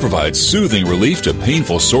pads. They provide soothing relief to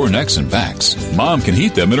painful sore necks and backs. Mom can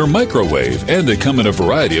heat them in her microwave, and they come in a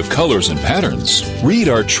variety of colors and patterns. Read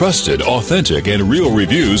our trusted, authentic, and real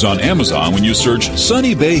reviews on Amazon when you search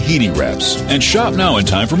Sunny Bay Heating Wraps. And shop now in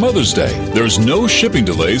time for Mother's Day. There's no shipping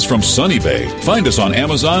delays from Sunny Bay. Find us on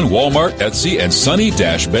Amazon, Walmart, Etsy, and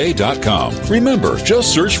sunny-bay.com. Remember,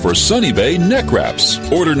 just search for Sunny Bay Neck Wraps.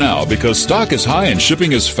 Order now because stock is high and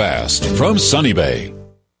shipping is fast. From Sunny Bay.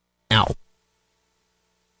 Ow.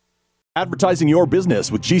 Advertising your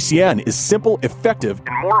business with GCN is simple, effective,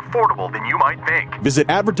 and more affordable than you might think. Visit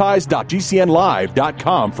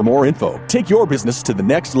advertise.gcnlive.com for more info. Take your business to the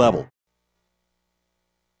next level.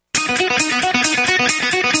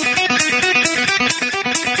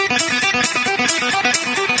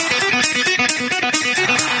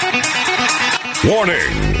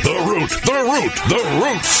 Warning! The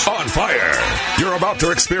root's on fire! You're about to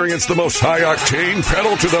experience the most high-octane,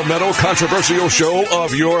 pedal-to-the-metal controversial show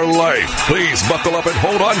of your life. Please buckle up and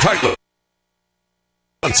hold on tightly.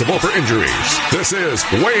 Responsible for injuries. This is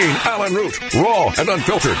Wayne Allen Root, raw and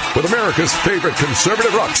unfiltered, with America's favorite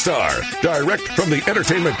conservative rock star, direct from the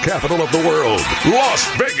entertainment capital of the world, Las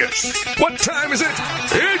Vegas. What time is it?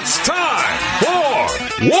 It's time for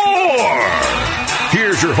War!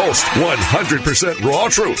 Here's your host, 100% raw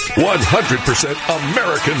truth, 100%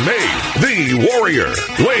 American-made, the warrior,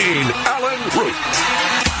 Wayne Allen Root.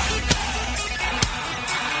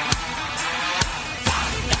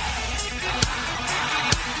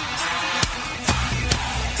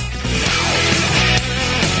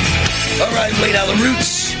 All right, Wayne Allen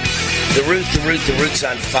Roots. The root's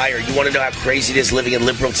on fire. You want to know how crazy it is living in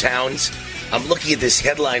liberal towns? I'm looking at this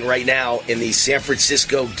headline right now in the San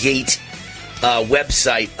Francisco Gate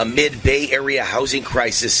website. Amid Bay Area housing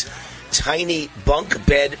crisis, tiny bunk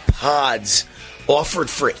bed pods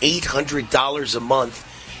offered for $800 a month.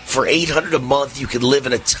 For $800 a month, you could live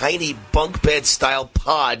in a tiny bunk bed style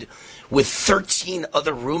pod with 13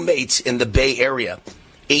 other roommates in the Bay Area.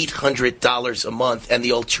 $800 a month. And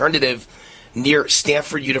the alternative near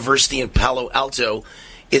Stanford University in Palo Alto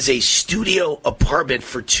is a studio apartment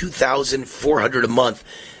for $2,400 a month.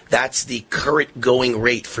 That's the current going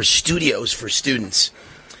rate for studios for students.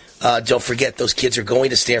 Don't forget, those kids are going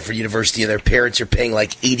to Stanford University, and their parents are paying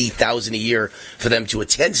like $80,000 a year for them to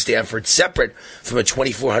attend Stanford, separate from a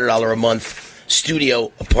 $2,400 a month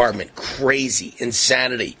studio apartment. Crazy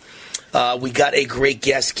insanity. We got a great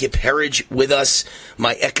guest, Kip Herriage, with us,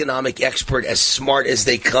 my economic expert, as smart as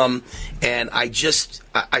they come. And I've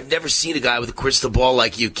never seen a guy with a crystal ball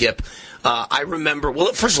like you, Kip. I remember,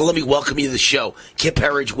 well, first of all, let me welcome you to the show. Kip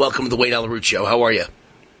Herriage, welcome to the Wayne Allen Root Show. How are you?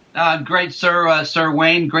 Great, sir. Sir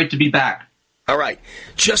Wayne, great to be back. All right.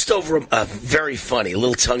 Just over very funny, a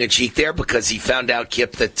little tongue-in-cheek there, because he found out,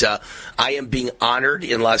 Kip, that I am being honored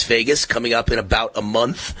in Las Vegas coming up in about a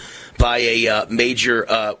month by a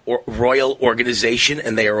major royal organization,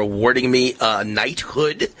 and they are awarding me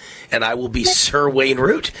knighthood, and I will be Sir Wayne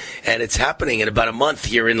Root. And it's happening in about a month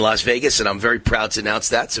here in Las Vegas, and I'm very proud to announce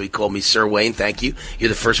that. So he called me Sir Wayne. Thank you. You're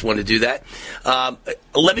the first one to do that.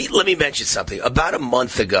 Let me mention something. About a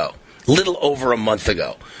month ago, little over a month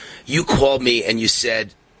ago, you called me and you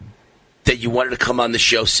said that you wanted to come on the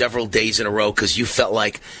show several days in a row because you felt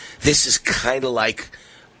like this is kind of like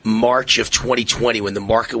March of 2020 when the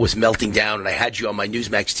market was melting down, and I had you on my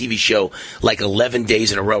Newsmax TV show like 11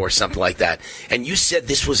 days in a row or something like that. And you said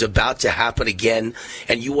this was about to happen again,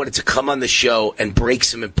 and you wanted to come on the show and break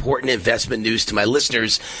some important investment news to my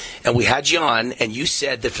listeners. And we had you on, and you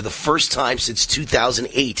said that for the first time since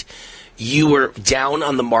 2008, you were down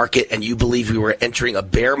on the market and you believe we were entering a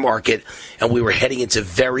bear market and we were heading into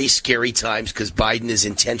very scary times because Biden is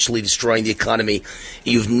intentionally destroying the economy.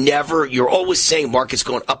 You're always saying market's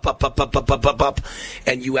going up,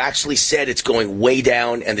 and you actually said it's going way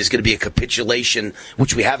down and there's going to be a capitulation,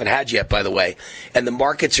 which we haven't had yet, by the way. And the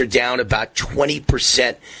markets are down about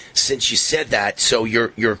 20% since you said that. So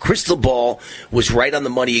your crystal ball was right on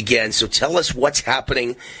the money again. So tell us what's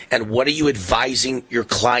happening and what are you advising your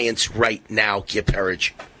clients right now, Kip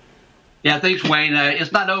Herriage? Yeah, thanks, Wayne.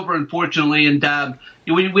 It's not over, unfortunately. And,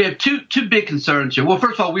 we have two big concerns here. Well,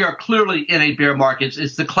 first of all, we are clearly in a bear market.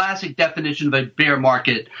 It's the classic definition of a bear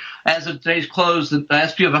market. As of today's close, the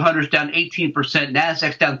S&P 500 is down 18%,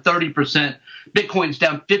 Nasdaq's down 30%, Bitcoin's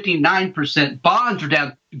down 59%, bonds are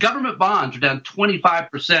down, government bonds are down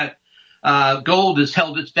 25%. Gold has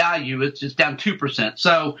held its value; it's down 2%.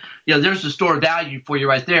 So, there's the store of value for you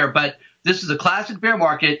right there. But this is a classic bear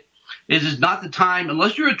market. It is not the time,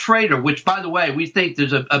 unless you're a trader. Which, by the way, we think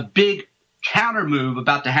there's a big counter move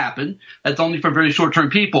about to happen. That's only for very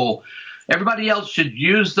short-term people. Everybody else should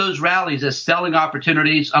use those rallies as selling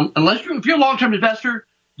opportunities. If you're a long-term investor,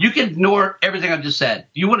 you can ignore everything I've just said.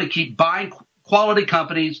 You want to keep buying quality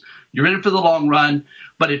companies. You're in it for the long run.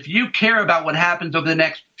 But if you care about what happens over the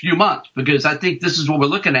next few months, because I think this is what we're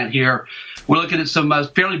looking at here, we're looking at some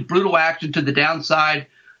fairly brutal action to the downside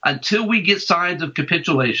until we get signs of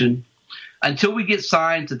capitulation, until we get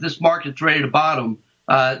signs that this market's ready to bottom.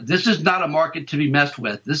 This is not a market to be messed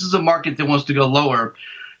with. This is a market that wants to go lower,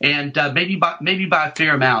 and maybe by a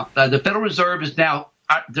fair amount. The Federal Reserve is now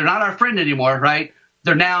they're not our friend anymore, right?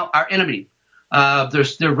 They're now our enemy.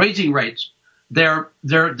 They're raising rates. They're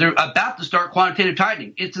about to start quantitative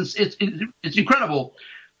tightening. It's incredible.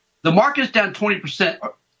 The market is down 20%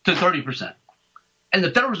 to 30%, and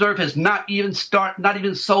the Federal Reserve has not even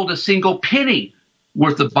sold a single penny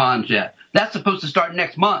worth of bonds yet. That's supposed to start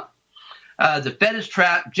next month. The Fed is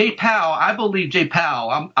trapped. Jay Powell, I believe Jay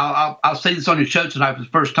Powell. I'll say this on your show tonight for the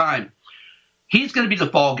first time. He's going to be the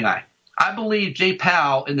fall guy. I believe Jay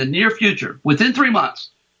Powell in the near future, within 3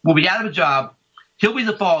 months, will be out of a job. He'll be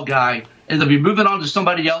the fall guy, and they'll be moving on to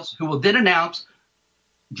somebody else who will then announce,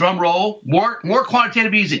 drum roll, more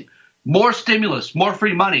quantitative easing, more stimulus, more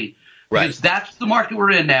free money. Right. Because that's the market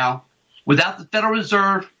we're in now. Without the Federal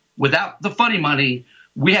Reserve, without the funny money,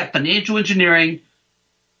 we have financial engineering.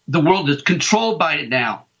 The world is controlled by it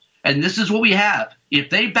now. And this is what we have.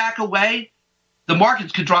 If they back away, the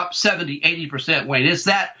markets could drop 70, 80%, Wayne. This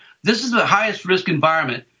is the highest risk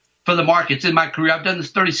environment for the markets in my career. I've done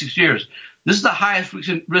this 36 years. This is the highest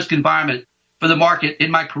risk environment for the market in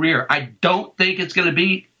my career. I don't think it's going to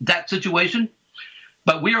be that situation,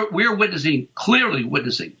 but we are clearly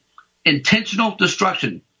witnessing intentional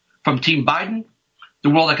destruction from Team Biden, the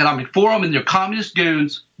World Economic Forum, and their communist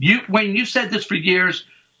goons. Wayne, you said this for years.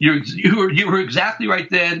 You were exactly right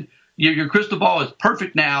then. Your crystal ball is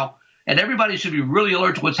perfect now, and everybody should be really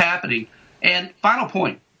alert to what's happening. And final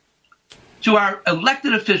point, to our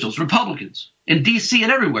elected officials, Republicans in D.C.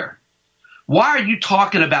 and everywhere, why are you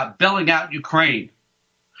talking about bailing out Ukraine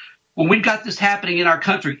when we've got this happening in our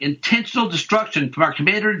country, intentional destruction from our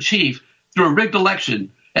commander-in-chief through a rigged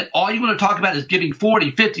election, and all you want to talk about is giving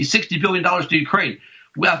 $40, $50, $60 billion to Ukraine?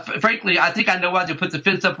 Well, frankly, I think I know why they put the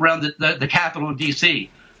fence up around the Capitol in D.C.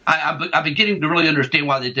 I'm beginning to really understand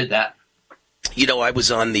why they did that. I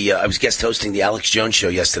was guest hosting the Alex Jones show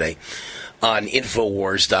yesterday on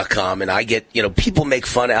Infowars.com, and I get, people make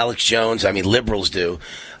fun of Alex Jones. I mean, liberals do.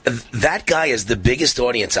 That guy is the biggest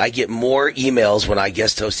audience. I get more emails when I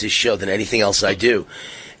guest host his show than anything else I do.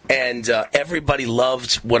 And everybody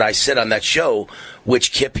loved what I said on that show,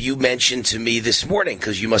 which, Kip, you mentioned to me this morning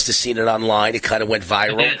because you must have seen it online. It kind of went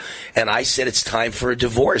viral. And I said it's time for a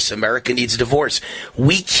divorce. America needs a divorce.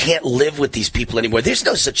 We can't live with these people anymore. There's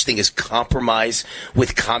no such thing as compromise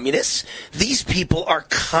with communists. These people are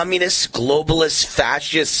communists, globalists,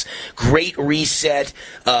 fascists, great reset,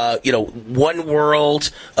 one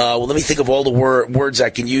world. Well, let me think of all the words I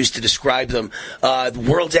can use to describe them.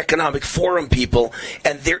 World Economic Forum people.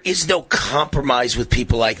 And there is no compromise with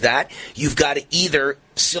people like that. You've got to either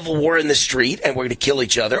civil war in the street and we're going to kill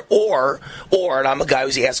each other, or, and I'm a guy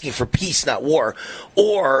who's asking for peace, not war,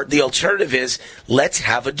 or the alternative is let's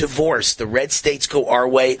have a divorce. The red states go our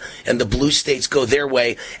way and the blue states go their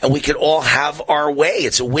way, and we can all have our way.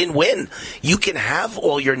 It's a win-win. You can have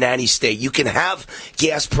all your nanny state. You can have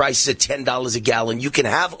gas prices at $10 a gallon. You can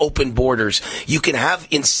have open borders. You can have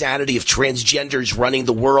insanity of transgenders running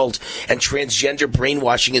the world and transgender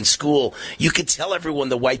brainwashing in school. You can tell everyone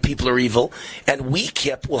the white people are evil, and we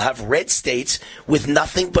will have red states with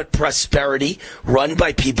nothing but prosperity, run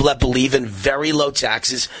by people that believe in very low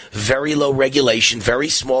taxes, very low regulation, very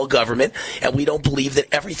small government, and we don't believe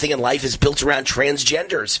that everything in life is built around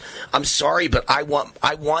transgenders. I'm sorry, but I want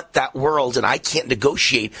that world, and I can't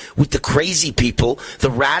negotiate with the crazy people,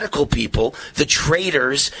 the radical people, the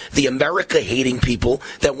traitors, the America-hating people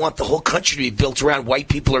that want the whole country to be built around white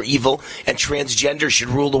people are evil and transgender should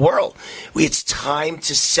rule the world. It's time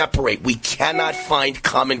to separate. We cannot find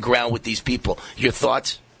common ground with these people. Your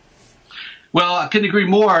thoughts? Well, I couldn't agree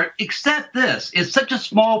more, except this. It's such a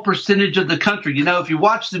small percentage of the country. If you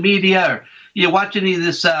watch the media or watch any of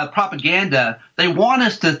this propaganda, they want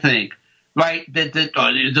us to think, right, that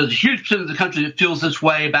there's a huge percent of the country that feels this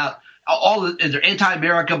way about they're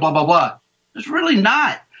anti-America, blah, blah, blah. It's really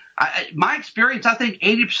not. My experience, I think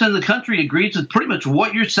 80% of the country agrees with pretty much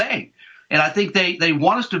what you're saying. And I think they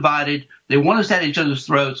want us divided. They want us at each other's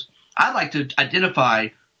throats. I'd like to identify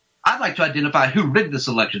who rigged this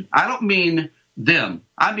election. I don't mean them.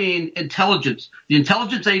 I mean intelligence. The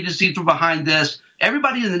intelligence agencies were behind this.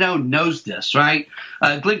 Everybody in the know knows this, right?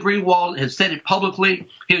 Glenn Greenwald has said it publicly.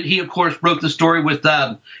 He of course, broke the story with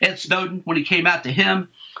Ed Snowden when he came out to him.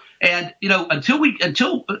 And,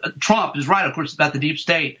 until Trump is right, of course, about the deep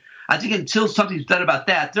state, I think until something's done about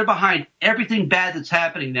that, they're behind everything bad that's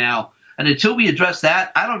happening now. And until we address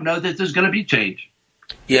that, I don't know that there's going to be change.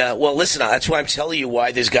 Yeah, well, listen, that's why I'm telling you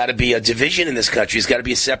why there's got to be a division in this country. There's got to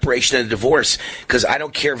be a separation and a divorce, because I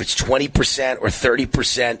don't care if it's 20% or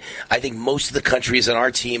 30%. I think most of the country is on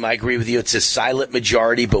our team. I agree with you. It's a silent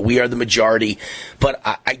majority, but we are the majority. But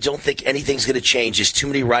I don't think anything's going to change. There's too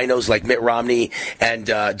many rhinos like Mitt Romney, and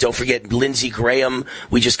don't forget Lindsey Graham.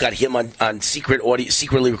 We just got him on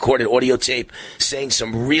secretly recorded audio tape saying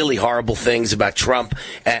some really horrible things about Trump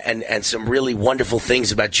and some really wonderful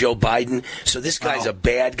things about Joe Biden. So this guy's a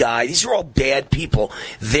bad guy. These are all bad people.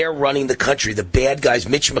 They're running the country. The bad guys.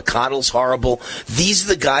 Mitch McConnell's horrible. These are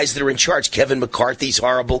the guys that are in charge. Kevin McCarthy's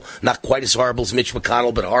horrible. Not quite as horrible as Mitch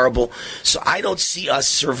McConnell, but horrible. So I don't see us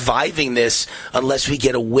surviving this unless we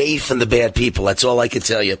get away from the bad people. That's all I can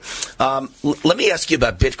tell you. Let me ask you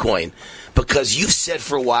about Bitcoin. Because you've said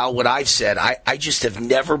for a while what I've said. I just have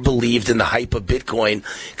never believed in the hype of Bitcoin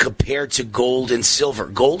compared to gold and silver.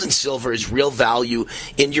 Gold and silver is real value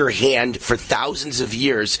in your hand for thousands of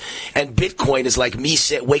years. And Bitcoin is like me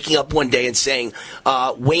waking up one day and saying,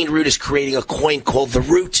 Wayne Root is creating a coin called the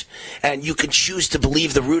Root. And you can choose to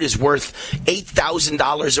believe the Root is worth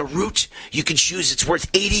 $8,000 a root. You can choose it's worth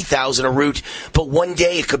 $80,000 a root. But one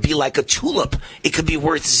day it could be like a tulip. It could be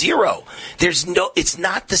worth zero. It's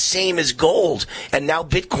not the same as gold, and now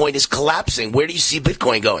Bitcoin is collapsing. Where do you see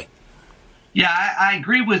Bitcoin going? Yeah, I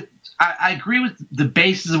agree with the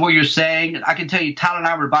basis of what you're saying. I can tell you, Tyler and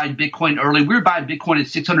I were buying Bitcoin early. We were buying Bitcoin at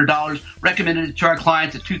 $600, recommended it to our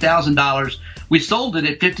clients at $2,000. We sold it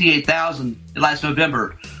at $58,000 last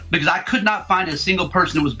November because I could not find a single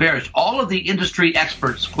person that was bearish. All of the industry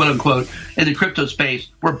experts, quote unquote, in the crypto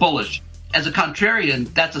space were bullish. As a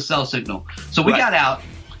contrarian, that's a sell signal. So we got out.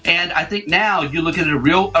 And I think now you're looking at a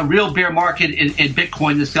real bear market in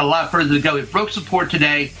Bitcoin that's got a lot further to go. It broke support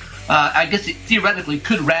today. I guess it theoretically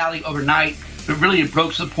could rally overnight, but really it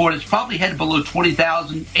broke support. It's probably headed below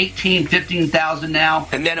 20,000, 18, 15,000 now.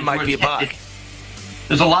 And then it might be a buy.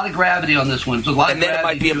 There's a lot of gravity on this one. And then it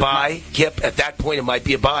might be a buy. Kip, at that point it might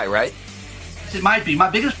be a buy, right? Yes, it might be. My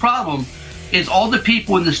biggest problem is all the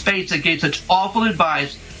people in the space that gave such awful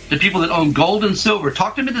advice to people that own gold and silver.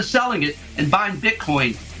 Talk them into selling it and buying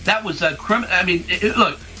Bitcoin. That was a criminal. I mean,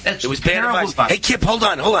 look, that's it was bad advice. Hey, Kip, hold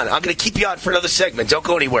on. I'm going to keep you on for another segment. Don't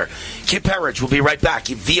go anywhere. Kip Herridge will be right back.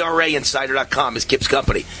 VRAinsider.com is Kip's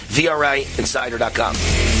company. VRAinsider.com.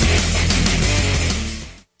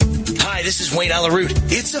 Hi, this is Wayne Allyn Root.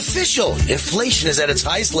 It's official. Inflation is at its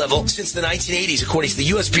highest level since the 1980s, according to the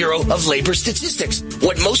U.S. Bureau of Labor Statistics.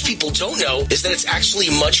 What most people don't know is that it's actually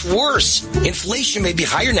much worse. Inflation may be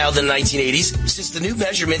higher now than the 1980s since the new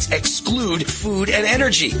measurements exclude food and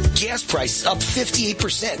energy. Gas prices up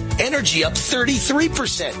 58%. Energy up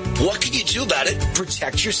 33%. What can you do about it?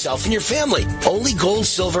 Protect yourself and your family. Only gold,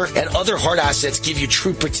 silver, and other hard assets give you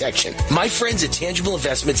true protection. My friends at Tangible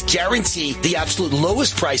Investments guarantee the absolute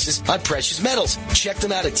lowest prices on precious metals. Check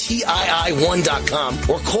them out at TII1.com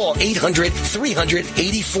or call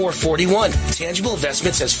 800-300-8441. Tangible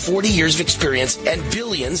Investments has 40 years of experience and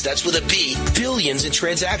billions, that's with a B, billions in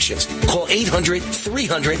transactions. Call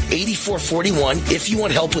 800-300-8441 if you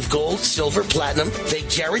want help with gold, silver, platinum. They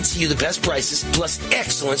guarantee you the best prices plus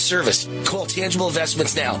excellent service. Call Tangible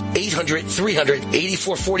Investments now,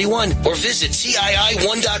 800-300-8441 or visit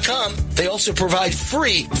TII1.com. They also provide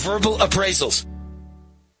free verbal appraisals.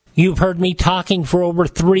 You've heard me talking for over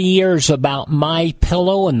 3 years about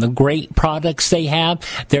MyPillow and the great products they have.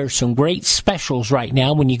 There's some great specials right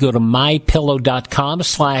now when you go to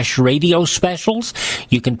mypillow.com/radio specials.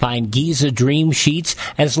 You can find Giza Dream Sheets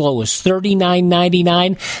as low as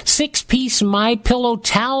 $39.99. 6-piece MyPillow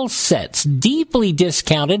towel sets, deeply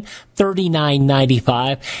discounted,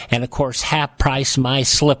 $39.95. And of course, half price My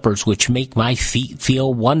Slippers, which make my feet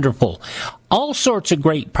feel wonderful. All sorts of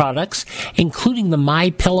great products, including the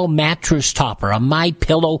MyPillow mattress topper, a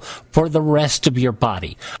MyPillow for the rest of your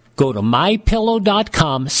body. Go to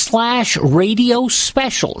mypillow.com/radio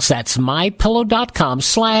specials. That's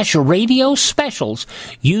mypillow.com/radio specials.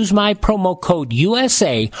 Use my promo code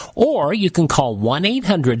USA, or you can call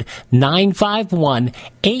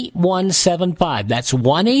 1-800-951-8175. That's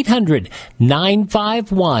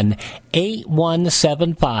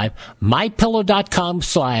 1-800-951-8175.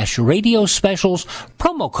 mypillow.com/radio specials,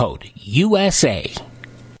 promo code USA.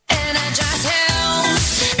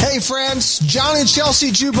 Hey friends, John and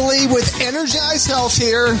Chelsea Jubilee with Energize Health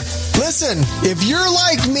here. Listen, if you're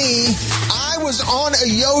like me, I was on a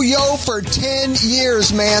yo-yo for 10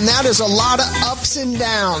 years, man. That is a lot of ups and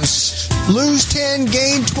downs. Lose 10,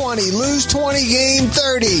 gain 20. Lose 20, gain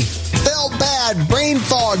 30. Felt bad, brain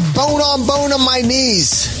fog, bone on my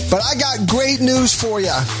knees. But I got great news for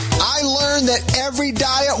you. I learned that every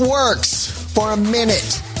diet works for a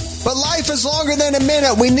minute. But life is longer than a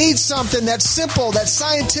minute. We need something that's simple, that's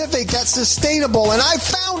scientific, that's sustainable, and I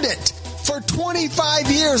found it. For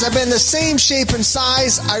 25 years, I've been the same shape and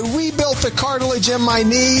size. I rebuilt the cartilage in my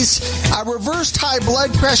knees. I reversed high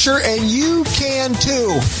blood pressure, and you can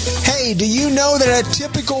too. Hey, do you know that a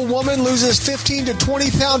typical woman loses 15 to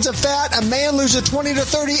 20 pounds of fat? A man loses 20 to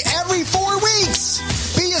 30 every 4 weeks.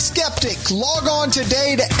 Be a skeptic. Log on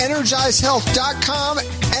today to EnergizeHealth.com,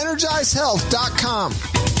 EnergizeHealth.com.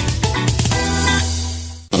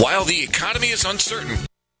 While the economy is uncertain,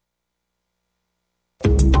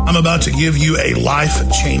 I'm about to give you a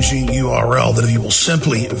life-changing URL that if you will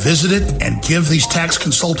simply visit it and give these tax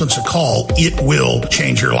consultants a call, it will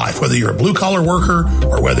change your life. Whether you're a blue-collar worker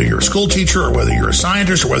or whether you're a school teacher or whether you're a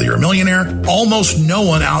scientist or whether you're a millionaire, almost no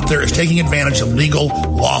one out there is taking advantage of legal,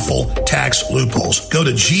 lawful tax loopholes. Go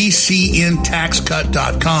to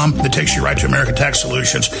GCNTaxCut.com. That takes you right to American Tax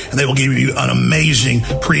Solutions, and they will give you an amazing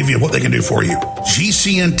preview of what they can do for you.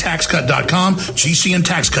 GCNTaxCut.com,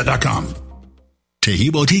 GCNTaxCut.com.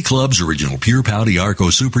 Taheebo Tea Club's original Pure Pouty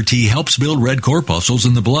Arco Super Tea helps build red corpuscles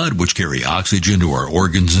in the blood, which carry oxygen to our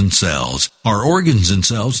organs and cells. Our organs and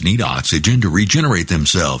cells need oxygen to regenerate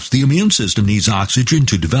themselves. The immune system needs oxygen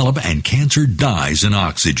to develop, and cancer dies in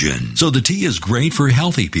oxygen. So the tea is great for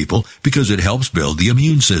healthy people because it helps build the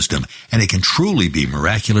immune system, and it can truly be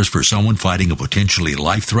miraculous for someone fighting a potentially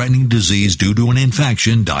life-threatening disease due to an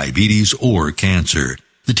infection, diabetes, or cancer.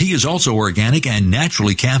 The tea is also organic and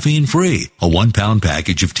naturally caffeine-free. A 1-pound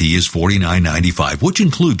package of tea is $49.95, which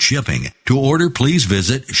includes shipping. To order, please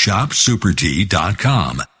visit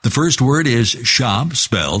shopsupertea.com. The first word is shop,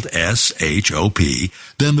 spelled S-H-O-P,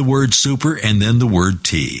 then the word super, and then the word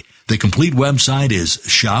tea. The complete website is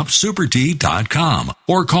shopsupertea.com,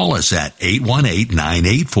 or call us at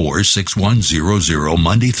 818-984-6100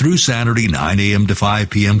 Monday through Saturday, 9 a.m. to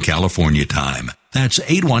 5 p.m. California time. That's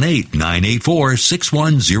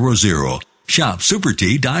 818-984-6100.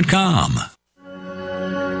 ShopSuperTea.com.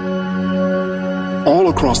 All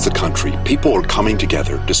across the country, people are coming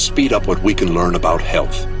together to speed up what we can learn about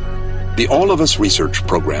health. The All of Us Research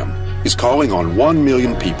Program is calling on 1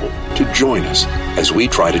 million people to join us as we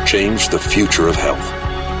try to change the future of health.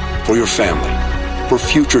 For your family, for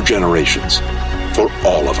future generations, for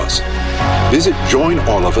all of us. Visit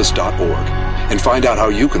joinallofus.org and find out how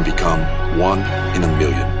you can become 1 in a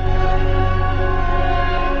million.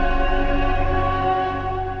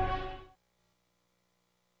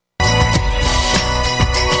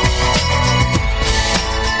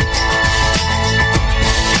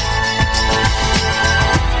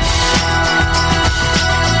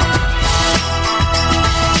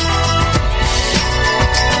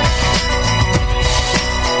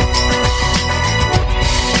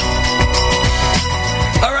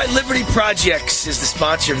 Projects is the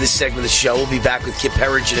sponsor of this segment of the show. We'll be back with Kip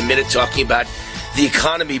Herridge in a minute talking about the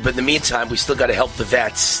economy, but in the meantime, we still got to help the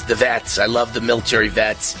vets. The vets. I love the military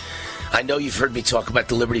vets. I know you've heard me talk about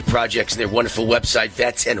the Liberty Projects and their wonderful website,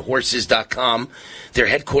 vetsandhorses.com. They're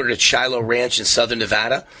headquartered at Shiloh Ranch in southern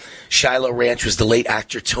Nevada. Shiloh Ranch was the late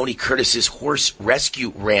actor Tony Curtis's horse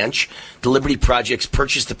rescue ranch. The Liberty Projects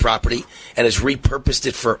purchased the property and has repurposed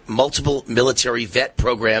it for multiple military vet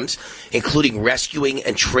programs, including rescuing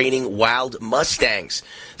and training wild Mustangs.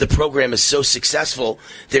 The program is so successful,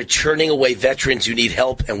 they're turning away veterans who need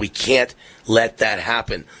help, and we can't let that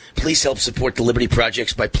happen. Please help support the Liberty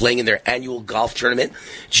Projects by playing in their annual golf tournament,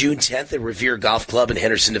 June 10th at Revere Golf Club in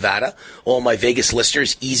Henderson, Nevada. All my Vegas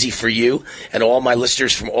listeners, easy for you, and all my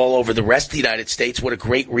listeners from all over the rest of the United States, what a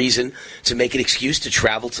great reason to make an excuse to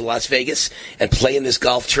travel to Las Vegas and play in this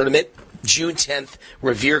golf tournament. June 10th,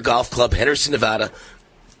 Revere Golf Club, Henderson, Nevada.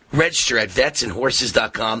 Register at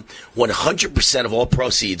vetsandhorses.com. 100% of all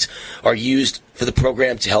proceeds are used for the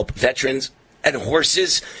program to help veterans, and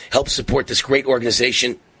horses help support this great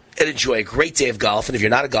organization and enjoy a great day of golf. And if you're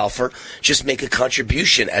not a golfer, just make a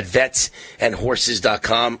contribution at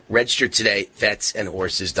vetsandhorses.com. Register today,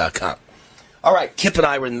 vetsandhorses.com. All right, Kip and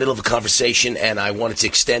I were in the middle of a conversation, and I wanted to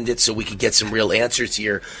extend it so we could get some real answers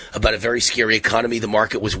here about a very scary economy. The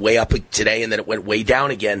market was way up today, and then it went way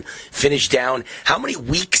down again, finished down. How many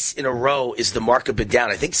weeks in a row is the market been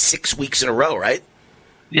down? I think 6 weeks in a row, right?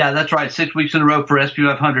 Yeah, that's right. 6 weeks in a row for SP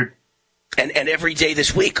 500. And every day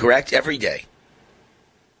this week, correct? Every day.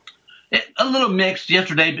 A little mixed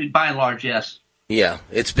yesterday, but by and large, yes. Yeah,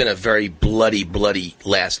 it's been a very bloody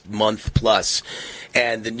last month plus.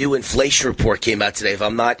 And the new inflation report came out today. If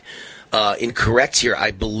I'm not incorrect here,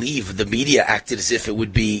 I believe the media acted as if it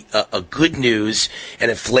would be a good news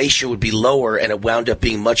and inflation would be lower, and it wound up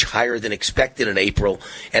being much higher than expected in April,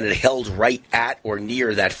 and it held right at or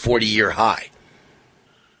near that 40-year high.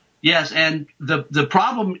 Yes, and the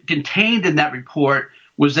problem contained in that report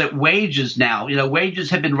was that wages now, wages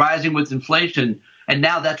have been rising with inflation, and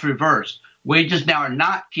now that's reversed. Wages now are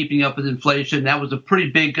not keeping up with inflation. That was a pretty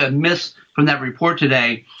big miss from that report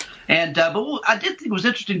today. And but what I did think was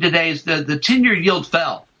interesting today is the 10-year yield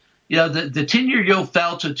fell. The 10-year yield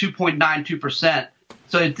fell to 2.92%.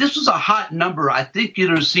 So if this was a hot number, I think you'd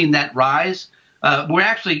have seen that rise. We're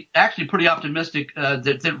actually pretty optimistic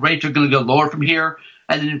that rates are going to go lower from here,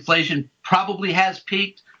 and that inflation probably has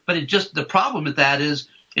peaked. But the problem with that is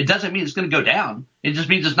it doesn't mean it's going to go down. It just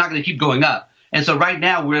means it's not going to keep going up. And so right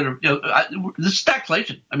now we're in this is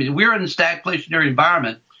stagflation. I mean, we're in a stagflationary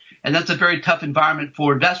environment, and that's a very tough environment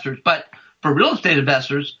for investors. But for real estate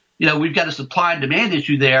investors, we've got a supply and demand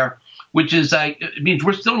issue there, which is it means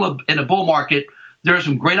we're still in a bull market. There are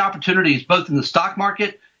some great opportunities both in the stock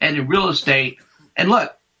market and in real estate. And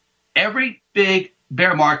look, every big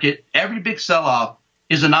bear market, every big sell-off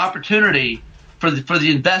is an opportunity for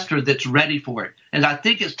the investor that's ready for it. And I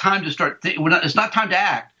think it's time to start. It's not time to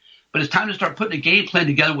act. But it's time to start putting a game plan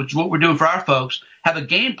together, which is what we're doing for our folks, have a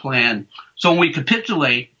game plan. So when we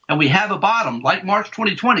capitulate and we have a bottom, like March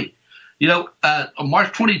 2020, March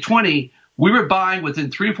 2020, we were buying within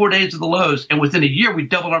 3 or 4 days of the lows, and within a year, we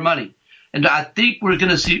doubled our money. And I think we're going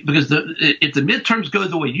to see, because if the midterms go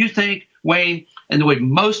the way you think, Wayne, and the way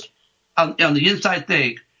most on the inside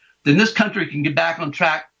think, then this country can get back on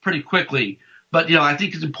track pretty quickly. But, I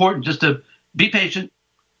think it's important just to be patient.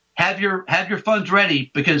 Have your funds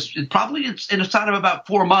ready, because it's in a side of about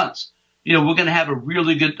 4 months. We're going to have a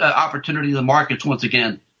really good opportunity in the markets once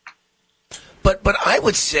again. But I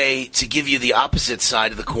would say, to give you the opposite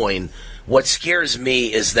side of the coin, what scares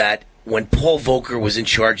me is that when Paul Volcker was in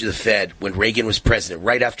charge of the Fed, when Reagan was president,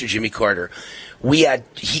 right after Jimmy Carter,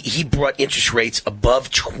 he brought interest rates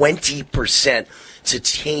above 20% to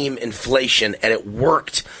tame inflation, and it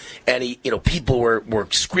worked. And people were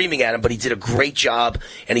screaming at him, but he did a great job,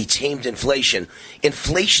 and he tamed inflation.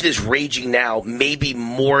 Inflation is raging now, maybe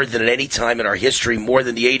more than at any time in our history, more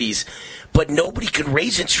than the 80s. But nobody can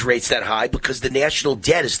raise interest rates that high because the national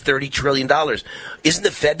debt is $30 trillion. Isn't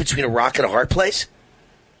the Fed between a rock and a hard place?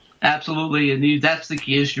 Absolutely, and that's the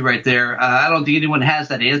key issue right there. I don't think anyone has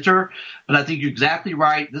that answer, but I think you're exactly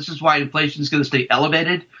right. This is why inflation is going to stay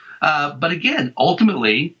elevated. But again,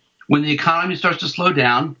 ultimately, when the economy starts to slow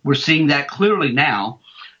down, we're seeing that clearly now,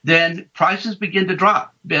 then prices begin to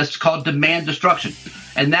drop. It's called demand destruction.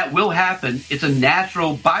 And that will happen. It's a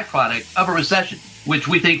natural byproduct of a recession, which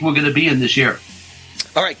we think we're going to be in this year.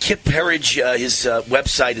 All right, Kip Herriage, his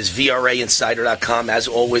website is VRAinsider.com. As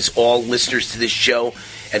always, all listeners to this show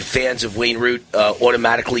and fans of Wayne Root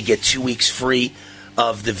automatically get 2 weeks free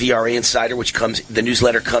of the VRA Insider, the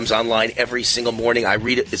newsletter comes online every single morning. I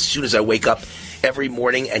read it as soon as I wake up every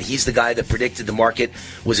morning, and he's the guy that predicted the market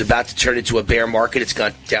was about to turn into a bear market. It's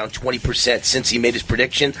gone down 20% since he made his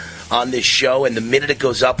prediction on this show, and the minute it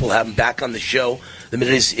goes up, we'll have him back on the show. The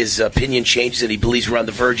minute his opinion changes and he believes we're on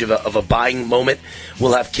the verge of a buying moment,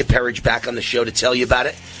 we'll have Kip Herriage back on the show to tell you about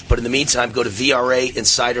it. But in the meantime, go to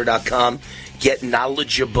VRAinsider.com. Get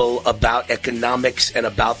knowledgeable about economics and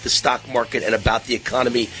about the stock market and about the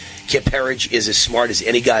economy. Kip Herriage is as smart as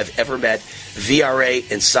any guy I've ever met.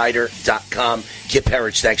 VRAinsider.com. Kip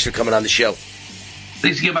Herriage, thanks for coming on the show.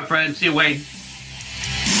 Thanks again, my friend. See you, Wayne.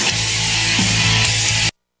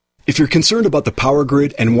 If you're concerned about the power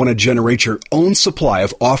grid and want to generate your own supply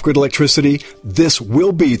of off-grid electricity, this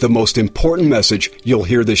will be the most important message you'll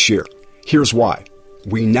hear this year. Here's why.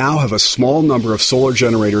 We now have a small number of solar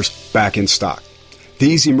generators back in stock.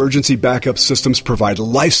 These emergency backup systems provide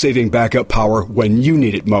life-saving backup power when you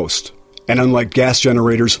need it most. And unlike gas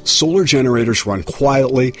generators, solar generators run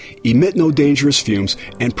quietly, emit no dangerous fumes,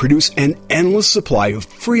 and produce an endless supply of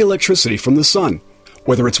free electricity from the sun.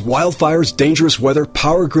 Whether it's wildfires, dangerous weather,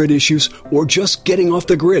 power grid issues, or just getting off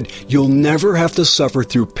the grid, you'll never have to suffer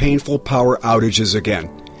through painful power outages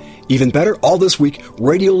again. Even better, all this week,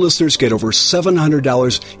 radio listeners get over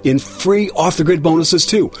 $700 in free off-the-grid bonuses,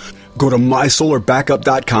 too. Go to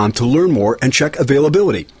mysolarbackup.com to learn more and check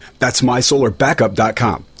availability. That's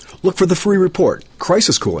mysolarbackup.com. Look for the free report,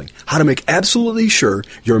 Crisis Cooling, how to make absolutely sure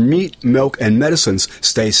your meat, milk, and medicines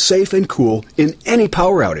stay safe and cool in any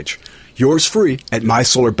power outage. Yours free at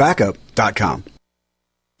mysolarbackup.com.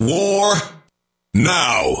 War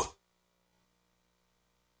now.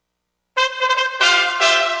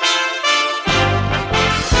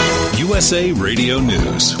 USA Radio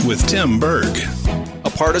News with Tim Berg. A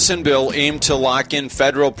partisan bill aimed to lock in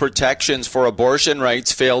federal protections for abortion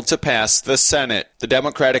rights failed to pass the Senate. The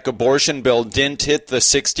Democratic abortion bill didn't hit the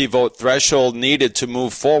 60-vote threshold needed to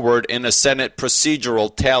move forward in a Senate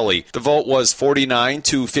procedural tally. The vote was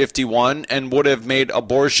 49-51 and would have made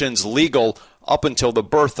abortions legal up until the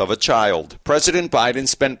birth of a child. President Biden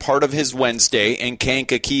spent part of his Wednesday in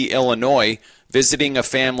Kankakee, Illinois, visiting a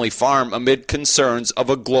family farm amid concerns of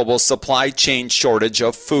a global supply chain shortage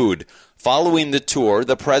of food. Following the tour,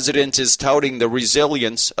 the president is touting the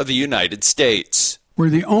resilience of the United States. We're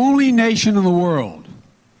the only nation in the world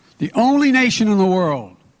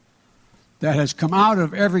that has come out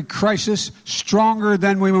of every crisis stronger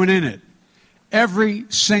than we went in it, every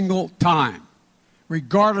single time,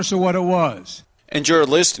 regardless of what it was. And you're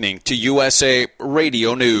listening to USA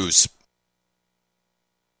Radio News.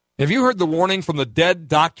 Have you heard the warning from the dead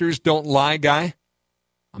doctors don't lie guy?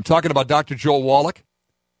 I'm talking about Dr. Joel Wallach.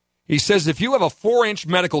 He says if you have a 4-inch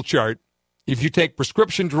medical chart, if you take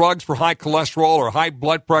prescription drugs for high cholesterol or high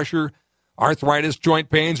blood pressure, arthritis, joint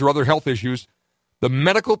pains, or other health issues, the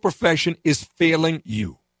medical profession is failing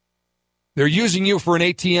you. They're using you for an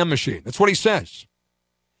ATM machine. That's what he says.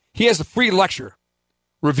 He has a free lecture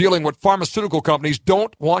revealing what pharmaceutical companies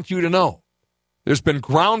don't want you to know. There's been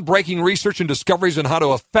groundbreaking research and discoveries on how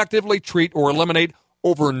to effectively treat or eliminate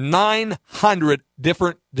over 900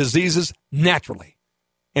 different diseases naturally.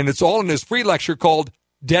 And it's all in his free lecture called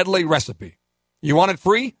Deadly Recipe. You want it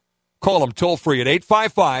free? Call him toll free at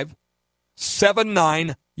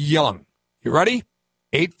 855-79-YOUNG. You ready?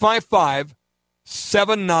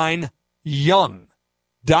 855-79-YOUNG.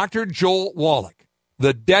 Dr. Joel Wallach,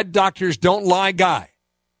 the dead doctors don't lie guy,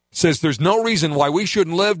 says there's no reason why we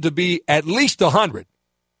shouldn't live to be at least 100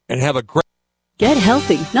 and have a great... Get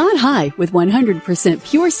healthy, not high, with 100%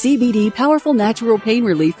 pure CBD powerful natural pain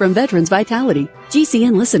relief from Veterans Vitality.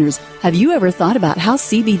 GCN listeners, have you ever thought about how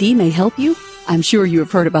CBD may help you? I'm sure you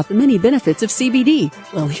have heard about the many benefits of CBD.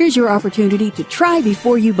 Well, here's your opportunity to try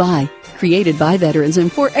before you buy. Created by veterans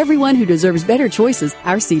and for everyone who deserves better choices,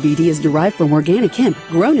 our CBD is derived from organic hemp,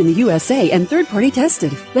 grown in the USA and third-party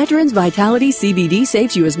tested. Veterans Vitality CBD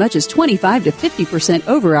saves you as much as 25 to 50%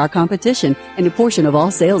 over our competition, and a portion of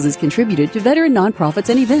all sales is contributed to veteran nonprofits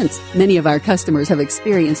and events. Many of our customers have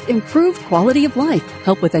experienced improved quality of life,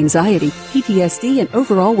 help with anxiety, PTSD, and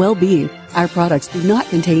overall well-being. Our products do not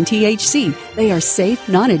contain THC. They are safe,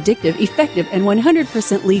 non-addictive, effective, and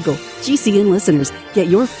 100% legal. GCN listeners, get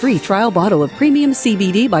your free trial bottle of premium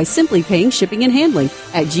CBD by simply paying shipping and handling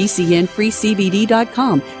at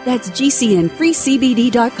GCNFreeCBD.com. That's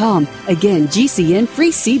GCNFreeCBD.com. Again,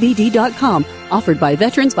 GCNFreeCBD.com. Offered by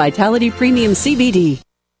Veterans Vitality Premium CBD.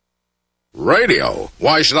 Radio?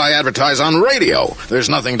 Why should I advertise on radio? There's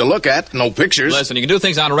nothing to look at, no pictures. Listen, you can do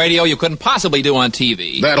things on radio you couldn't possibly do on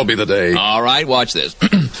TV. That'll be the day. All right, watch this.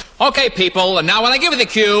 Okay, people, and now when I give you the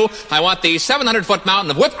cue, I want the 700-foot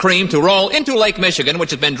mountain of whipped cream to roll into Lake Michigan,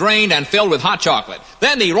 which has been drained and filled with hot chocolate.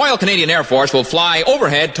 Then the Royal Canadian Air Force will fly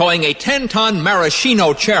overhead towing a 10-ton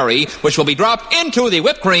maraschino cherry, which will be dropped into the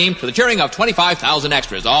whipped cream to the cheering of 25,000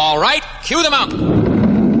 extras. All right, cue the mountain.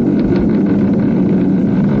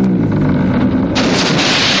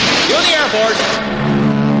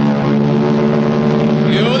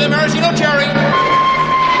 You the maraschino cherry.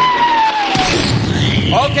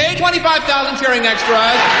 Okay, 25,000 cheering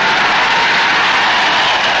extras.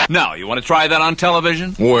 Now, you want to try that on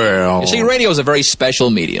television? Well... You see, radio is a very special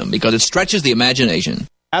medium because it stretches the imagination.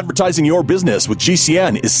 Advertising your business with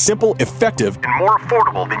GCN is simple, effective, and more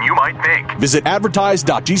affordable than you might think. Visit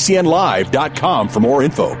advertise.gcnlive.com for more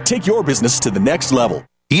info. Take your business to the next level.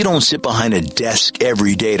 You don't sit behind a desk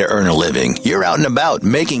every day to earn a living. You're out and about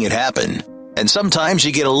making it happen. And sometimes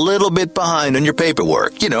you get a little bit behind on your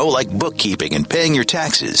paperwork, like bookkeeping and paying your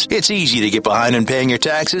taxes. It's easy to get behind on paying your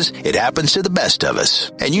taxes. It happens to the best of us.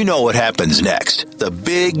 And you know what happens next. The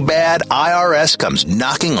big, bad IRS comes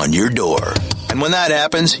knocking on your door. And when that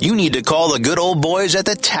happens, you need to call the good old boys at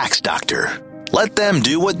the Tax Doctor. Let them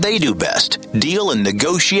do what they do best. Deal and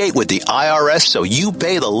negotiate with the IRS so you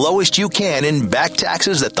pay the lowest you can in back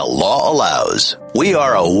taxes that the law allows. We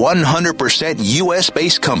are a 100%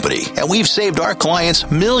 U.S.-based company, and we've saved our clients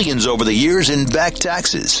millions over the years in back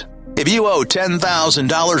taxes. If you owe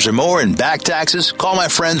 $10,000 or more in back taxes, call my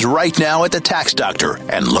friends right now at the Tax Doctor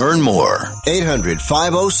and learn more.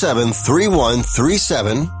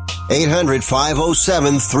 800-507-3137.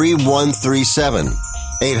 800-507-3137.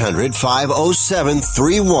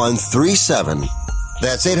 800-507-3137.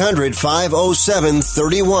 That's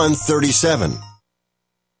 800-507-3137.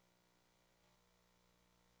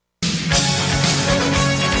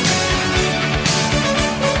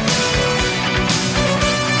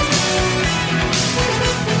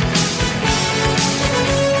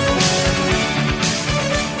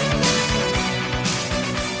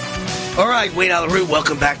 All right, Wayne Allyn Root,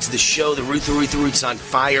 welcome back to the show. The Root's on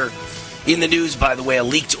fire. In the news, by the way, a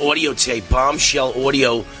leaked audio tape, bombshell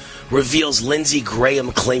audio, reveals Lindsey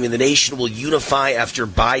Graham claiming the nation will unify after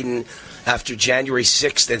Biden after January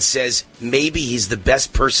 6th and says maybe he's the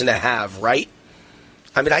best person to have, right?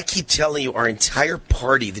 I mean, I keep telling you, our entire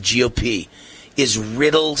party, the GOP, is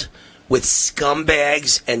riddled with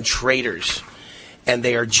scumbags and traitors. And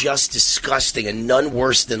they are just disgusting, and none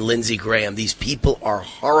worse than Lindsey Graham. These people are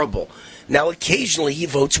horrible. Now, occasionally he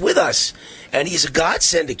votes with us, and he's a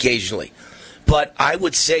godsend occasionally. But I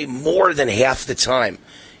would say more than half the time,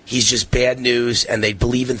 he's just bad news, and they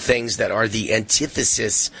believe in things that are the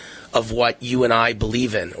antithesis of what you and I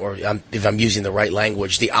believe in, or if I'm using the right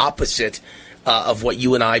language, the opposite of what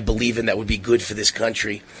you and I believe in that would be good for this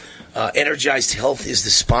country. Energized Health is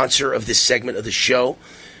the sponsor of this segment of the show.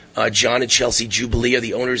 John and Chelsea Jubilee are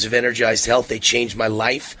the owners of Energized Health. They changed my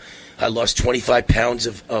life. I lost 25 pounds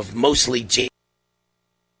of mostly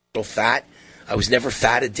fat. I was never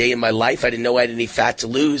fat a day in my life. I didn't know I had any fat to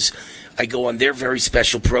lose. I go on their very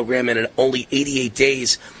special program, and in only 88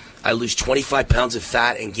 days, I lose 25 pounds of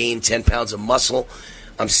fat and gain 10 pounds of muscle.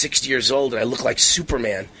 I'm 60 years old, and I look like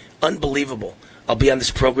Superman. Unbelievable. I'll be on this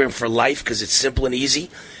program for life because it's simple and easy.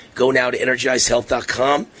 Go now to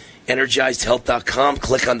EnergizedHealth.com. EnergizedHealth.com,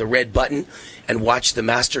 click on the red button and watch the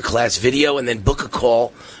masterclass video, and then book a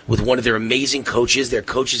call with one of their amazing coaches. Their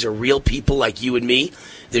coaches are real people like you and me.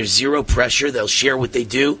 There's zero pressure. They'll share what they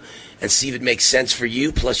do and see if it makes sense for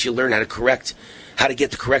you. Plus, you'll learn how to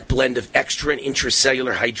get the correct blend of extra and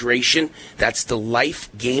intracellular hydration. That's the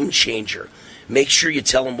life game changer. Make sure you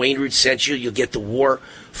tell them Wayne Root sent you. You'll get the WAR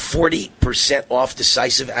 40% off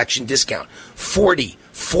decisive action discount.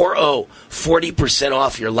 40%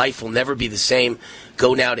 off. Your life will never be the same.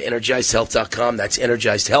 Go now to EnergizedHealth.com. That's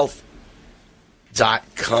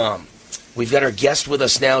EnergizedHealth.com. We've got our guest with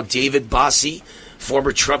us now, David Bossie,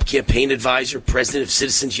 former Trump campaign advisor, president of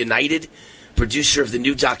Citizens United, producer of the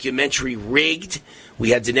new documentary Rigged.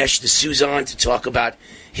 We had Dinesh D'Souza on to talk about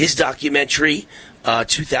his documentary,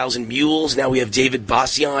 2,000 Mules. Now we have David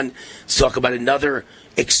Bossie on to talk about another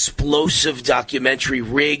explosive documentary,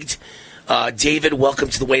 Rigged. David, welcome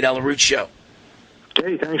to the Wayne Allyn Root Show.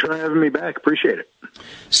 Hey, thanks for having me back. Appreciate it.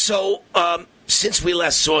 So, since we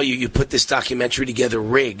last saw you, you put this documentary together,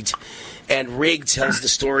 Rigged. And Rigged tells the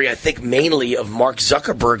story, I think, mainly of Mark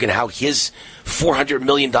Zuckerberg and how his $400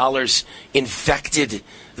 million infected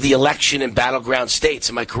the election in battleground states.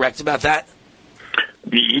 Am I correct about that?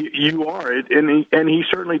 You are, and he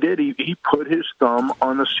certainly did. He put his thumb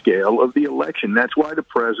on the scale of the election. That's why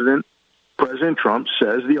President Trump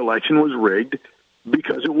says the election was rigged,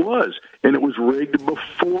 because it was. And it was rigged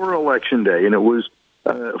before Election Day, and it was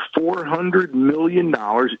 $400 million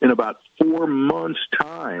in about 4 months'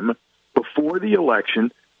 time before the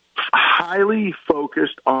election, highly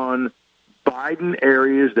focused on Biden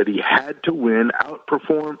areas that he had to win,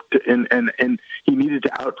 outperform, and he needed to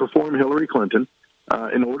outperform Hillary Clinton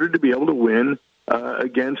in order to be able to win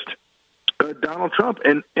against Donald Trump.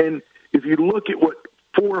 And if you look at what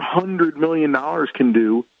 $400 million can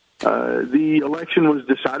do, the election was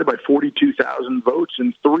decided by 42,000 votes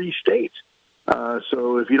in 3 states.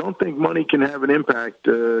 So if you don't think money can have an impact,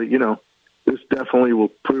 this definitely will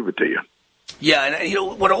prove it to you. Yeah,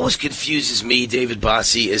 and what always confuses me, David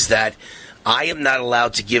Bossie, is that I am not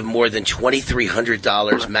allowed to give more than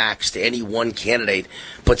 $2,300 max to any one candidate,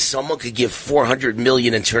 but someone could give $400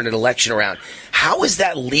 million and turn an election around. How is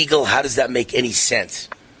that legal? How does that make any sense?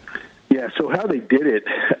 Yeah, so how they did it,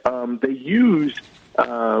 they used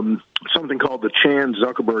something called the Chan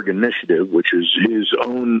Zuckerberg Initiative, which is his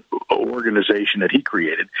own organization that he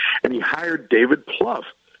created, and he hired David Plouffe,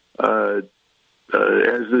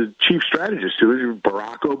 as the chief strategist to it,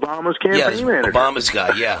 Barack Obama's campaign manager. Obama's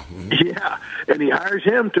guy, yeah. Yeah, and he hires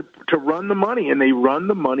him to run the money, and they run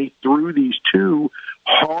the money through these two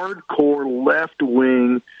hardcore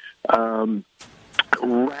left-wing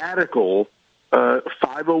radical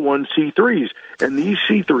 501c3s, and these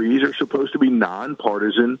C3s are supposed to be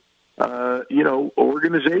nonpartisan,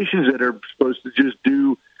 organizations that are supposed to just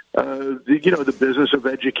do, the business of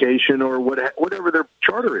education or whatever their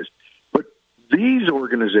charter is. But these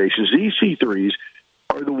organizations, these C3s,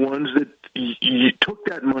 are the ones that you took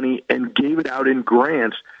that money and gave it out in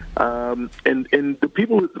grants, and the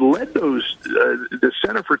people that led those, the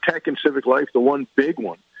Center for Tech and Civic Life, the one big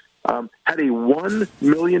one, had a $1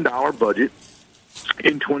 million budget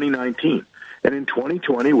in 2019. And in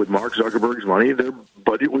 2020, with Mark Zuckerberg's money, their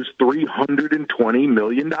budget was $320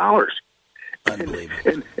 million.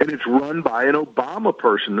 And it's run by an Obama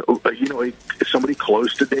person, somebody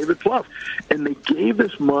close to David Plouffe. And they gave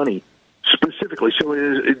this money specifically. So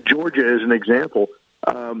Georgia, as an example,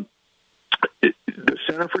 the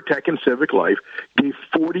Center for Tech and Civic Life gave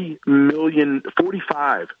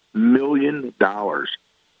 $45 million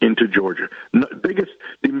into Georgia.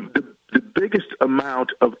 The biggest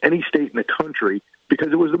amount of any state in the country,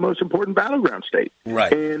 because it was the most important battleground state.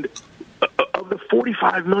 Right. And of the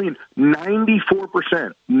 $45 million,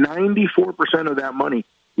 94% of that money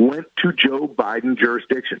went to Joe Biden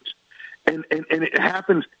jurisdictions. And it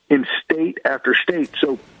happens in state after state.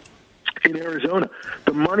 So in Arizona,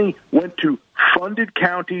 the money went to funded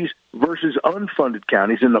counties versus unfunded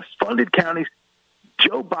counties. In the funded counties,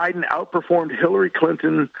 Joe Biden outperformed Hillary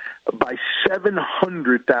Clinton by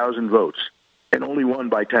 700,000 votes and only won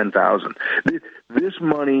by 10,000. This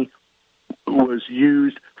money was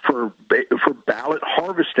used for ballot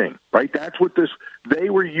harvesting, right? That's what they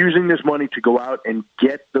were using this money to go out and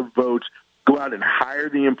get the votes, go out and hire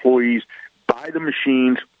the employees, buy the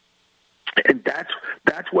machines, and that's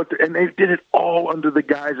what, and they did it all under the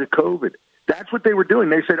guise of COVID. That's what they were doing.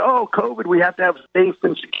 They said, "Oh, COVID, we have to have safe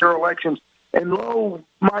and secure elections." And, oh,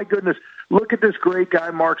 my goodness, look at this great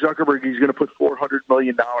guy, Mark Zuckerberg. He's going to put $400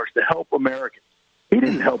 million to help Americans. He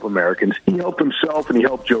didn't help Americans. He helped himself, and he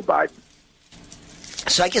helped Joe Biden.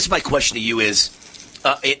 So I guess my question to you is,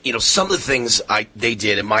 some of the things they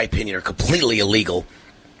did, in my opinion, are completely illegal.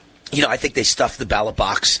 I think they stuffed the ballot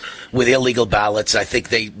box with illegal ballots. I think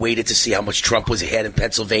they waited to see how much Trump was ahead in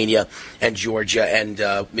Pennsylvania and Georgia and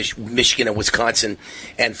Michigan and Wisconsin.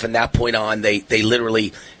 And from that point on, they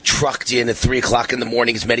literally trucked in at 3 o'clock in the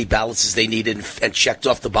morning as many ballots as they needed and checked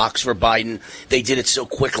off the box for Biden. They did it so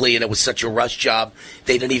quickly, and it was such a rush job.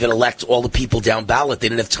 They didn't even elect all the people down ballot. They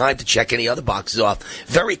didn't have time to check any other boxes off.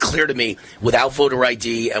 Very clear to me, without voter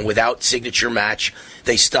ID and without signature match,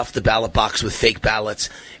 they stuffed the ballot box with fake ballots,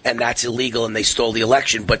 and that's illegal, and they stole the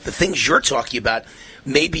election. But the things you're talking about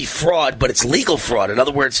may be fraud, but it's legal fraud. In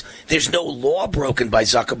other words, there's no law broken by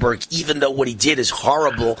Zuckerberg, even though what he did is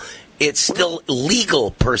horrible. It's still legal,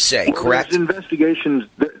 per se, correct? Investigations,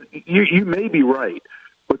 you may be right,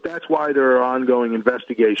 but that's why there are ongoing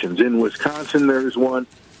investigations. In Wisconsin, there's one,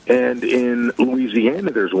 and in Louisiana,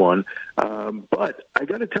 there's one. But I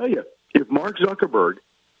got to tell you, if Mark Zuckerberg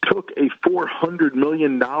took a $400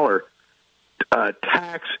 million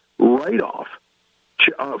tax write-off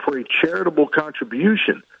for a charitable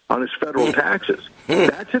contribution on his federal taxes,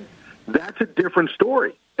 that's a different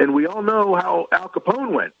story. And we all know how Al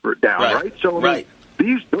Capone went down, right? So those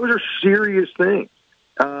are serious things.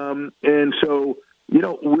 And so,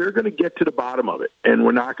 we're going to get to the bottom of it, and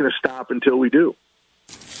we're not going to stop until we do.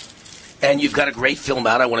 And you've got a great film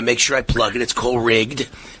out. I want to make sure I plug it. It's called Rigged.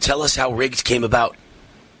 Tell us how Rigged came about.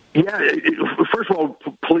 Yeah, first of all,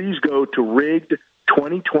 please go to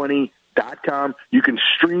rigged2020.com. You can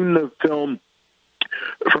stream the film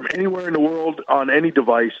from anywhere in the world on any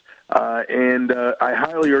device, and I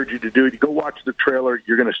highly urge you to do it. You go watch the trailer.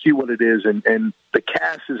 You're going to see what it is, and the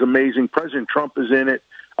cast is amazing. President Trump is in it.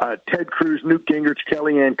 Ted Cruz, Newt Gingrich,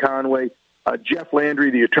 Kellyanne Conway, Jeff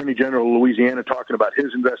Landry, the Attorney General of Louisiana, talking about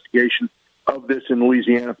his investigation of this in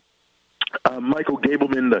Louisiana. Michael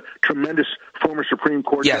Gableman, the tremendous former Supreme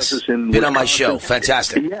Court justice in Wisconsin. Been on my show.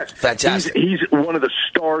 Fantastic. Yes. Fantastic. He's one of the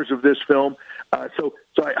stars of this film. So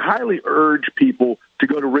I highly urge people to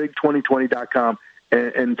go to rig2020.com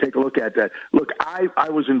and take a look at that. Look, I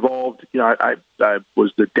was involved. I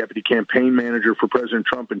was the deputy campaign manager for President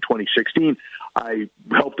Trump in 2016. I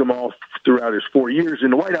helped him all throughout his 4 years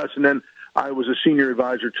in the White House, and then I was a senior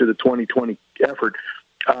advisor to the 2020 effort.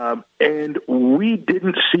 And we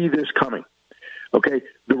didn't see this coming. Okay,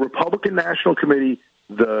 the Republican National Committee,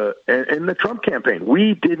 and the Trump campaign,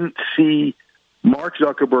 we didn't see Mark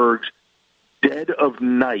Zuckerberg's dead of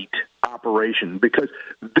night operation, because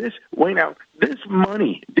this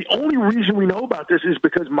money, the only reason we know about this is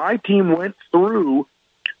because my team went through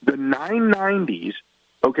the 990s,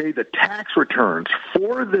 okay, the tax returns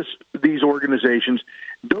for these organizations.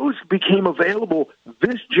 Those became available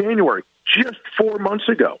this January, just 4 months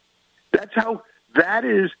ago. That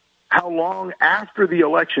is how long after the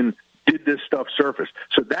election did this stuff surface.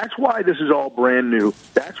 So that's why this is all brand new.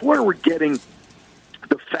 That's where we're getting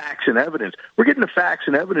the facts and evidence. We're getting the facts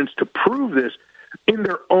and evidence to prove this in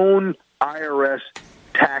their own IRS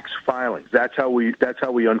tax filings. That's how we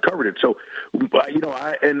uncovered it. So,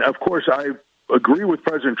 of course I agree with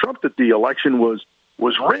President Trump that the election was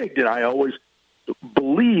rigged, and I always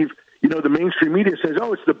believe, the mainstream media says,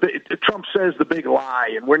 Trump says the big lie,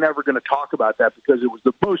 and we're never going to talk about that because it was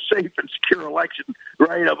the most safe and secure election,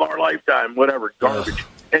 right, of our lifetime, whatever, garbage.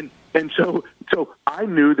 And so I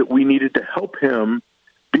knew that we needed to help him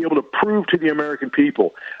be able to prove to the American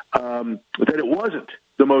people that it wasn't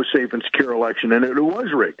the most safe and secure election, and it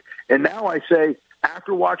was rigged. And now I say,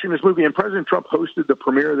 after watching this movie, and President Trump hosted the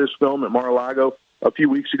premiere of this film at Mar-a-Lago a few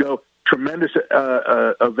weeks ago, tremendous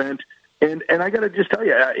event. And I got to just tell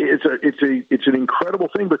you, it's an incredible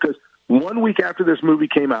thing, because 1 week after this movie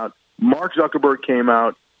came out, Mark Zuckerberg came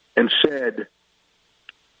out and said,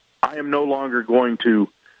 I am no longer going to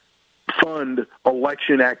fund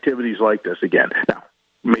election activities like this again. Now,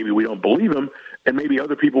 maybe we don't believe him, and maybe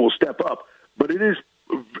other people will step up, but it's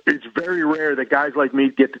very rare that guys like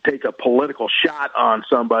me get to take a political shot on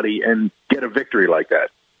somebody and get a victory like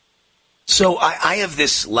that. So I have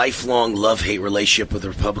this lifelong love-hate relationship with the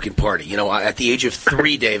Republican Party. At the age of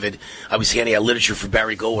 3, David, I was handing out literature for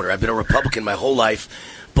Barry Goldwater. I've been a Republican my whole life.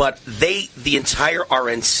 But the entire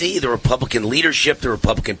RNC, the Republican leadership, the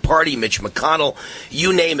Republican Party, Mitch McConnell,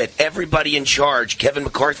 you name it, everybody in charge, Kevin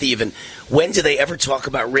McCarthy even, when do they ever talk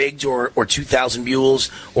about rigged or 2,000 mules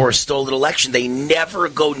or a stolen election? They never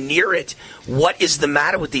go near it. What is the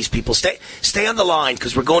matter with these people? Stay on the line,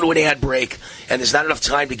 because we're going to an ad break, and there's not enough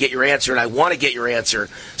time to get your answer, and I want to get your answer.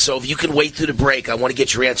 So if you can wait through the break, I want to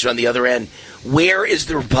get your answer on the other end. Where is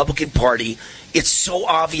the Republican Party? It's so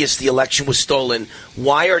obvious the election was stolen.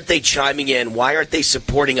 Why aren't they chiming in? Why aren't they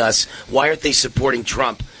supporting us? Why aren't they supporting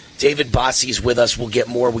Trump? David Bossie is with us. We'll get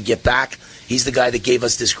more. We get back. He's the guy that gave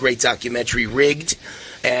us this great documentary, Rigged.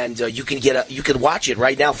 And you can watch it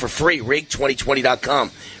right now for free.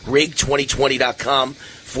 Rig2020.com. Rig2020.com.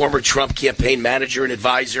 Former Trump campaign manager and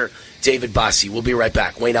advisor, David Bossie. We'll be right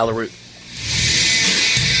back. Wayne Allyn Root.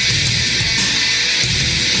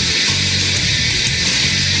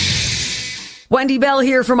 Wendy Bell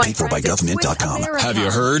here for my PayForByGovernment.com. Have you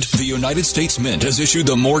heard? The United States Mint has issued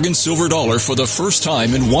the Morgan Silver Dollar for the first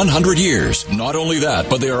time in 100 years. Not only that,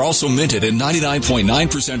 but they are also minted in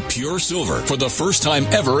 99.9% pure silver for the first time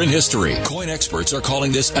ever in history. Coin experts are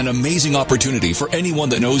calling this an amazing opportunity for anyone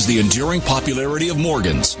that knows the enduring popularity of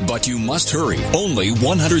Morgans. But you must hurry. Only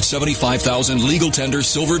 175,000 legal tender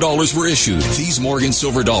silver dollars were issued. These Morgan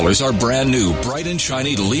Silver Dollars are brand new, bright and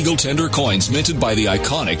shiny legal tender coins minted by the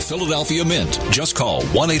iconic Philadelphia Mint. Just call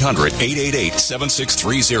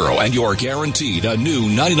 1-800-888-7630 and you're guaranteed a new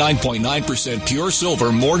 99.9% pure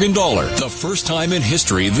silver Morgan dollar. The first time in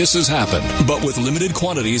history this has happened. But with limited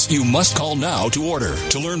quantities, you must call now to order.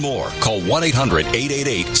 To learn more, call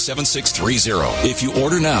 1-800-888-7630. If you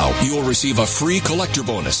order now, you will receive a free collector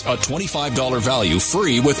bonus, a $25 value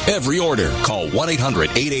free with every order. Call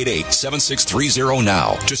 1-800-888-7630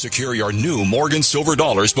 now to secure your new Morgan Silver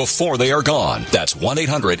Dollars before they are gone. That's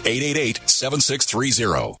 1-800-888-7630.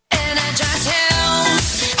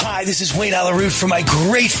 Hi, this is Wayne Allyn Root for my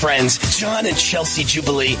great friends, John and Chelsea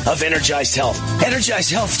Jubilee of Energized Health.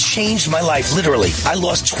 Energized Health changed my life, literally. I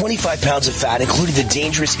lost 25 pounds of fat, including the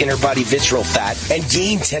dangerous inner body visceral fat, and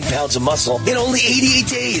gained 10 pounds of muscle in only 88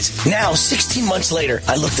 days. Now, 16 months later,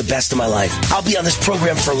 I look the best of my life. I'll be on this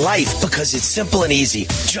program for life because it's simple and easy.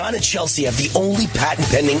 John and Chelsea have the only patent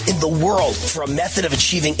pending in the world for a method of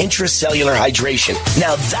achieving intracellular hydration.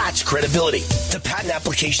 Now that's credibility. The patent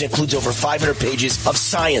application includes over 500 pages of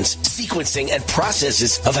science, sequencing, and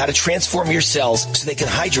processes of how to transform your cells so they can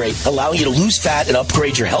hydrate, allowing you to lose fat and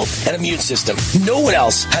upgrade your health and immune system. No one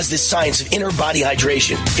else has this science of inner body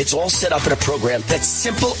hydration. It's all set up in a program that's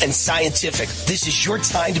simple and scientific. This is your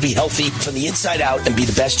time to be healthy from the inside out and be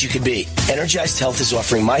the best you can be. Energized Health is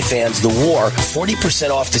offering my fans, The War,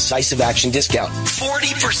 40% off decisive action discount.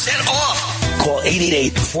 40% off! Call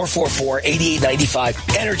 888-444-8895,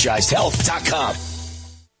 EnergizedHealth.com.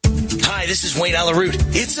 Hi, this is Wayne Allyn Root.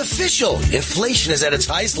 It's official. Inflation is at its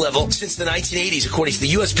highest level since the 1980s, according to the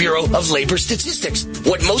U.S. Bureau of Labor Statistics.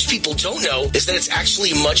 What most people don't know is that it's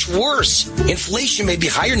actually much worse. Inflation may be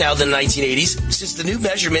higher now than the 1980s since the new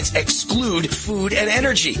measurements exclude food and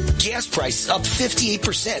energy. Gas prices up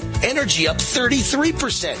 58%. Energy up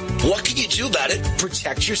 33%. What can you do about it?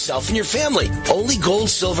 Protect yourself and your family. Only gold,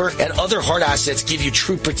 silver, and other hard assets give you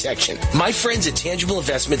true protection. My friends at Tangible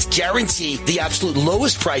Investments guarantee the absolute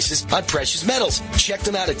lowest prices on precious metals. Check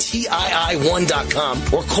them out at TII1.com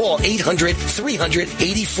or call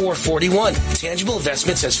 800-300-8441. Tangible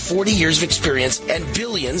Investments has 40 years of experience and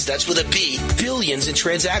billions, that's with a B, billions in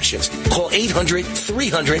transactions. Call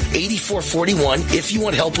 800-300-8441 if you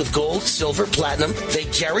want help with gold, silver, platinum. They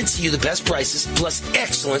guarantee you the best prices plus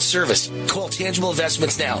excellent service. Call Tangible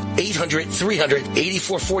Investments now,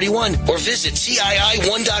 800-300-8441 or visit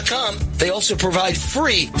TII1.com. They also provide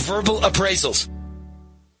free verbal appraisals.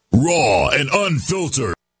 Raw and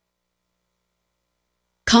unfiltered.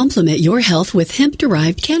 Complement your health with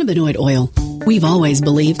hemp-derived cannabinoid oil. We've always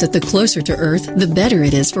believed that the closer to Earth, the better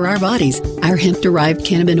it is for our bodies. Our hemp-derived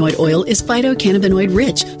cannabinoid oil is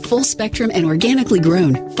phytocannabinoid-rich, full-spectrum, and organically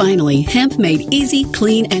grown. Finally, hemp made easy,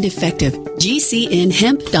 clean, and effective.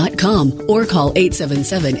 GCNhemp.com or call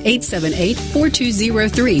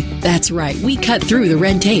 877-878-4203. That's right, we cut through the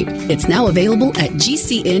red tape. It's now available at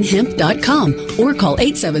GCNhemp.com or call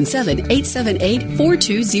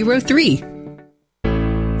 877-878-4203.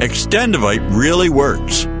 Extendivite really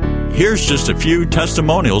works. Here's just a few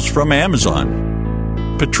testimonials from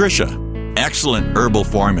Amazon. Patricia, excellent herbal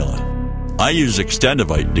formula. I use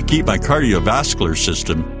Extendivite to keep my cardiovascular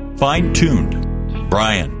system fine-tuned.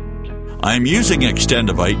 Brian, I'm using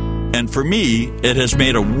Extendivite, and for me, it has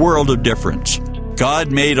made a world of difference.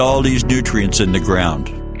 God made all these nutrients in the ground.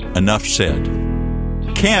 Enough said.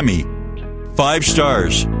 Cammie, 5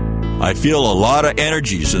 stars. I feel a lot of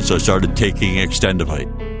energy since I started taking Extendivite.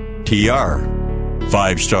 TR,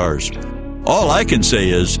 5 stars. All I can say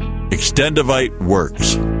is Extendivite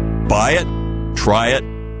works. Buy it, try it,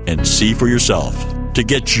 and see for yourself. To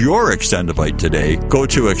get your Extendivite today, go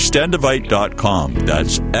to extendivite.com.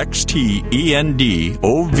 That's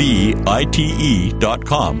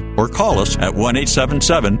XTENDOVITE.com or call us at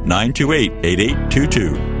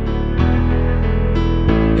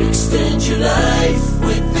 1-877-928-8822. Extend your life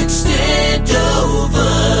with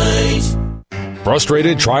Extendovite.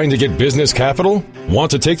 Frustrated trying to get business capital? Want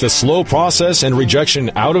to take the slow process and rejection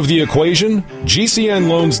out of the equation?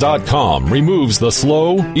 GCNloans.com removes the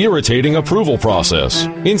slow, irritating approval process.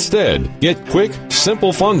 Instead, get quick,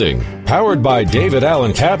 simple funding. Powered by David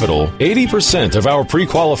Allen Capital, 80% of our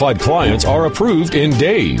pre-qualified clients are approved in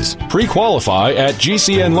days. Pre-qualify at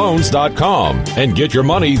GCNloans.com and get your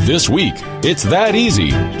money this week. It's that easy.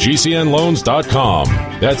 GCNloans.com.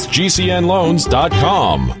 That's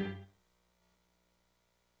GCNloans.com.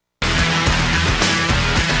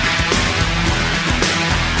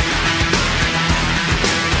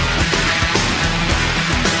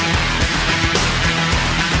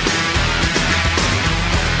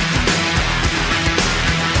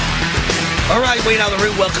 All right, Wayne Allyn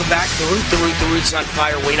Root, welcome back. The Root's on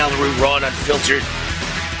fire. Wayne Allyn Root, raw and unfiltered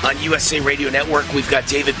on USA Radio Network. We've got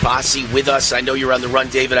David Bossie with us. I know you're on the run,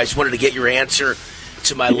 David. I just wanted to get your answer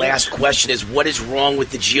to my last question is, what is wrong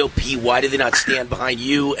with the GOP? Why do they not stand behind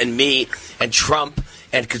you and me and Trump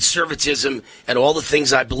and conservatism and all the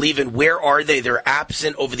things I believe in? Where are they? They're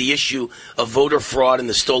absent over the issue of voter fraud in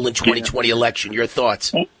the stolen 2020 election. Your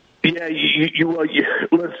thoughts? Yeah,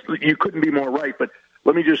 you couldn't be more right, but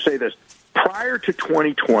let me just say this. Prior to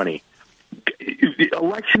 2020,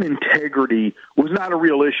 election integrity was not a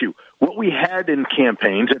real issue. What we had in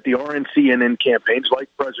campaigns, at the RNC and in campaigns like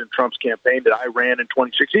President Trump's campaign that I ran in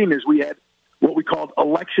 2016, is we had what we called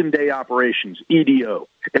Election Day Operations, EDO.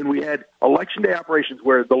 And we had Election Day Operations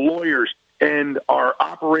where the lawyers and our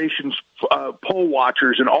operations poll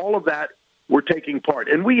watchers and all of that were taking part.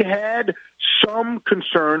 And we had some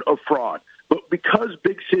concern of fraud. But because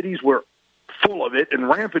big cities were full of it and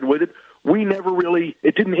rampant with it, we never really,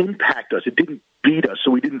 it didn't impact us. It didn't beat us,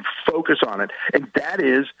 so we didn't focus on it. And that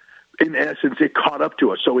is, in essence, it caught up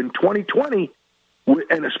to us. So in 2020,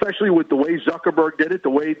 and especially with the way Zuckerberg did it,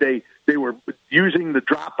 the way they were using the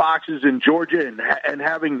drop boxes in Georgia and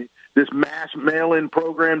having this mass mail-in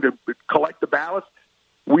program to collect the ballots,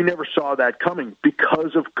 we never saw that coming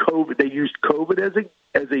because of COVID. They used COVID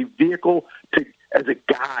as a vehicle, as a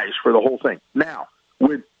guise for the whole thing. Now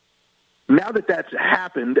that that's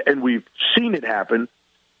happened and we've seen it happen,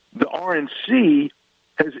 the RNC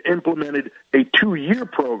has implemented a 2-year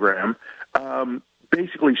program,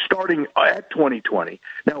 basically starting at 2020.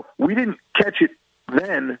 Now, we didn't catch it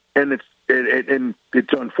then, and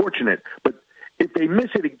it's unfortunate, but if they miss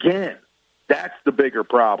it again, that's the bigger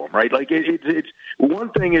problem, right? Like it's one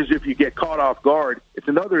thing is if you get caught off guard. It's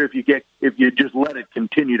another if you just let it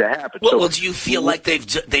continue to happen. Well, do you feel like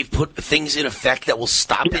they've put things in effect that will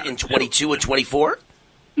stop it in 22 and 24?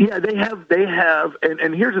 Yeah, they have,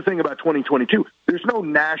 and here's the thing about 2022. There's no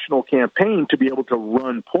national campaign to be able to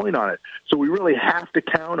run point on it. So we really have to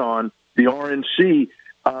count on the RNC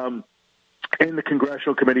and the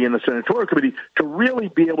Congressional Committee and the Senatorial Committee to really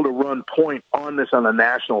be able to run point on this on a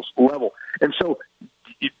national level. And so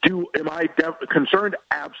am I concerned?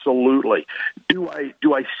 Absolutely. Do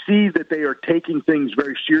I see that they are taking things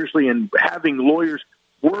very seriously and having lawyers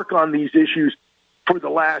work on these issues for the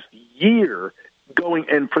last year going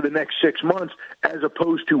and for the next 6 months as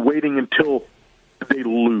opposed to waiting until they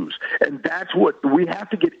lose? And that's what we have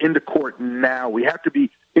to get into court now. We have to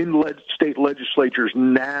be in state legislatures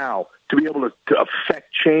now to be able to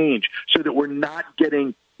affect change so that we're not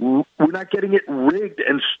getting it rigged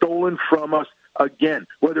and stolen from us again,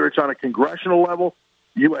 whether it's on a congressional level,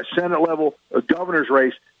 U.S. Senate level, a governor's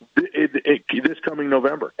race this coming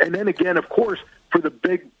November. And then again, of course, for the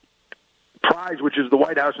big prize, which is the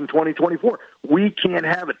White House in 2024, we can't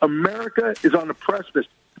have it. America is on the precipice.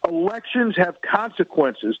 Elections have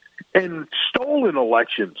consequences, and stolen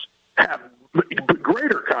elections have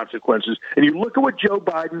greater consequences. And you look at what Joe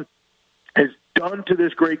Biden has done to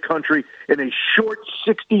this great country in a short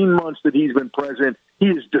 16 months that he's been president. He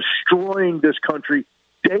is destroying this country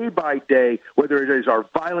day by day, whether it is our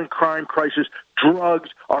violent crime crisis, drugs,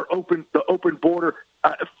 the open border,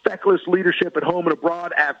 feckless leadership at home and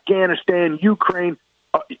abroad, Afghanistan, Ukraine.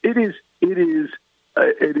 It is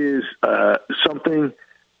something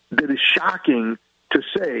that is shocking to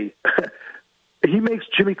say. He makes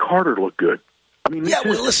Jimmy Carter look good. I mean,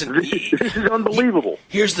 this is unbelievable.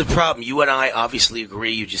 Here's the problem. You and I obviously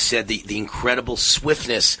agree. You just said the incredible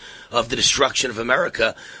swiftness of the destruction of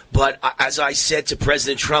America. But as I said to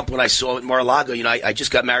President Trump when I saw him at Mar-a-Lago, I just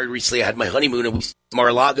got married recently. I had my honeymoon and we went to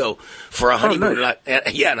Mar-a-Lago for a honeymoon. Oh, nice.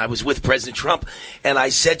 And I was with President Trump. And I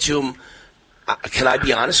said to him, can I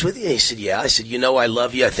be honest with you? And he said, yeah. I said, I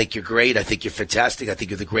love you. I think you're great. I think you're fantastic. I think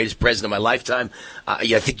you're the greatest president of my lifetime.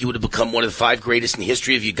 I think you would have become one of the 5 greatest in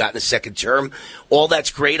history if you'd gotten a second term. All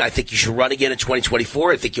that's great. I think you should run again in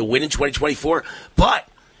 2024. I think you'll win in 2024. But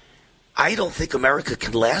I don't think America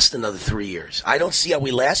can last another 3 years. I don't see how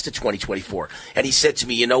we last to 2024. And he said to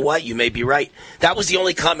me, you know what? You may be right. That was the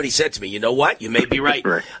only comment he said to me. You know what? You may be right.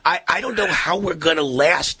 Right. I don't know how we're going to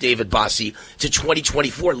last, David Bossie, to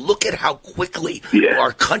 2024. Look at how quickly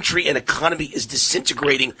our country and economy is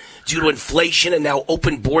disintegrating due to inflation and now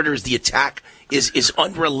open borders. The attack is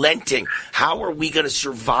unrelenting. How are we going to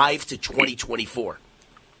survive to 2024?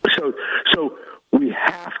 So we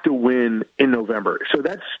have to win in November. So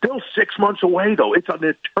that's still 6 months away, though. It's an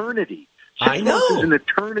eternity. 6 months is an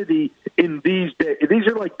eternity in these days. These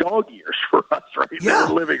are like dog years for us, right? Yeah.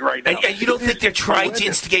 We're living right now. And you don't think they're trying to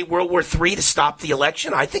instigate World War III to stop the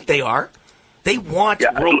election? I think they are. They want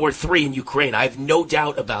World War III in Ukraine. I have no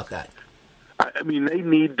doubt about that. I mean, they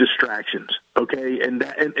need distractions, okay? And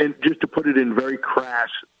just to put it in very crass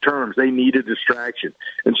terms, they need a distraction.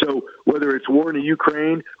 And so whether it's war in the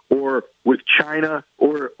Ukraine or with China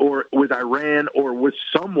or with Iran or with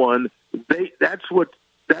someone, that's what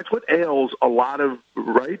ails a lot of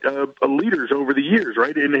leaders over the years,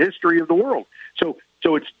 right, in the history of the world. So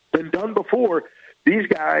it's been done before. These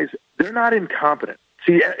guys, they're not incompetent.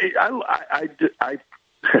 See, I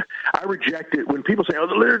reject it when people say, "Oh,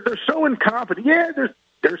 they're so incompetent." Yeah,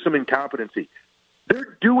 there's some incompetency.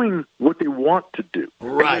 They're doing what they want to do.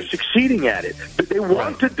 Right. And they're succeeding at it. But they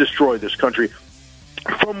want to destroy this country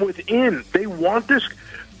from within. They want this.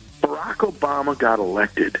 Barack Obama got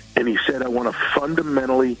elected, and he said, "I want to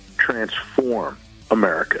fundamentally transform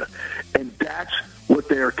America," and that's what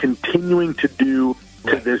they are continuing to do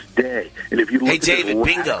to this day. And if you look at David, the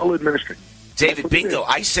bingo. radical administration. David, bingo.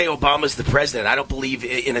 I say Obama's the president. I don't believe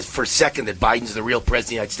in it for a second that Biden's the real president of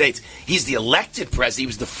the United States. He's the elected president. He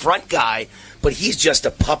was the front guy, but he's just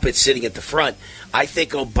a puppet sitting at the front. I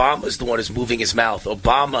think Obama's the one who's moving his mouth.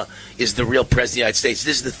 Obama is the real president of the United States.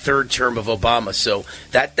 This is the third term of Obama, so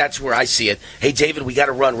that's where I see it. Hey, David, we got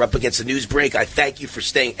to run. We're up against a news break. I thank you for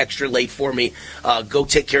staying extra late for me. Go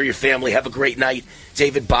take care of your family. Have a great night.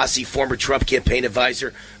 David Bossie, former Trump campaign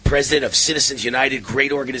advisor, president of Citizens United,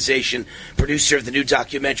 great organization, producer of the new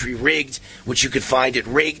documentary Rigged, which you can find at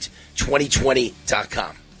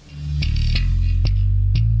rigged2020.com.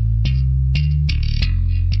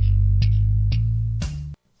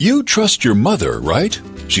 You trust your mother, right?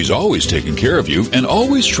 She's always taken care of you and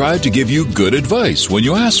always tried to give you good advice when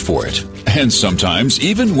you ask for it. And sometimes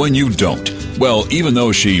even when you don't. Well, even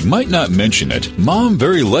though she might not mention it, Mom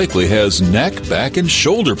very likely has neck, back, and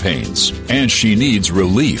shoulder pains. And she needs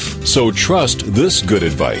relief. So trust this good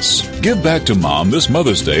advice. Give back to Mom this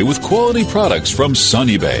Mother's Day with quality products from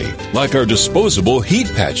Sunny Bay. Like our disposable heat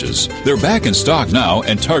patches. They're back in stock now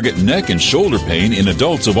and target neck and shoulder pain in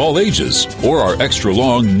adults of all ages. Or our extra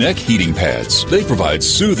long neck heating pads. They provide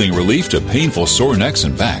soothing relief to painful sore necks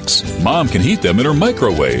and backs. Mom can heat them in her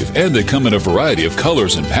microwave, and they come in a variety of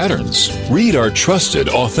colors and patterns. Read our trusted,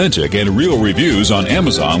 authentic, and real reviews on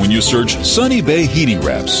Amazon when you search Sunny Bay Heating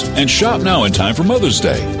Wraps. And shop now in time for Mother's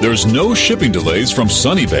Day. There's no shipping delays from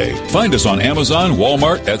Sunny Bay. Find us on Amazon,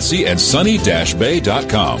 Walmart, Etsy, and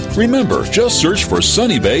sunny-bay.com. Remember, just search for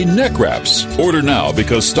Sunny Bay Neck Wraps. Order now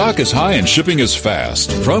because stock is high and shipping is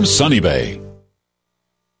fast. From Sunny Bay.